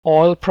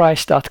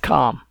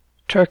 Oilprice.com: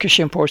 Turkish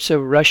imports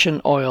of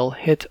Russian oil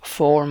hit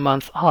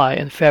 4-month high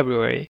in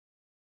February.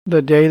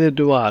 The Daily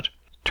Duvar: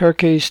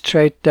 Turkey's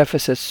trade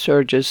deficit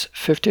surges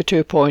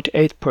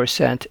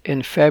 52.8%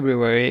 in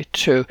February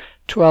to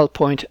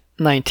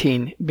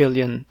 $12.19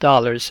 billion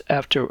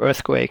after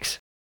earthquakes.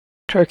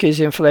 Turkey's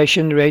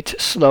inflation rate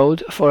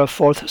slowed for a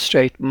fourth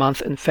straight month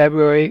in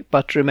February,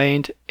 but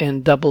remained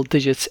in double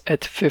digits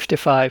at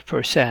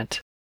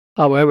 55%.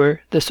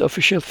 However, this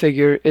official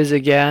figure is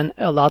again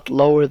a lot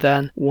lower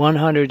than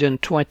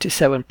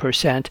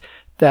 127%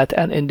 that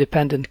an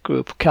independent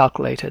group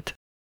calculated.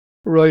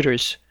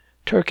 Reuters: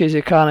 Turkey's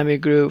economy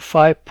grew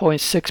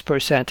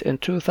 5.6% in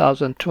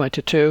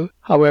 2022.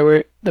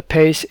 However, the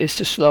pace is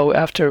to slow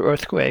after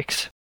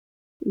earthquakes.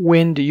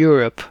 Wind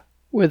Europe: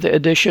 With the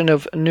addition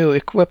of new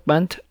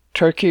equipment,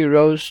 Turkey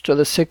rose to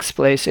the 6th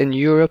place in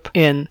Europe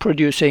in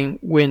producing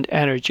wind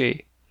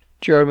energy.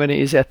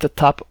 Germany is at the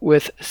top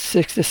with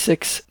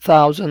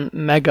 66,000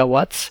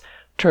 megawatts.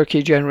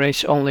 Turkey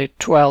generates only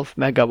 12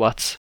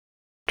 megawatts.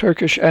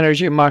 Turkish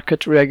Energy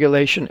Market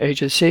Regulation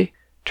Agency: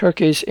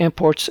 Turkey's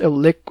imports of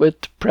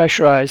liquid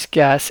pressurized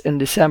gas in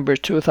December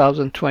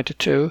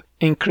 2022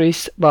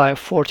 increased by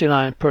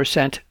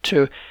 49%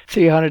 to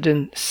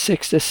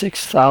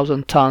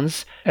 366,000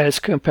 tons as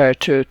compared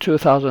to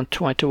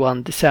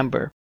 2021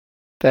 December.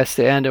 That's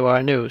the end of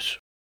our news.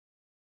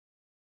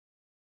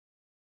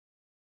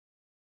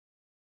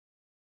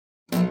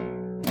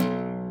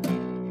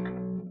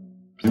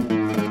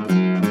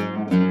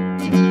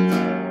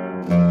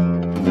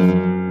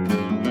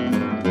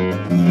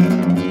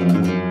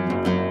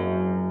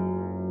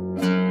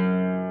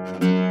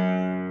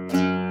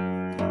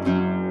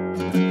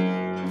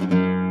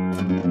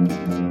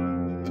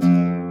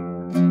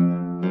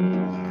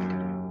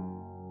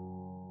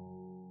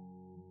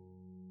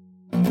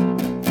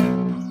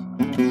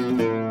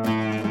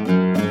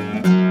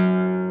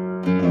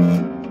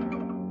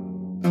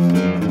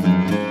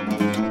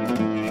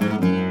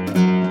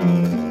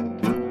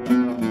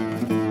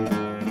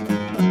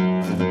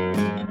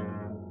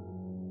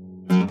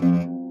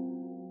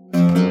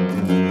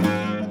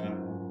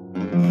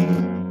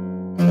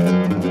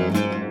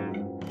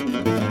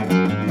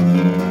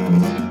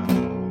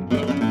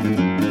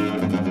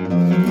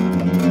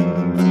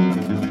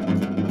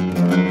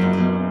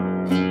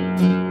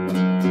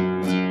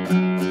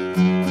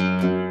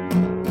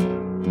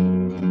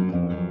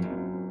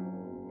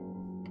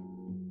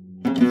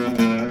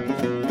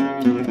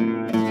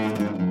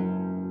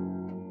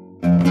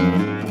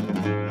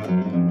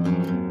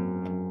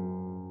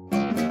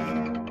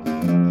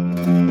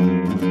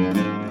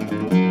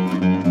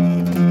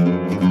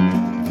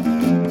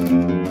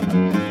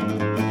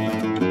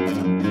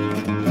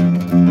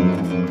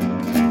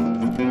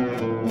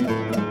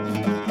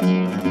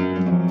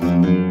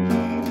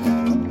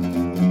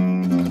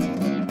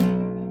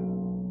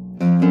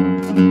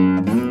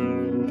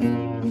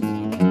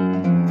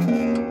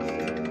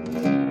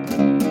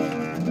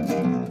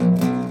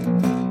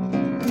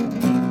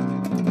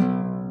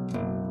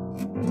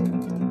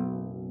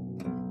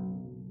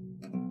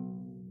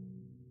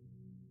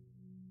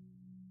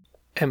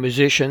 A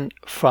musician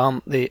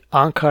from the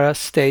Ankara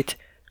State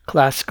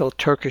Classical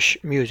Turkish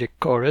Music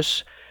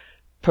Chorus,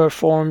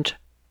 performed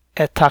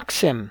a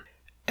taksim,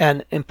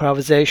 an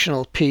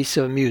improvisational piece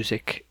of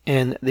music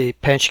in the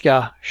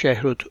Pençgah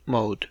Shehrud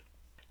mode.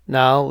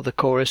 Now the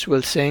chorus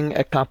will sing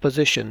a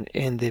composition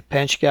in the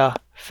Pençgah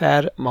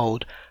Fer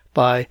mode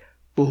by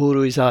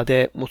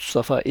Buhurizade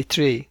Mustafa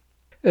Itri.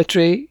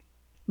 Itri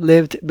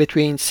lived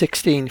between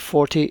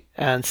 1640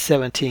 and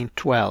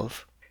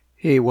 1712.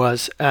 He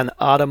was an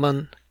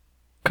Ottoman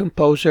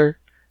composer,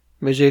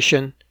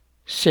 musician,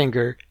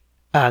 singer,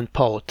 and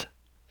poet.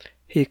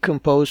 He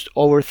composed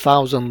over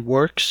 1,000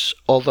 works,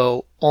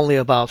 although only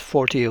about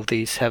 40 of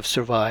these have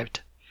survived.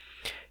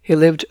 He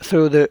lived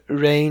through the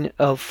reign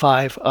of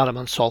 5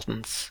 Ottoman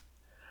sultans.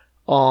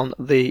 On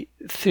the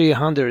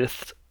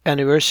 300th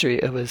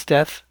anniversary of his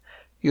death,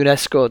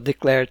 UNESCO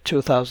declared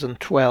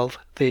 2012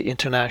 the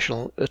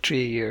International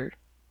Tree Year.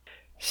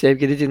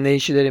 Sevgili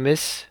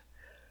dinleyicilerimiz,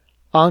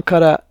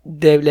 Ankara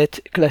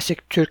Devlet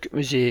Klasik Türk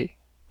Müziği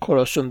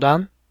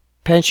Korosu'ndan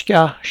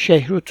Pençgah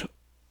Şehrut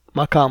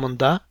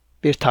makamında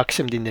bir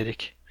taksim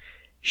dinledik.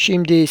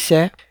 Şimdi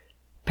ise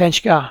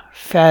Pençgah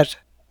Fer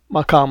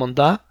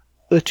makamında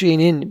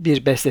Itri'nin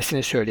bir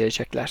bestesini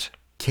söyleyecekler.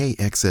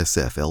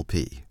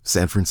 KXSF-LP,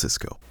 San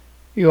Francisco.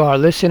 You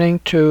are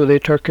listening to the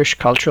Turkish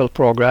Cultural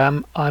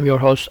Program. I'm your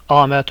host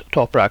Ahmet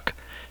Toprak.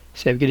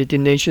 Sevgili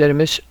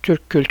dinleyicilerimiz,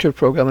 Türk Kültür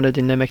Programı'nı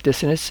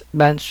dinlemektesiniz.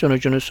 Ben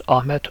sunucunuz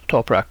Ahmet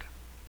Toprak.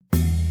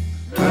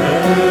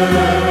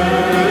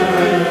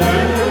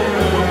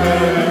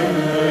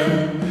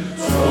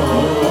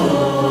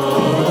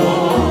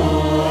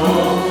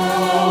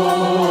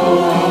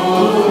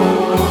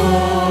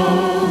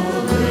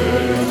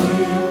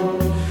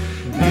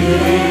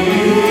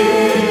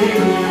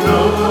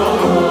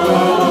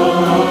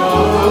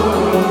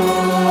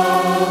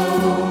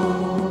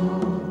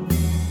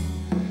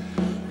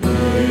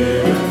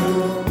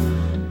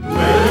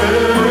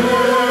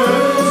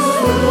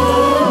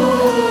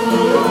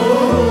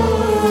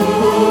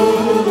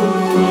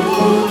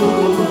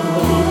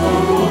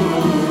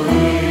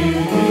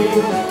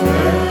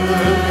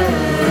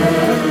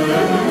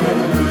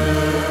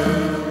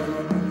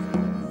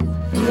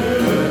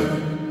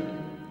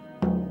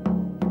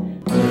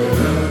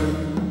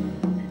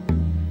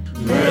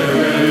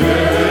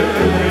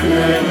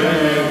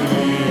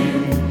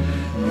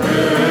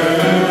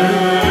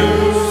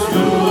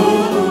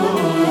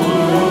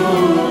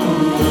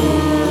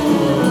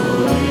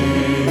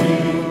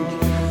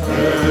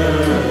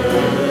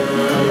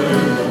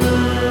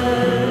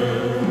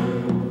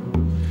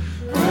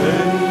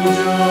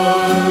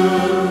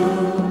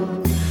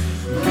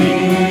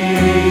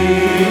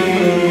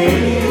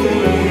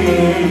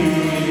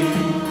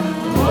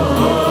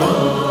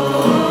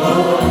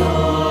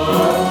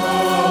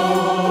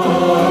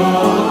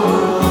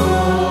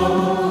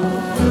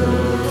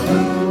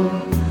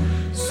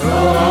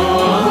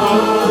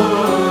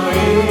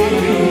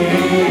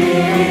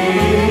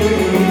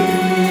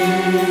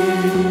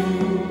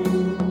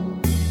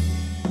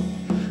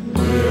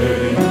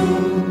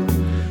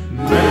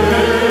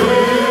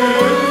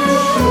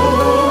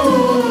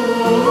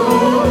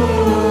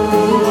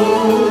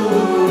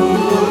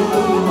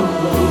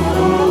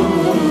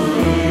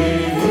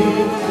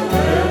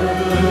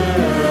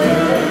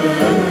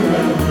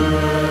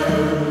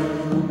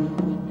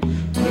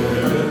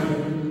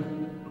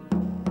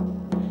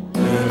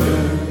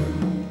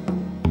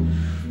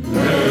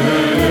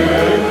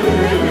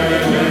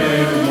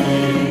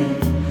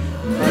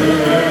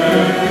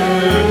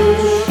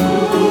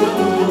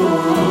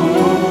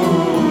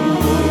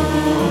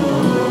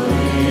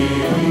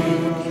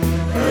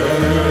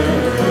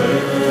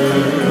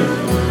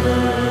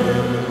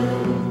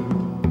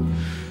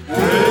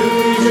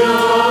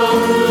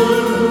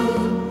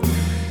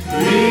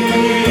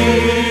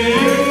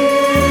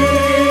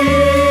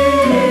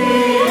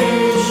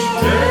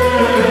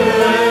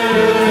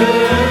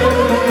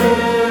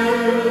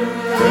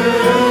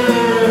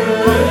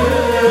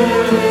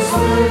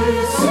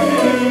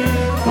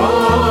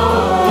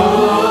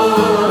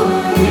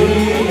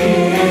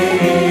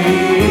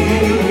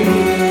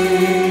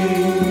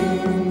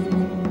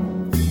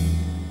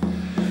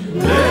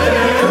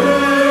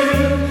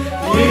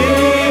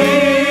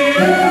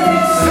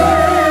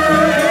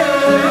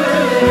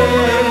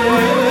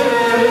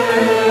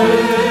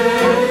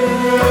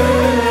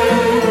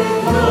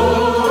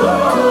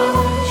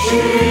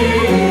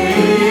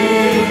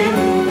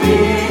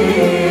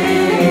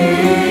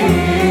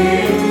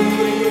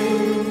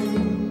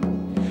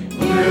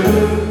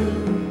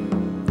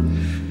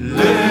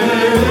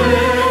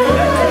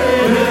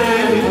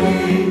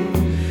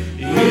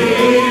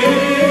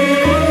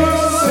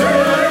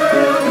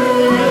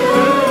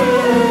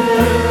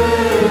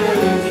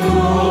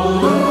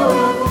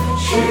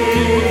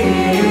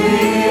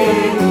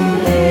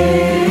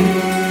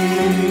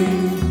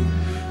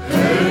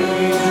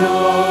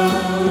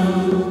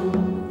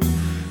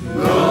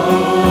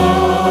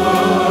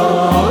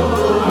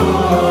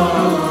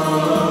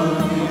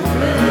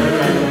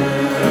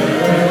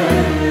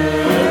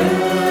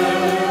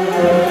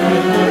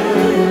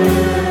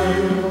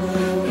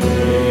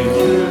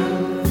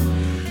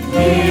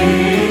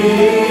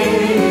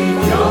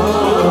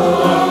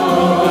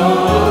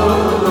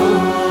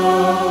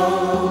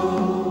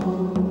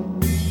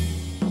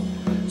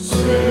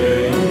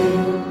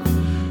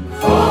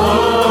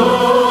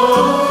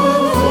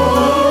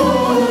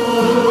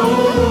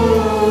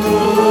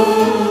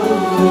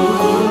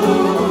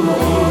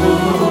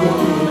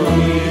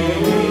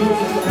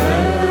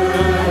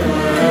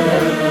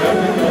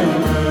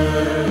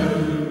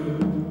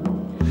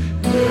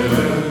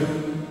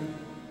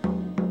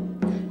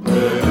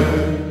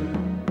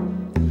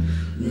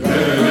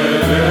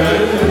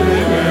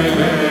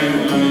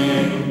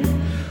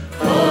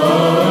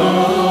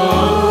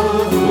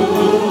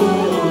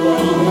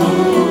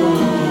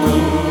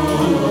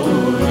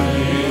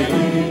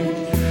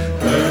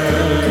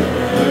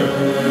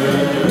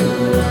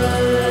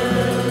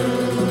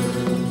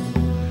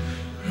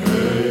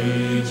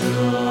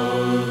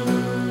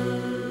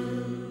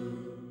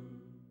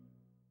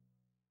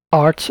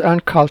 Arts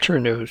and Culture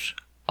News.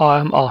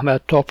 I'm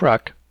Ahmet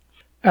Toprak.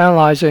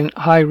 Analyzing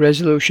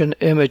high-resolution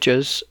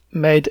images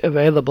made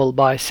available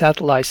by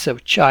satellites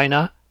of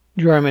China,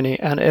 Germany,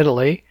 and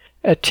Italy,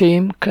 a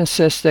team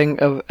consisting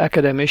of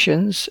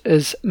academicians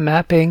is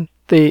mapping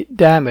the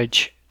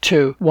damage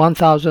to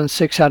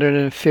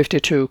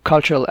 1,652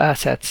 cultural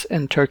assets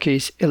in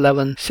Turkey's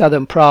 11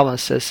 southern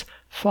provinces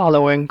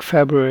following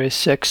February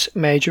 6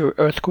 major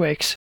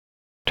earthquakes.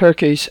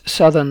 Turkey's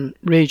southern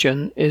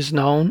region is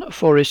known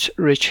for its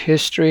rich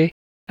history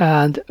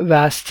and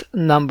vast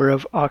number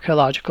of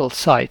archaeological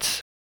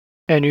sites.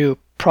 A new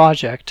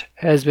project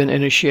has been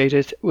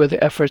initiated with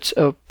the efforts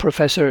of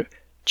Professor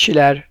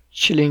Çiler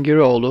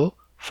Çilingiroğlu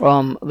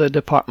from the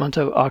Department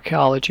of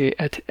Archaeology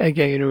at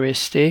Ege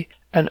University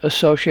and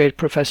Associate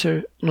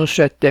Professor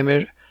Nusret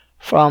Demir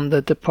from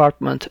the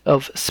Department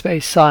of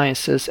Space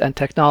Sciences and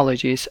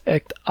Technologies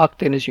at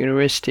Akdeniz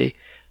University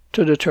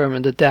to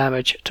determine the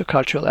damage to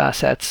cultural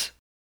assets.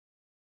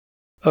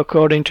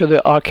 According to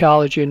the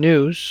Archaeology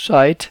News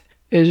site,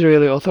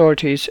 Israeli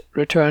authorities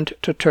returned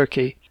to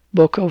Turkey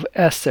Book of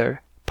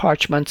Esther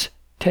parchments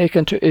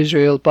taken to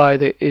Israel by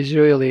the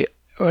Israeli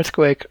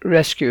earthquake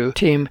rescue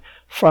team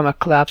from a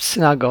collapsed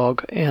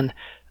synagogue in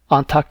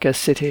Antakya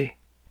city.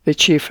 The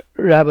chief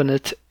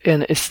rabbinate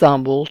in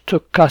Istanbul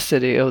took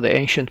custody of the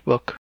ancient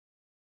book.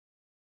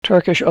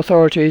 Turkish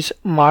authorities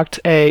marked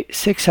a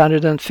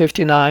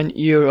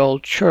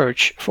 659-year-old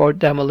church for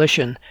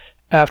demolition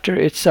after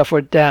it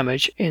suffered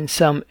damage in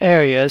some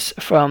areas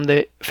from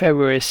the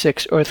February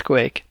 6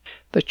 earthquake.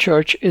 The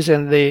church is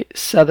in the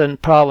southern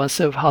province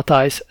of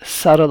Hatay's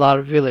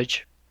Sarılar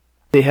village.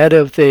 The head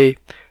of the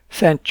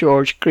St.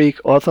 George Greek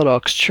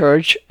Orthodox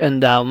Church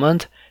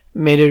Endowment,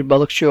 Menir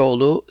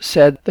Balıkçıoğlu,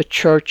 said the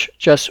church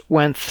just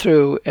went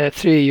through a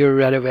 3-year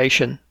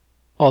renovation.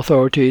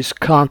 Authorities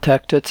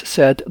contacted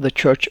said the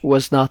church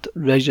was not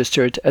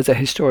registered as a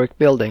historic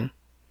building.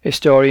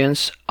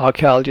 Historians,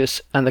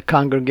 archaeologists, and the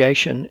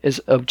congregation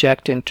is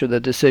objecting to the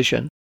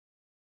decision.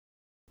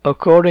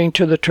 According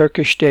to the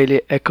Turkish daily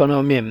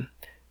Ekonomim,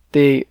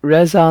 the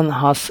Rezan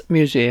Has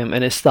Museum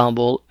in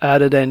Istanbul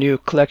added a new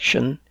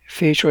collection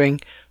featuring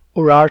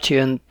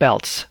Urartian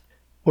belts.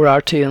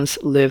 Urartians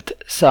lived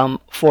some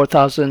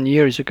 4,000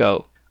 years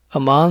ago.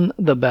 Among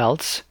the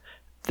belts,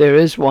 there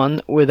is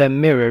one with a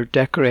mirror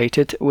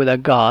decorated with a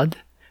god,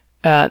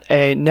 and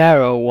a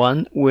narrow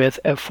one with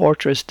a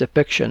fortress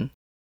depiction.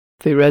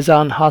 The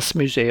Rezan Has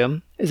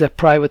Museum is a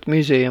private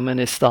museum in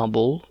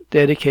Istanbul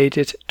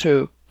dedicated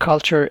to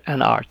culture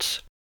and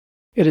arts.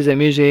 It is a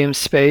museum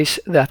space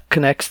that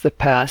connects the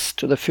past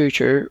to the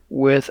future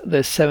with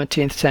the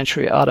 17th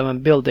century Ottoman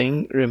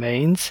building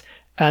remains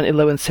and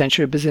 11th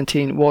century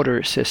Byzantine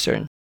water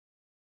cistern.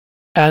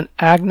 An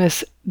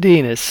Agnes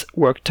Diniz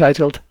work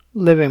titled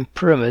Living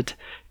Pyramid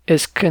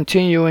is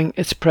continuing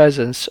its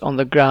presence on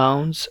the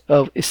grounds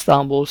of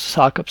Istanbul's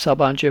Sakıp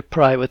Sabancı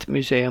Private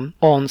Museum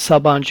on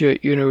Sabancı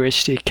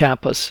University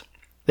campus.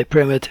 The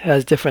pyramid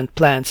has different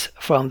plants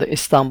from the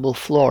Istanbul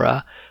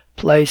flora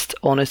placed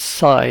on its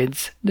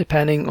sides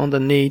depending on the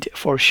need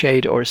for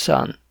shade or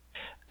sun.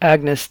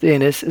 Agnes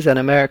Diniz is an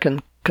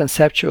American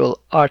conceptual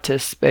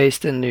artist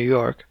based in New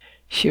York.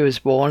 She was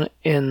born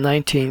in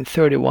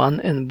 1931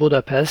 in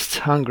Budapest,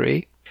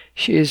 Hungary.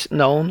 She is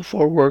known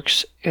for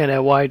works in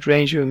a wide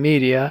range of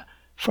media,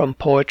 from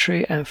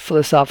poetry and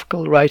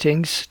philosophical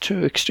writings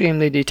to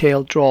extremely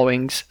detailed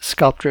drawings,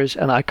 sculptures,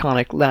 and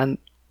iconic land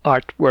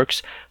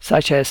artworks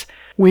such as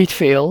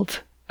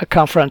Wheatfield, A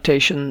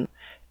Confrontation,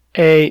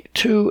 a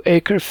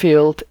 2-acre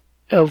field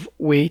of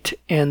wheat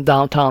in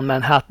downtown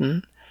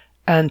Manhattan,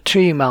 and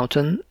Tree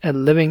Mountain, a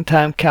living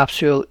time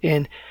capsule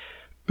in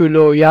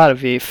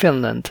Ylöjärvi,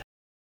 Finland.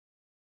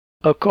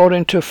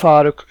 According to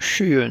Faruk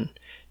Şuyun,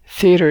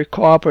 Theatre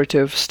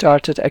Cooperative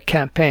started a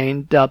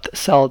campaign dubbed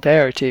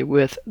Solidarity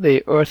with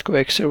the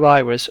earthquake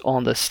survivors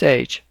on the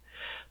stage.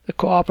 The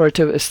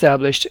cooperative,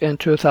 established in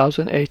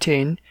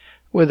 2018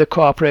 with the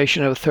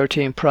cooperation of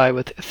 13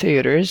 private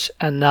theaters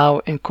and now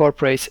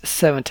incorporates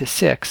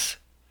 76.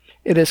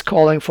 It is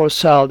calling for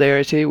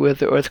solidarity with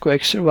the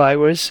earthquake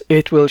survivors.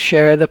 It will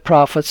share the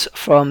profits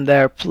from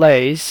their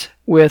plays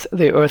with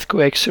the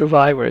earthquake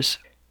survivors.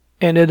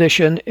 In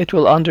addition, it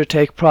will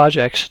undertake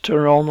projects to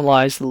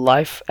normalize the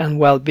life and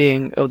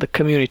well-being of the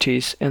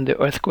communities in the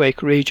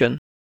earthquake region.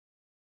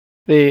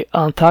 The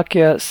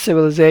Antakya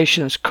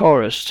Civilizations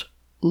Chorus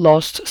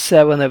lost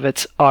 7 of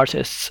its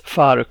artists,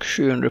 Faruk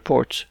Şuyun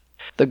reports.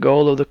 The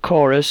goal of the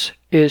chorus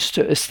is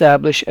to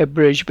establish a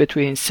bridge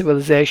between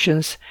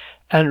civilizations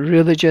and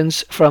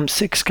religions from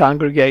 6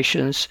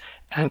 congregations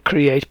and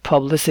create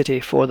publicity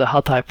for the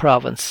Hatay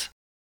province.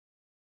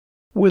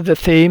 With the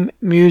theme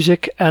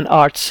Music and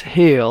Arts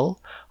Heal,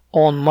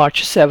 on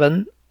March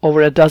 7,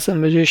 over a dozen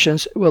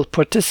musicians will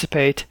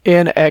participate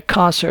in a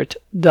concert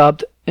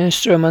dubbed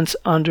Instruments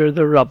Under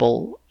the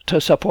Rubble to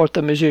support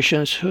the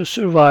musicians who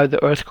survived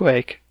the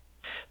earthquake.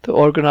 The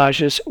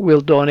organizers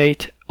will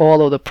donate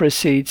all of the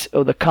proceeds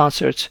of the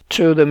concerts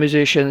to the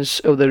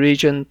musicians of the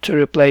region to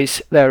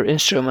replace their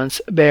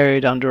instruments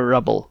buried under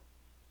rubble.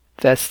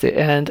 That's the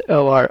end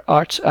of our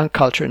arts and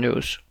culture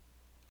news.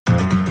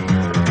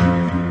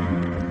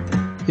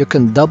 You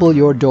can double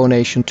your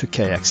donation to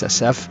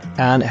KXSF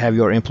and have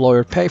your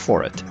employer pay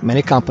for it.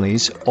 Many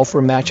companies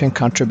offer matching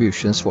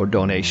contributions for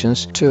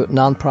donations to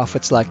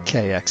nonprofits like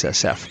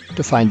KXSF.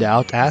 To find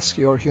out, ask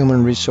your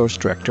human resource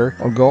director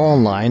or go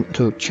online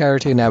to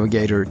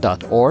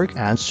charitynavigator.org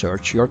and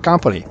search your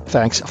company.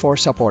 Thanks for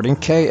supporting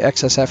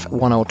KXSF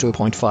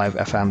 102.5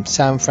 FM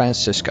San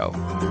Francisco.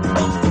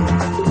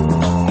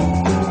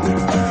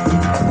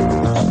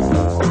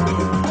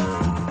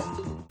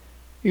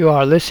 You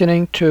are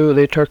listening to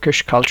the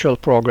Turkish Cultural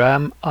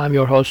Program. I'm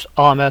your host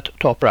Ahmet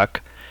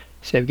Toprak.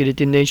 Sevgili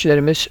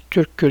dinleyicilerimiz,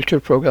 Türk Kültür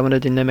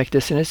Programı'nı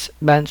dinlemektesiniz.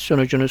 Ben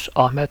sunucunuz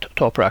Ahmet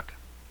Toprak.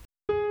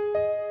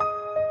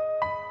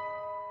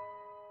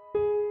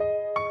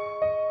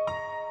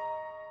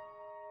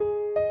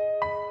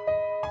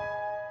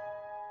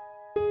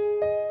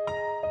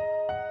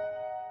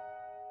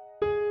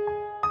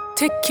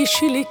 Tek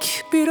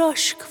kişilik bir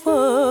aşk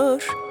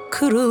var,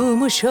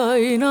 kırılmış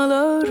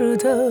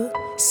aynalarda.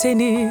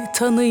 Seni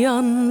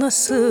tanıyan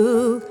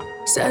nasıl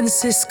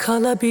sensiz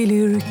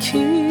kalabilir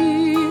ki?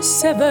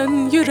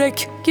 Seven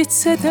yürek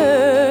gitse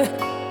de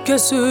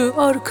gözü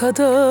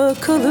arkada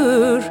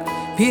kalır.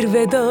 Bir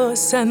veda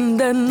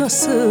senden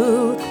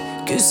nasıl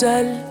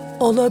güzel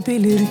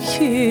olabilir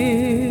ki?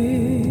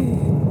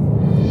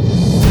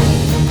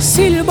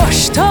 Sil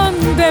baştan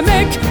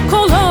demek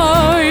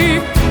kolay,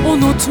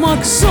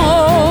 unutmak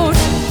zor.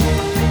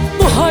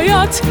 Bu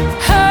hayat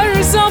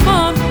her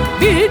zaman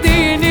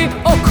bildiğini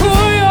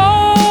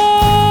okuyor.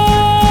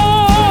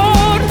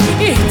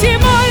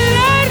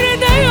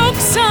 İhtimallerde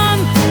yoksan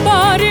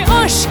bari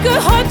aşkı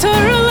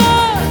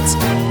hatırlat.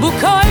 Bu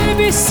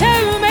kalbi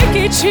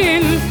sevmek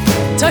için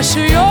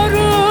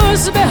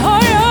taşıyoruz be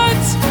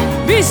hayat.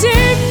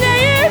 Bizim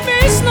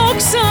neyimiz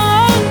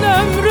noksan,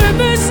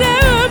 ömrümüze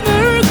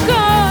ömür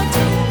kat.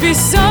 Biz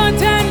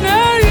zaten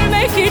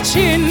ölmek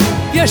için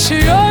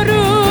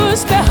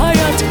yaşıyoruz be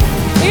hayat.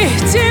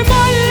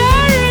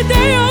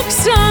 İhtimallerde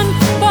yoksan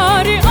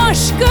bari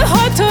aşkı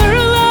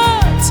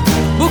hatırlat.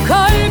 Bu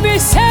kalbi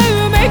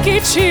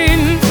sevmek için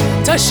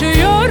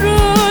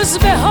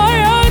taşıyoruz be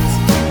hayat.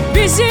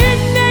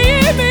 Bizim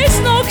neyimiz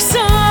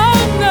noksan,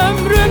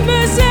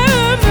 ömrümüze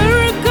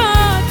ömür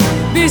kat.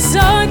 Biz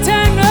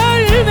zaten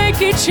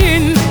ölmek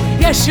için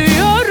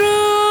yaşıyoruz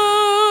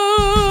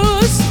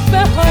be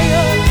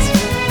hayat.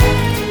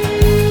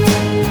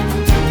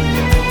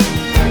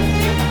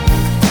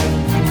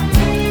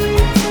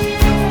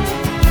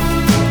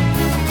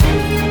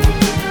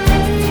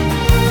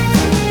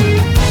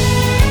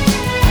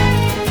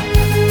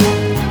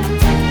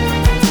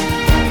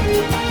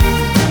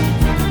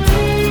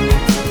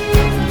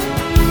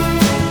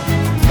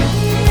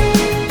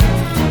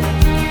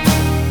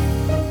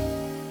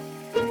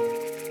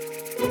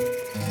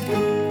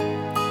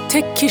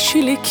 Tek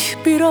kişilik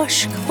bir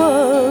aşk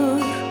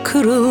var,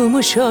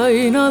 kırılmış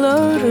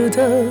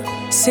aynalarda.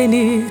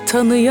 Seni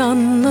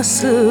tanıyan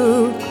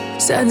nasıl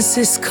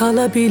sensiz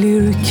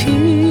kalabilir ki?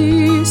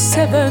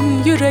 Seven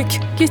yürek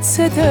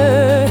gitse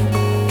de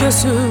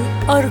gözü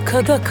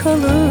arkada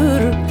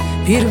kalır.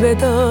 Bir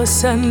veda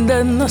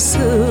senden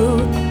nasıl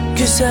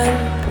güzel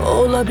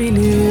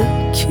olabilir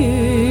ki?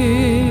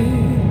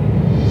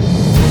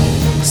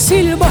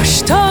 Sil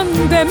baştan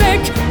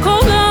demek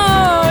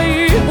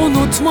kolay,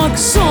 unutmak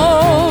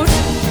zor.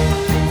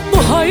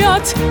 Bu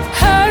hayat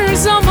her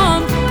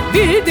zaman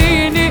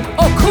bildiğini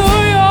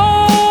okuyor.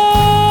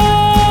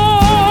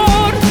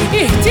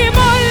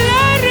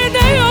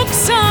 İhtimallerde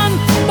yoksan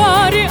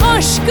bari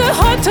aşkı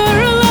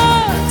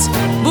hatırlat.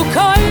 Bu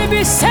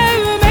kalbi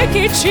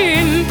sevmek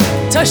için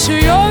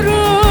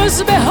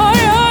taşıyoruz be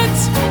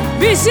hayat.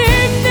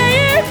 Bizim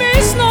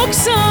neyimiz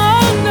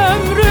noksan,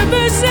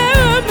 ömrümüze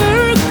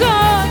ömür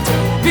kat.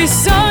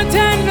 Biz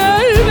zaten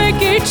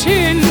ölmek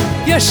için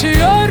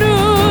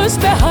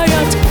yaşıyoruz be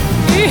hayat.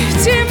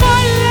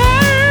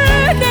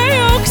 İhtimallerde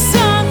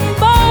yoksan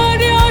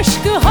bari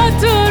aşkı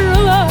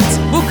hatırlat.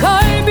 Bu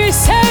kalbi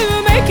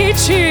sevmek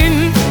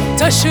için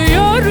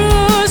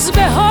taşıyoruz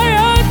be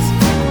hayat.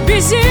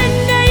 Bizim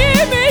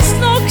neyimiz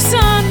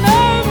noksan,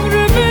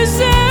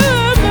 ömrümüze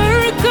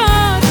ömür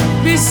kat.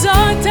 Biz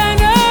zaten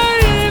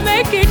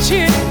ölmek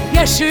için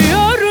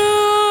yaşıyoruz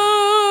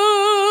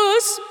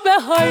be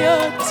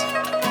hayat.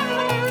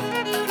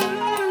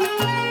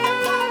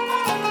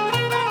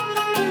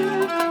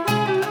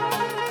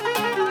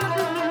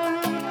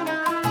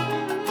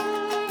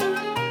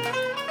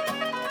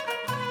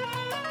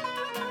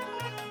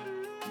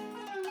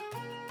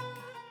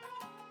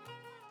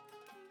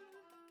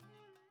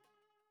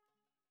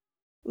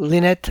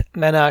 Linet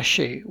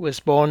Menashe was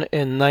born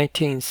in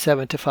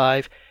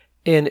 1975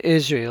 in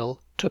Israel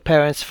to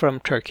parents from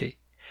Turkey.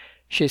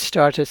 She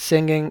started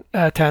singing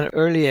at an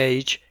early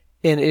age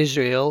in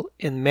Israel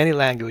in many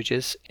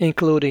languages,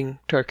 including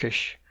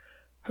Turkish.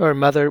 Her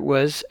mother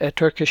was a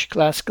Turkish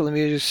classical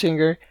music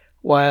singer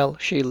while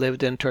she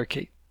lived in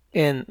Turkey.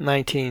 In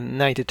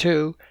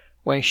 1992,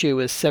 when she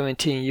was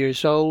 17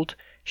 years old,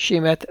 she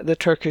met the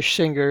Turkish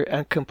singer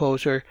and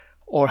composer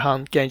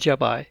Orhan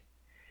Gencebay.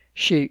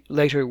 She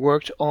later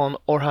worked on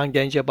Orhan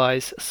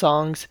Gencebay's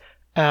songs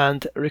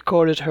and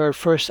recorded her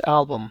first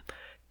album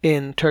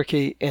in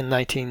Turkey in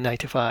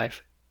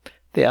 1995.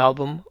 The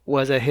album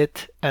was a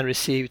hit and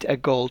received a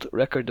Gold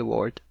Record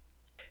Award.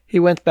 He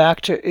went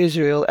back to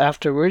Israel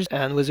afterwards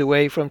and was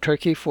away from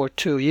Turkey for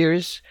 2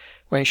 years.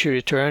 When she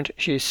returned,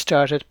 she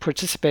started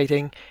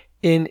participating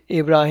in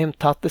İbrahim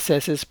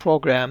Tatlıses's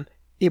program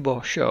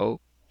İbo Show.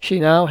 She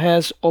now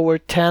has over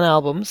 10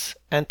 albums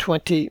and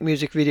 20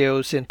 music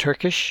videos in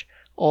Turkish,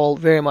 all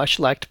very much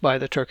liked by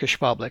the Turkish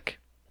public.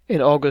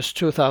 In August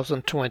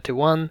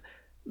 2021,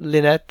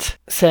 Lynette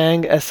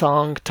sang a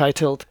song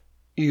titled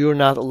You're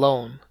Not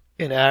Alone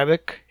in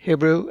Arabic,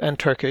 Hebrew, and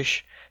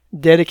Turkish,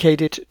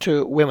 dedicated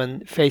to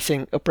women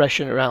facing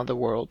oppression around the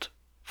world.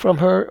 From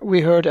her,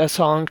 we heard a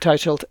song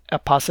titled A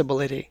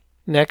Possibility.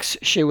 Next,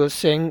 she will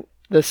sing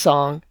the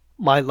song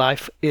My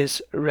Life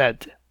is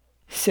Red.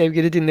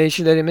 Sevgili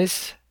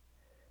dinleyicilerimiz,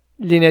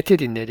 Lynette'i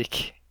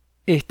dinledik.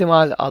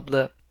 İhtimal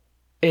adlı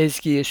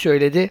ezgiyi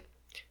söyledi.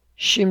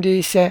 Şimdi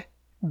ise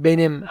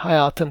Benim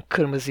Hayatım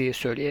Kırmızı'yı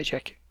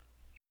söyleyecek.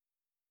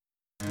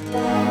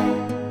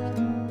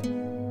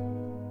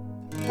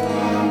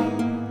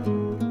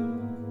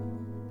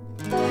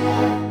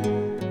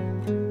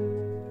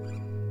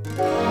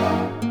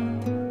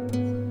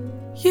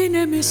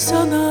 Yine mi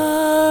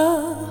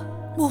sana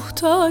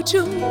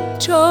muhtacım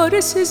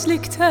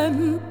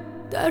çaresizlikten,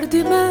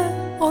 derdime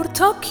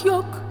ortak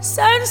yok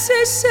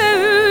sensiz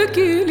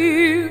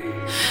sevgilim.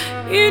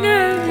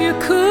 Yine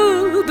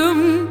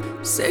yıkıldım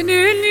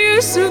senin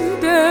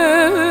yüzünden,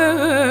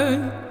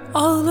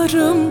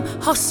 ağlarım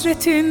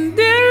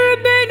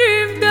hasretindir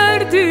benim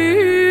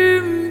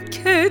derdim,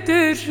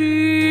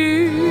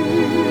 kederim.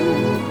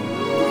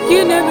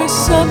 Yine mi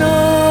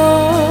sana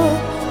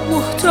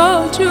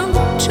muhtacım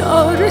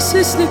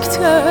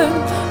çaresizlikten,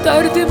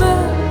 derdime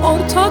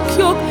ortak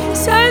yok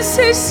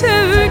sensiz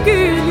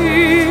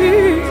sevgilim.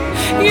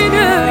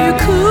 Yine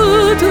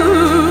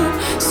yıkıldım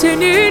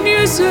senin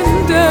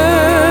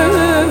yüzünden,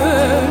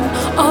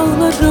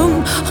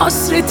 ağlarım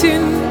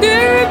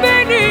hasretindir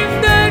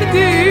benim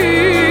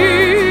derdim,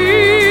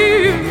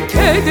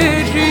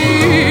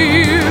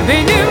 kederim.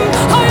 Benim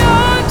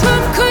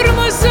hayatım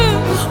kırmızı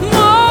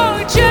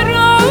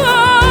maceralıdır,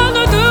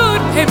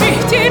 hem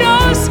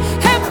ihtiras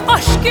hem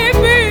aşk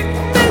gibi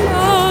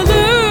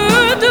belalıdır.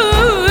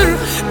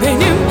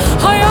 Benim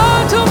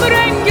hayatım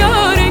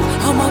rengarenk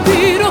ama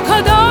bir o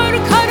kadar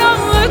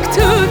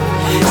karanlıktır.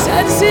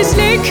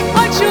 Sensizlik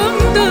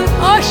acımdır,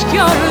 aşk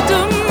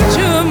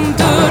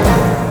yardımcımdır.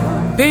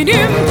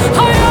 Benim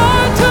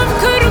hayatım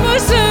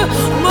kırmızı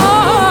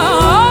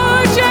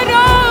maceralıdır,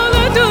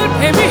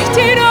 hem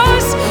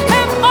ihtiras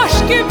hem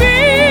aşk gibi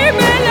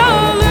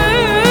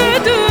belalıdır.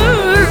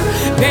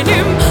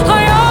 Benim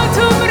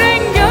hayatım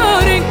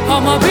rengarenk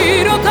ama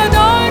bir o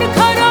kadar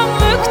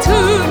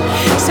karanlıktır.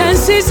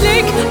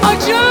 Sensizlik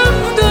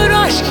acımdır,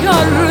 aşk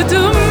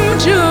yardımcımdır.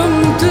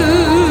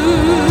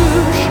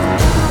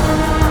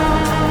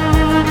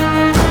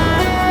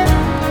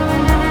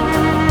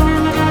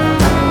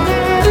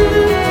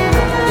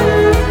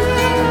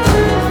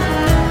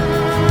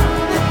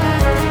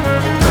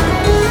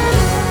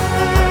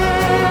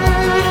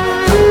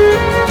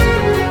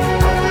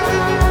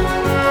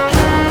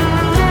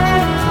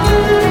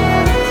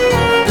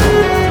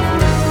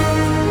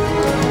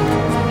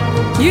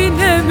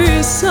 Yine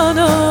mi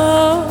sana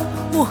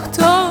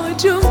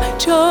muhtacım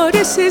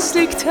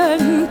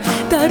çaresizlikten,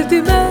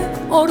 derdime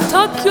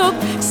ortak yok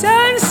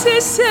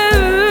sensiz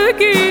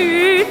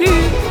sevgilim.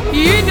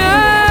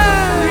 Yine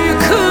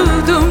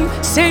yıkıldım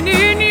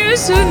senin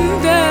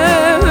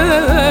yüzünden,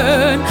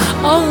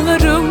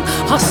 ağlarım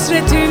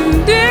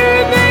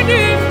hasretindir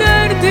benim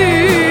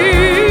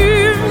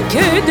derdim,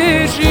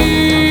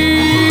 kederim.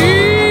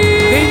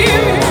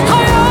 Benim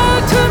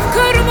hayatım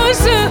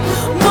kırmızı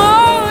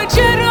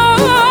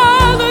maceralıdır,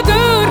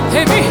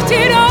 hem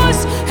ihtiras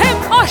hem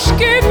aşk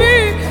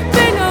gibi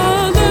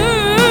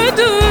belalıdır.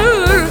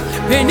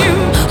 Benim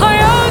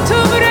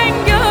hayatım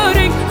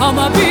rengarenk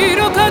ama bir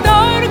o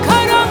kadar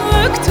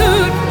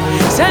karanlıktır.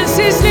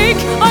 Sensizlik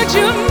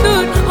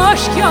acımdır,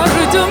 aşk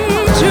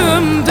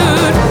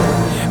yardımcımdır.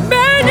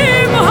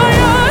 Benim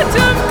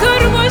hayatım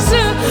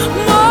kırmızı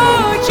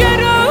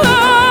maceralıdır,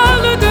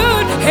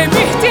 hem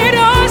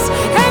ihtiras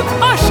hem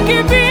aşk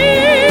gibi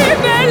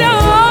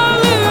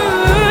belalıdır.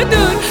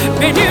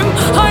 Benim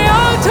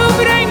hayatım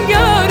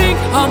rengarenk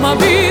ama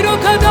bir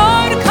o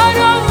kadar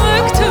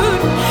karanlıktır.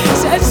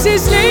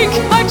 Sensizlik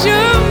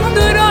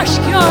acımdır,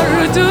 aşk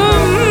yardımcımdır.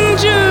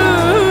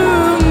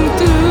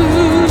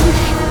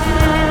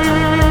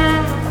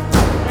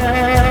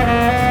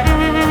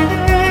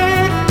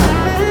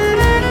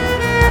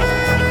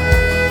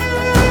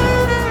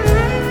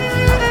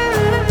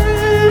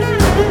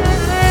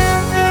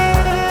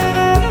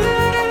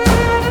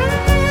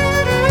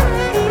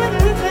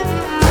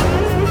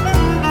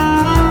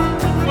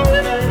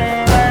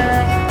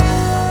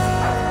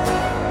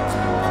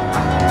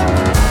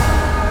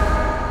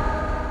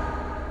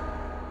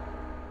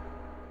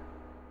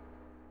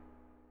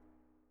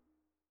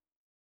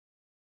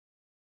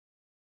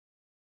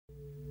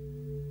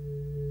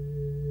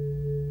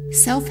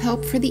 Self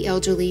Help for the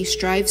Elderly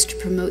strives to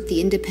promote the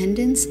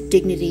independence,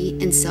 dignity,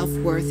 and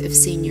self-worth of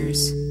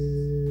seniors.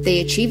 They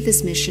achieve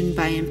this mission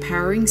by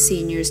empowering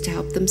seniors to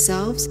help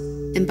themselves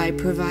and by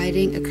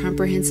providing a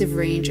comprehensive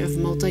range of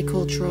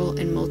multicultural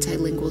and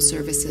multilingual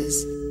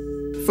services.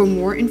 For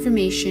more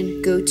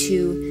information, go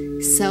to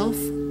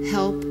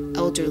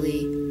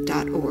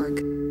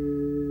selfhelpelderly.org.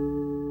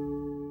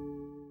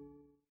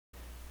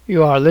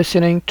 You are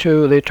listening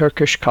to the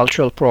Turkish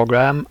Cultural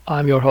Program.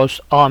 I'm your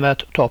host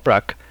Ahmet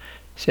Toprak.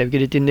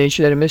 Sevgili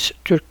dinleyicilerimiz,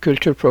 Türk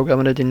Kültür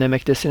Programı'nı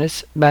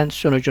dinlemektesiniz. Ben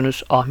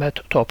sunucunuz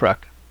Ahmet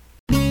Toprak.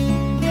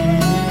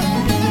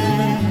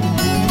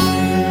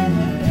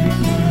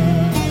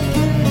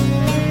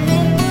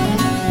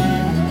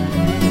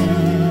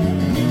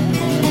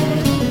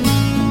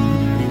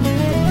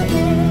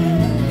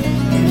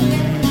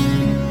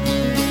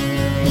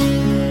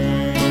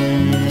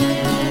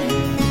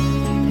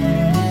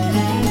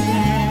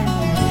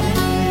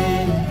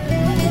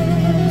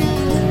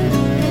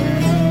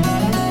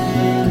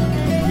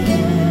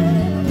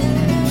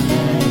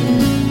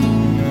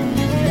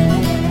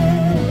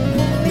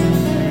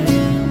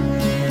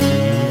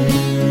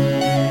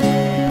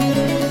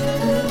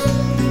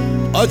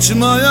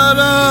 Açma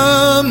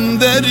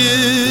yaram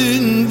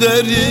derin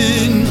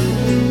derin,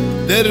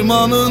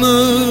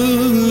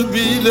 dermanını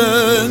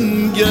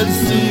bilen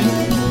gelsin.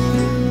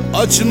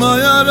 Açma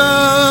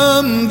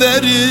yaram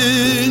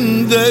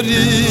derin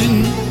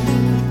derin,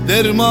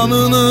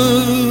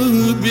 dermanını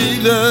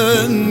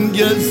bilen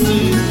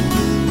gelsin.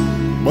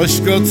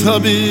 Başka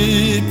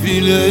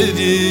tabipler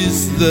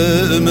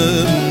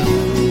istemem,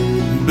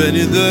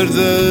 beni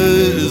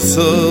derde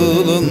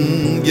salan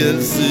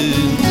gelsin.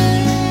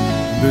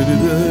 Beni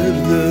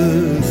derde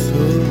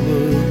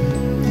salan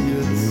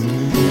gelsin.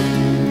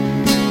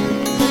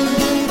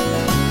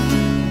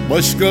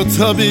 Başka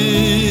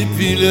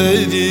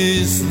tabipler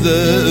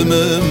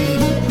istemem,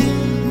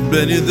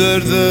 beni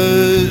derde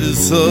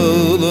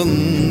salan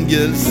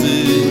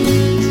gelsin.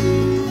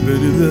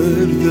 Beni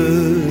derde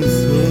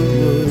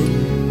salan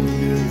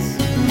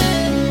gelsin.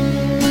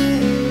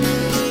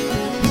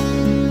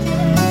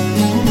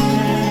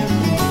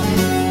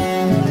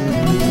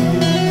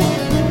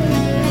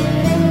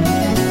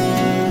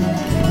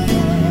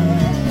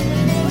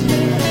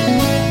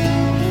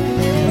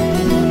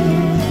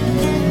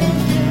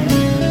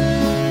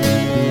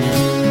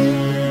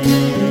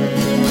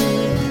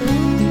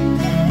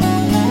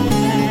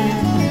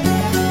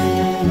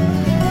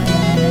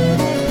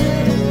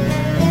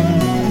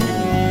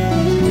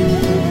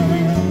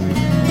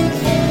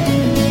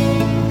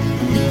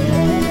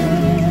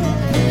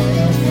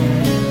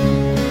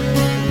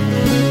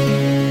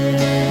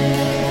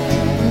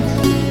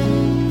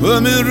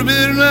 Ömür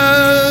bir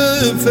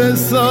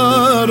nefes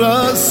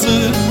arası,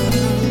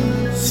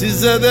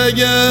 size de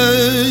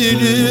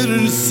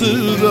gelir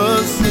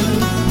sırası.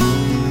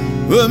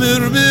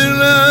 Ömür bir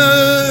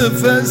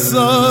nefes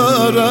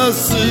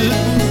arası,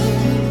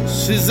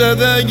 size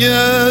de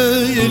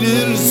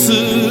gelir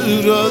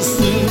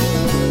sırası.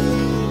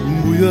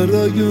 Bu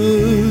yara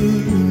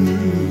gönül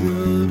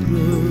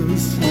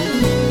yarası,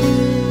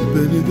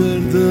 beni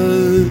derde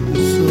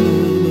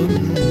salan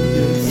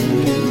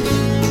gelsin.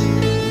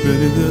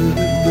 Beni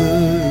derde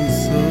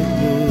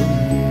salan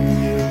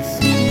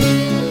gelsin.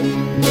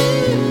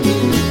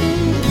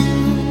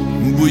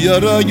 Bu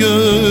yara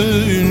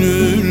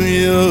gönül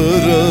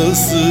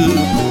yarası,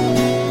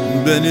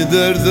 beni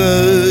derde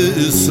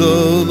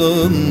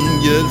salan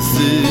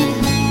gelsin.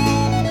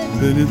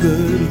 Beni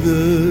derde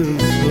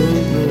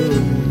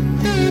salan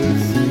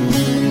gelsin.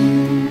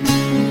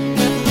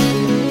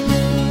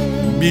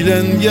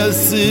 Bilen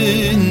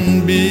gelsin,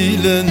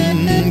 bilen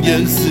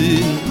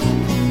gelsin,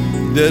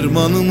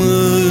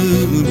 dermanımı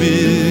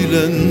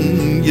bilen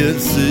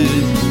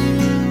gelsin.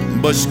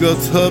 Başka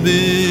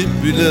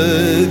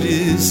tabipler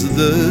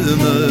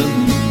istemem,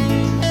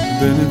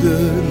 beni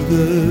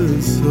derde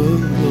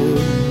salan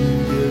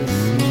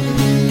gelsin.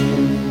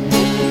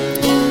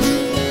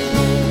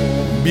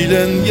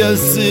 Bilen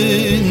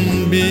gelsin,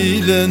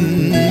 bilen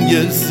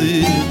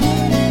gelsin,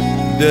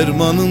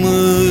 dermanımı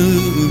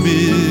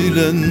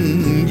bilen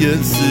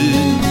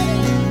gelsin.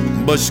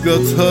 Başka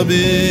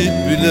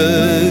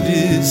tabipler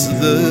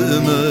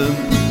istemem,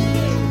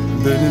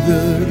 beni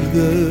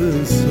derde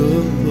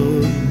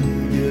salan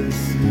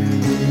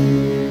gelsin.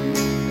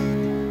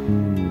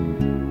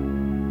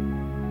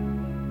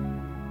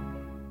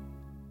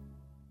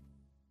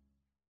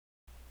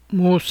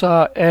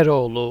 Musa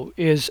Eroğlu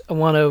is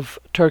one of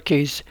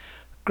Turkey's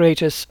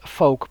greatest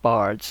folk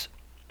bards.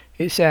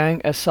 He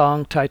sang a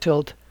song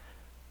titled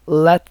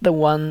 "Let the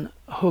One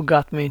Who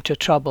Got Me Into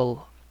Trouble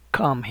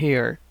Come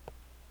Here."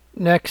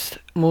 Next,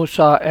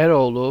 Musa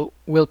Eroğlu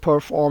will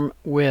perform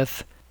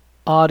with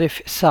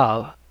Arif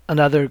Sav,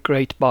 another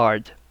great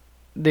bard.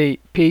 The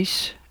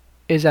piece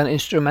is an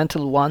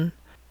instrumental one,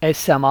 a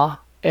sema,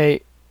 a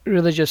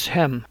religious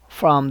hymn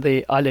from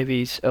the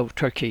Alevis of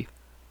Turkey.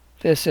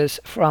 This is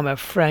from a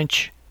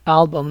French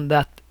album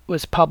that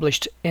was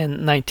published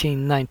in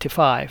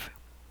 1995.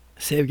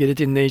 Sevgili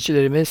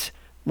dinleyicilerimiz,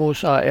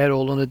 Musa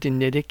Eroğlu'nu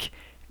dinledik.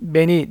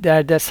 Beni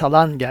Derde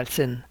Salan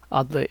Gelsin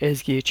adlı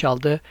ezgiyi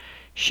çaldı.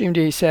 Şimdi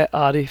ise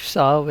Arif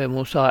Sağ ve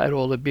Musa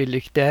Eroğlu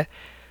birlikte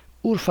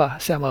Urfa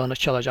semağını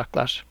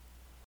çalacaklar.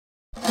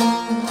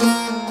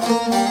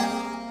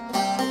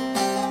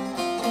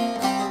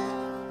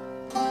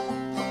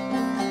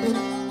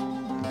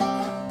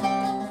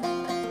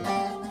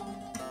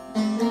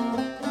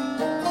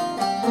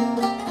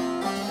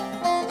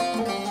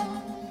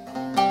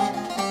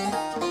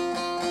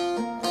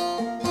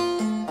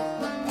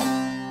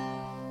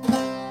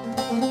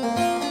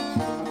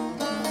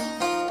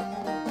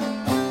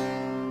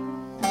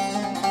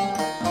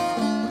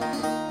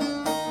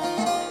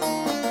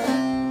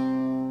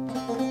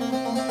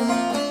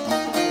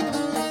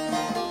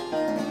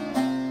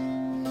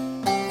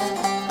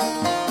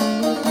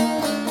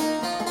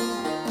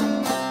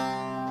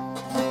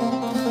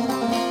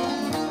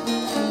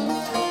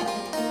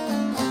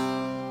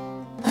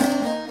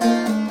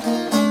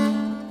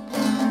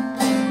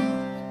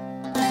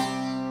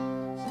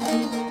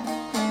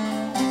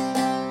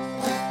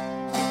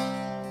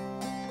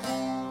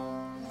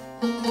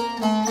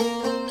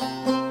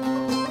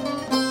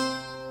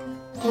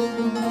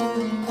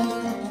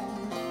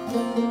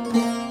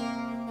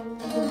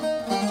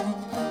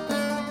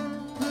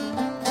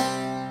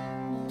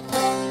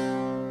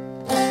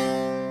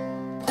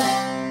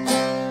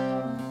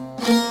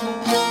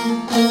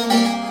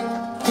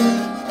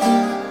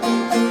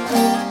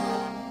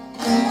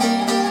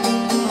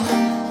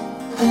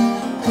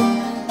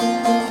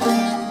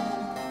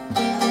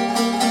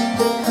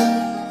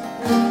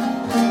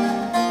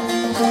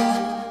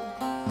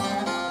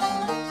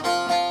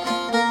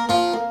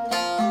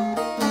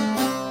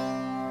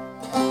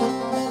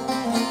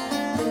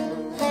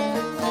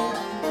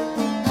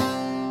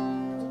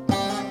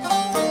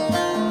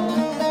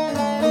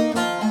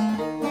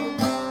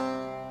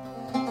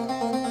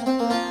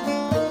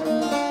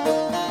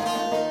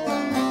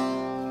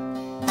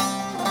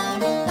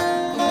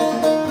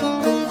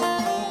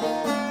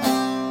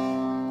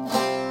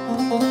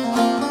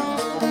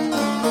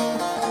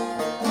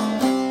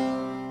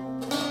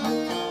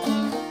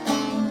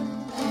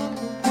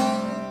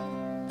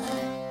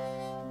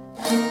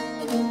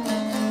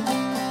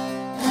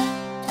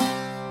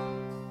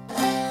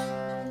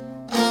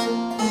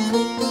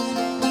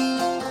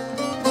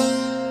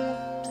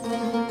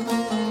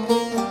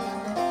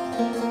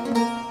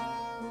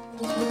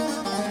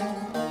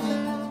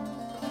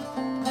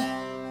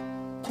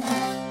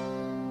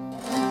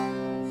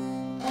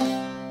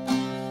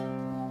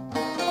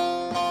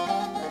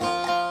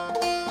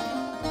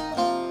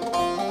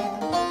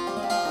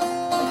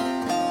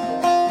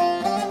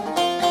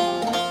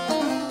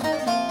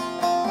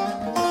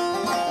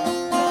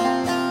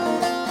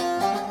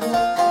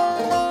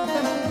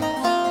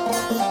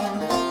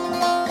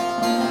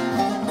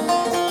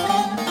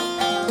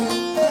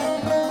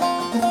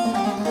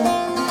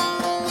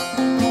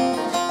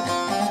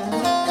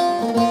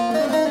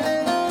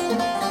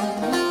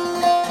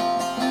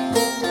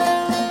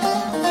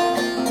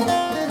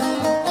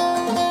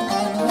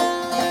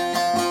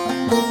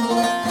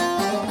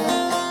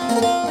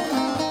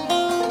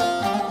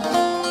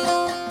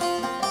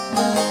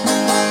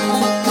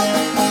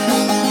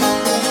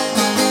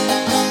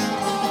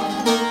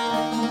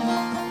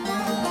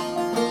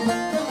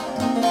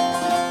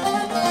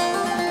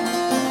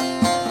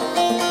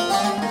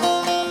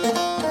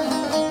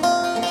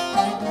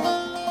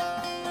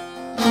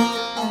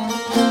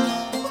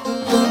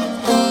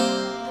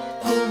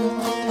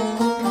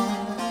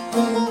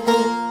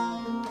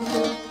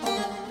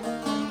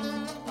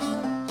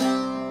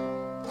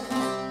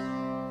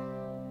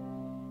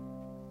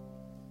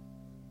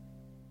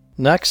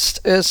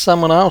 Next is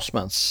some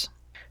announcements.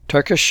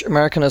 Turkish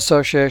American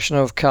Association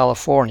of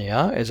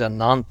California is a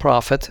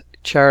non-profit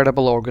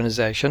charitable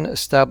organization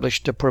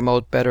established to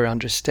promote better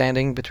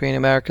understanding between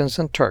Americans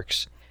and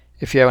Turks.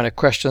 If you have any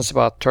questions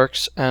about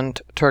Turks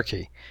and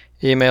Turkey,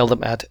 email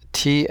them at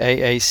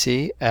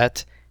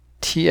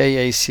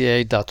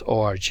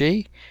taac@taaca.org.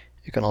 You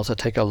can also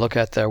take a look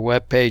at their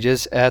web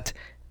pages at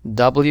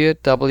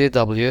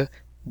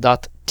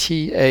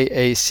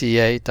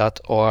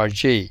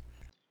www.taaca.org.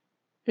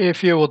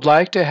 If you would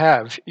like to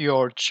have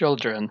your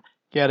children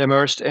get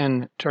immersed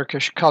in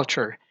Turkish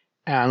culture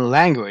and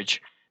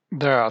language,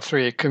 there are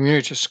 3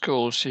 community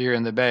schools here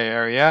in the Bay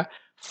Area.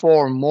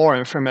 For more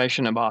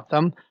information about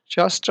them,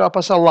 just drop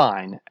us a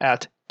line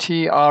at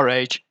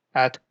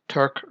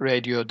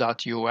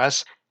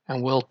trh@turkradio.us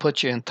and we'll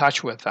put you in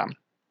touch with them.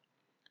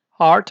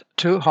 Heart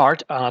to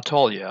Heart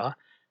Anatolia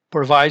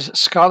provides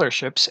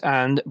scholarships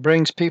and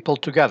brings people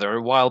together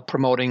while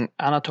promoting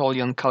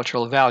Anatolian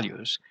cultural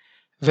values.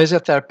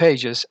 Visit their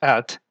pages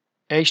at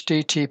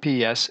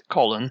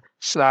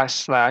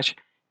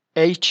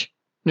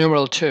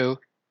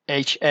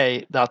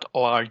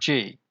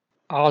https://h2ha.org.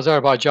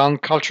 Azerbaijan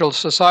Cultural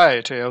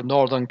Society of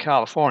Northern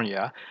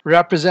California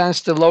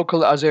represents the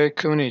local Azeri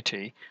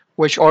community,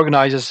 which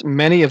organizes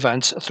many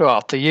events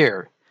throughout the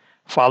year.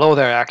 Follow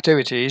their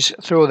activities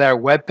through their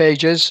web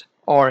pages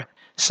or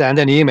send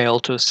an email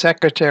to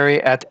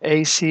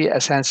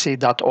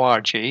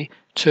secretary@acsnc.org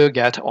to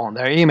get on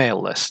their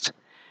email list.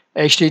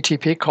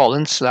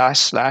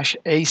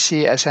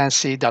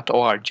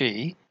 http://acsnc.org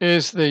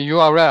is the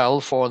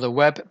URL for the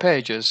web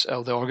pages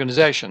of the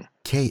organization.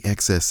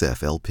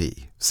 KXSFLP,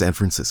 San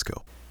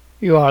Francisco.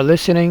 You are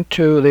listening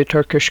to the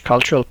Turkish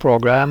Cultural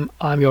Program.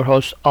 I'm your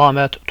host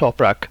Ahmet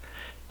Toprak.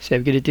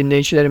 Sevgili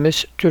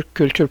dinleyicilerimiz, Türk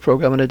Kültür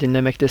Programı'nı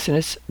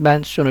dinlemektesiniz.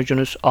 Ben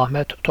sunucunuz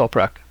Ahmet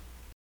Toprak.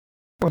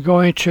 We're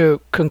going to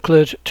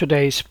conclude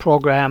today's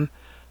program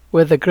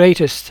with the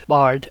greatest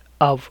bard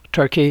of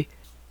Turkey,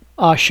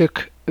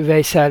 Aşık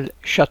Veysel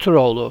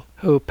Şatıroğlu,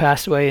 who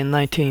passed away in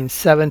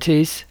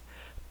 1970s,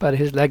 but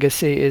his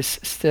legacy is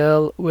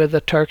still with the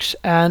Turks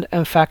and,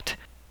 in fact,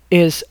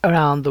 is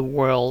around the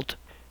world.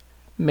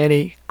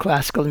 Many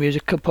classical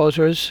music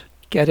composers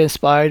get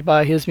inspired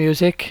by his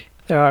music.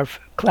 There are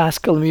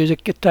classical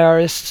music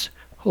guitarists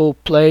who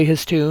play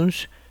his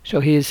tunes, so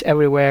he is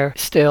everywhere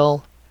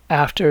still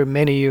after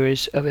many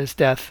years of his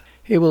death.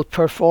 He will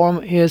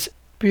perform his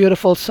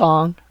beautiful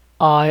song,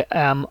 I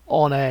Am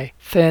on a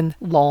Thin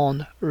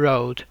Lone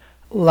Road,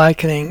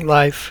 likening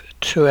life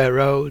to a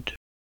road.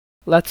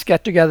 Let's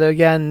get together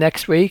again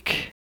next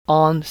week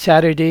on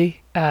Saturday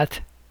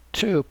at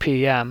 2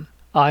 p.m.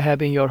 I have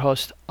been your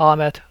host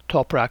Ahmet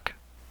Toprak.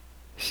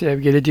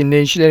 Sevgili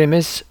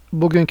dinleyicilerimiz,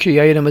 bugünkü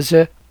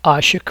yayınımızı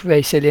Aşık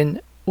Veysel'in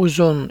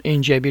Uzun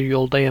İnce Bir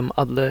Yoldayım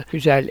adlı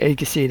güzel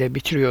ezgisiyle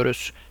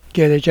bitiriyoruz.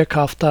 Gelecek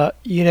hafta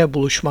yine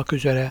buluşmak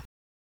üzere.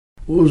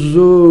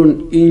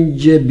 Uzun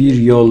ince bir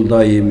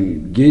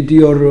yoldayım,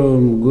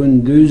 gidiyorum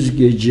gündüz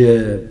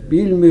gece,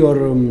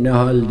 bilmiyorum ne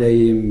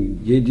haldeyim,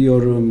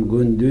 gidiyorum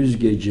gündüz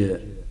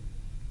gece.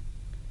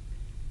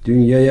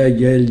 Dünyaya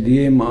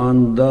geldiğim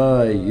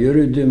anda,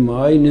 yürüdüm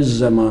aynı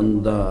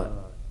zamanda,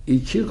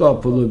 iki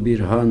kapılı bir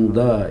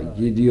handa,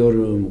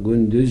 gidiyorum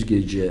gündüz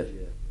gece.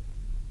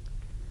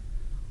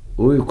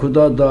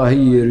 Uykuda dahi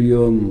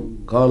yürüyorum,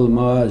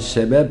 kalmaya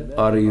sebep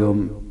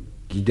arıyorum,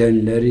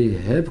 gidenleri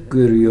hep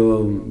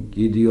görüyorum,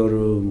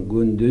 gidiyorum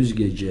gündüz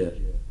gece.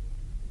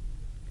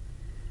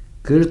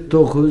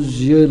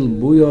 49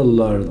 yıl bu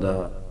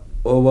yollarda,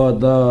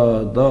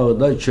 ovada,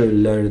 dağda,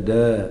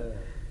 çöllerde,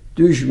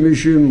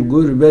 düşmüşüm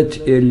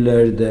gurbet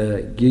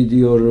ellerde,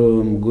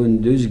 gidiyorum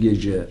gündüz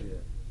gece.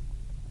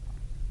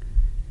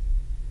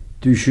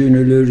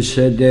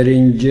 Düşünülürse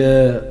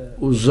derince,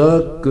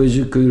 uzak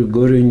gözükür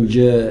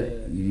görünce,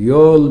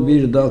 yol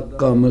bir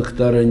dakika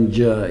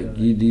miktarınca,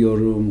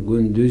 gidiyorum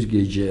gündüz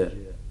gece.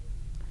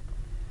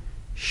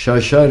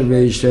 Şaşar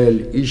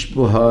Veysel iş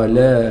bu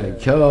hale,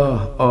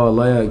 kah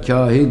ağlaya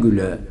kahi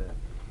güle,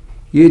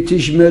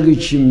 yetişmek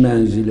için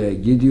menzile,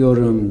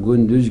 gidiyorum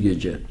gündüz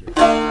gece.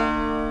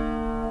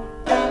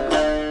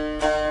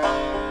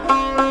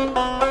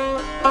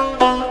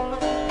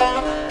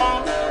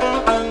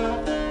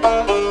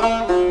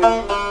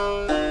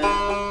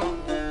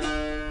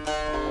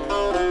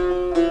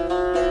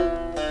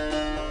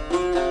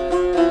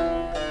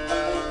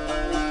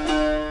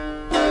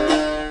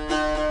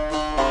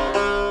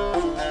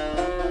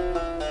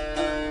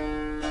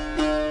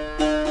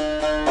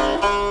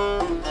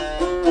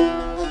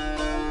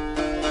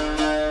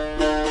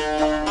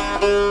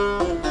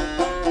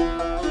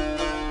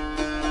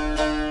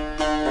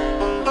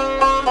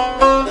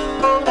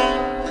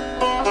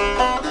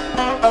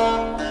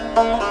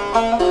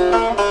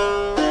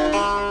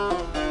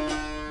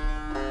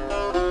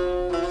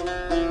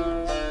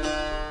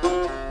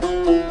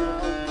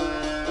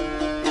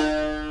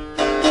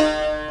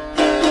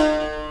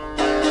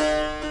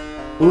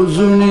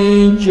 Uzun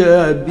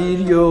ince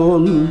bir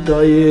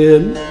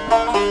yoldayım,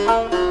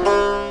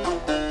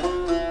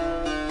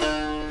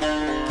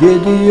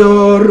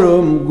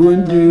 gidiyorum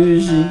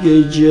gündüz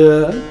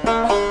gece.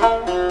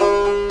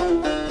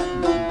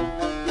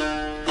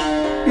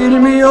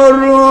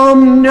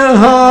 Bilmiyorum ne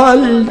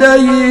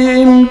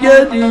haldeyim,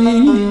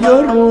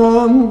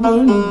 gidiyorum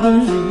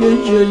gündüz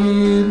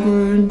geceyi,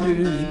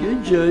 gündüz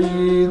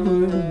geceyi,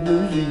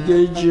 gündüz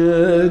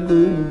gece,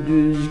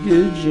 gündüz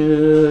gece.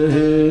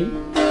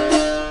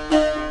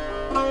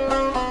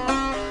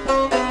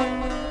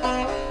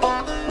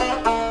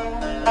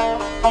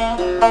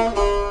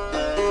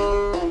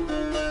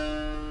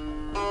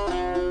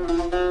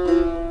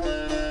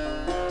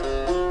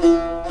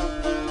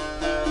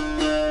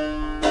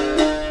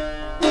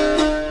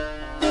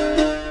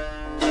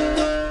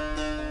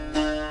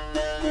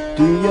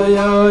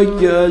 Dünyaya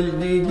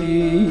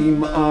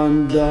geldiğim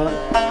anda,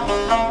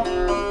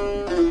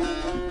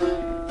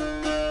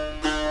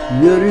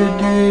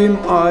 yürüdüğüm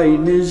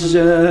aynı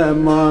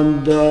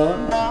zamanda,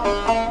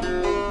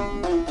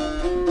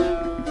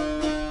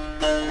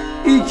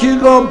 iki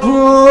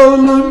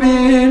kapılı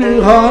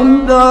bir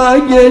handa,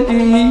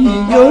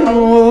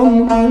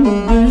 gidiyorum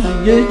gündüz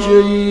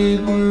geceyi,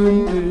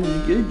 gündüz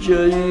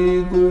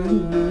geceyi,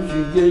 gündüz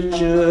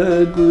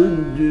gece,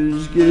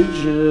 gündüz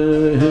gece.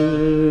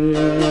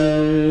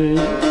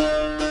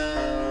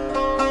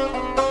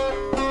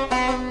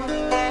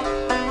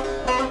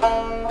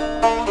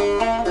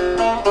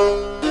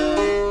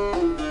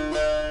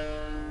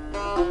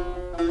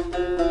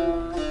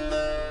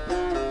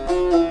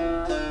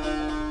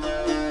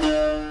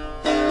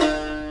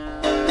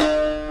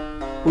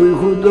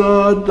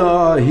 Uykuda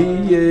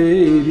dahi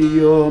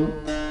yeriyorum.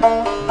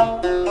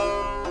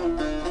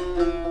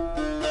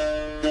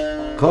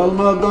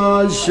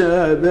 Kalmaga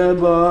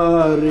sebep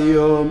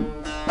arıyorum.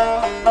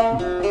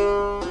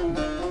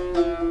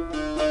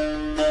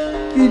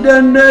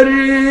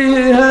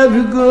 Gidenleri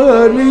hep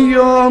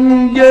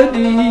görüyorum,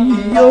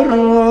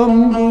 gidiyorum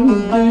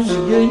gündüz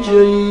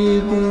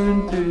geceyi,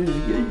 gündüz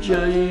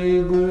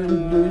geceyi,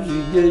 gündüz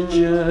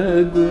gece,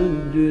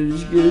 gündüz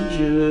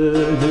gece.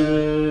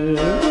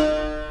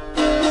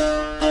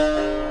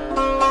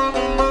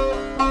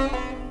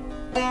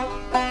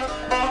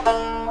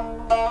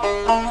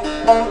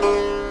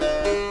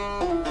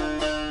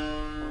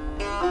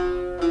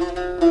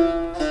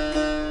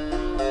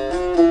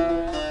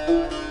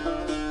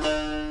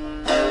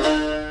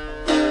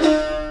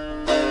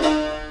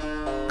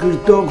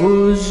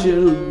 49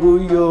 yıl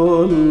bu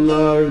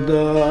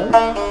yollarda,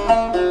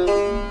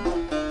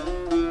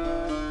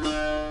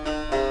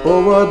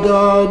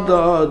 ovada,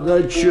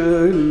 dağda,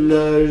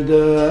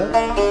 çöllerde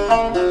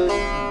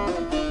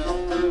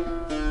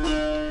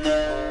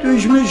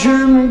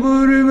düşmüşüm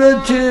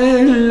gurbet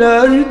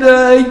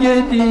illerde,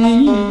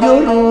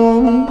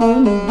 gidiyorum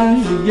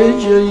gündüz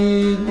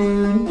geceyi,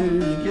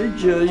 gündüz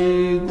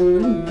geceyi,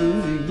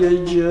 gündüz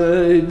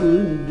gece,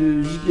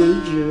 gündüz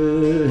gece.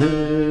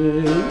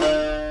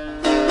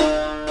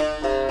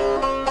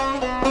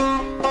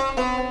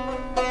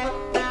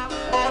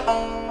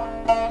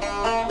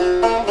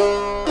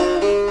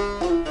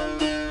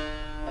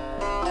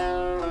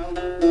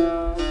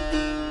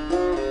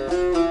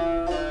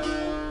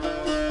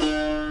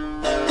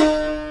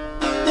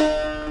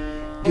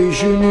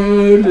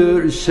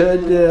 Düşünülürse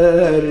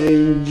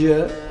derince,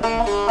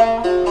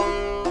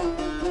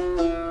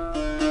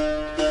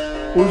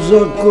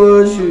 uzak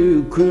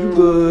gözü kır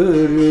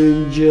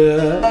görünce,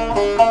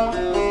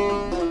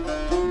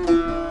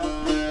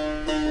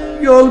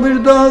 yol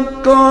bir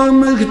dakika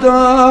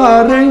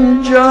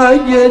miktarınca,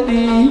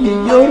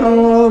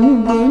 gidiyorum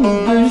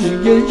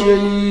gündüz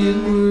geceyi,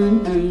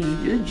 gündüz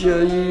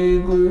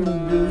geceyi,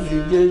 gündüz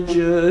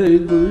gece,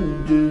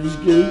 gündüz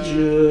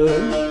gece.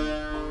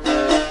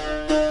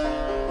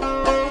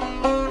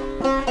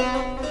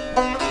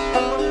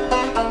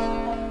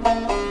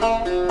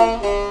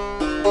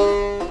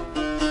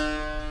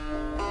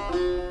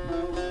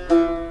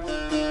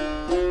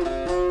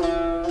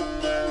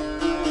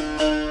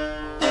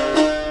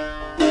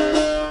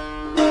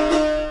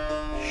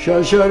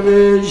 Şaşar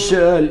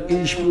veşel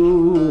iş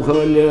bu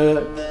hale,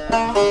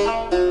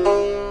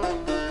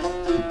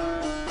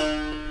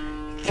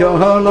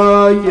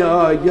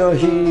 kahalaya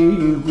yahi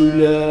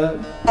güle.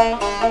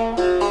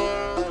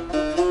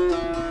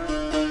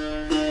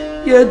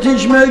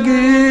 Yetişmek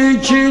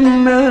için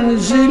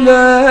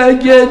menzile,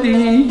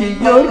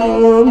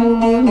 gidiyorum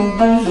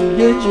gündüz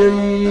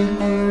geceyi,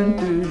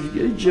 gündüz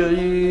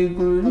geceyi,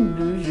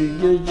 gündüz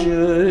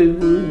gece,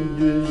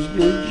 gündüz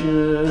gece.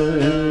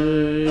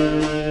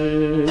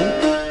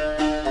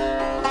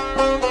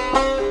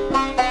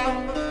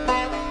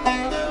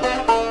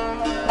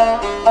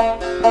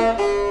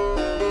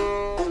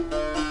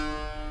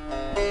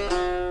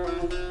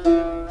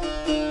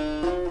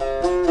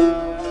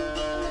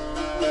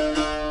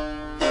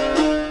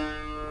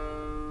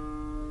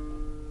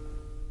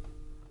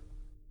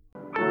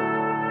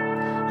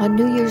 On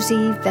New Year's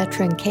Eve,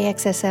 veteran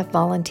KXSF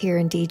volunteer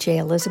and DJ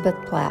Elizabeth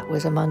Platt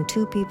was among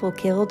 2 people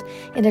killed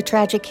in a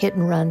tragic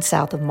hit-and-run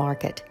south of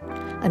Market.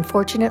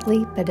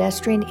 Unfortunately,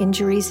 pedestrian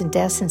injuries and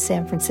deaths in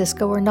San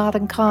Francisco are not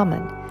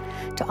uncommon.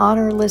 To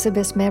honor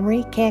Elizabeth's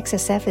memory,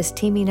 KXSF is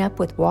teaming up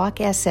with Walk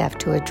SF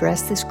to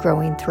address this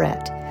growing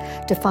threat.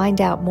 To find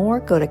out more,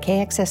 go to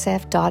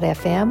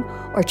kxsf.fm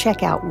or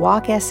check out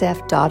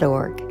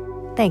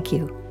walksf.org. Thank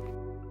you.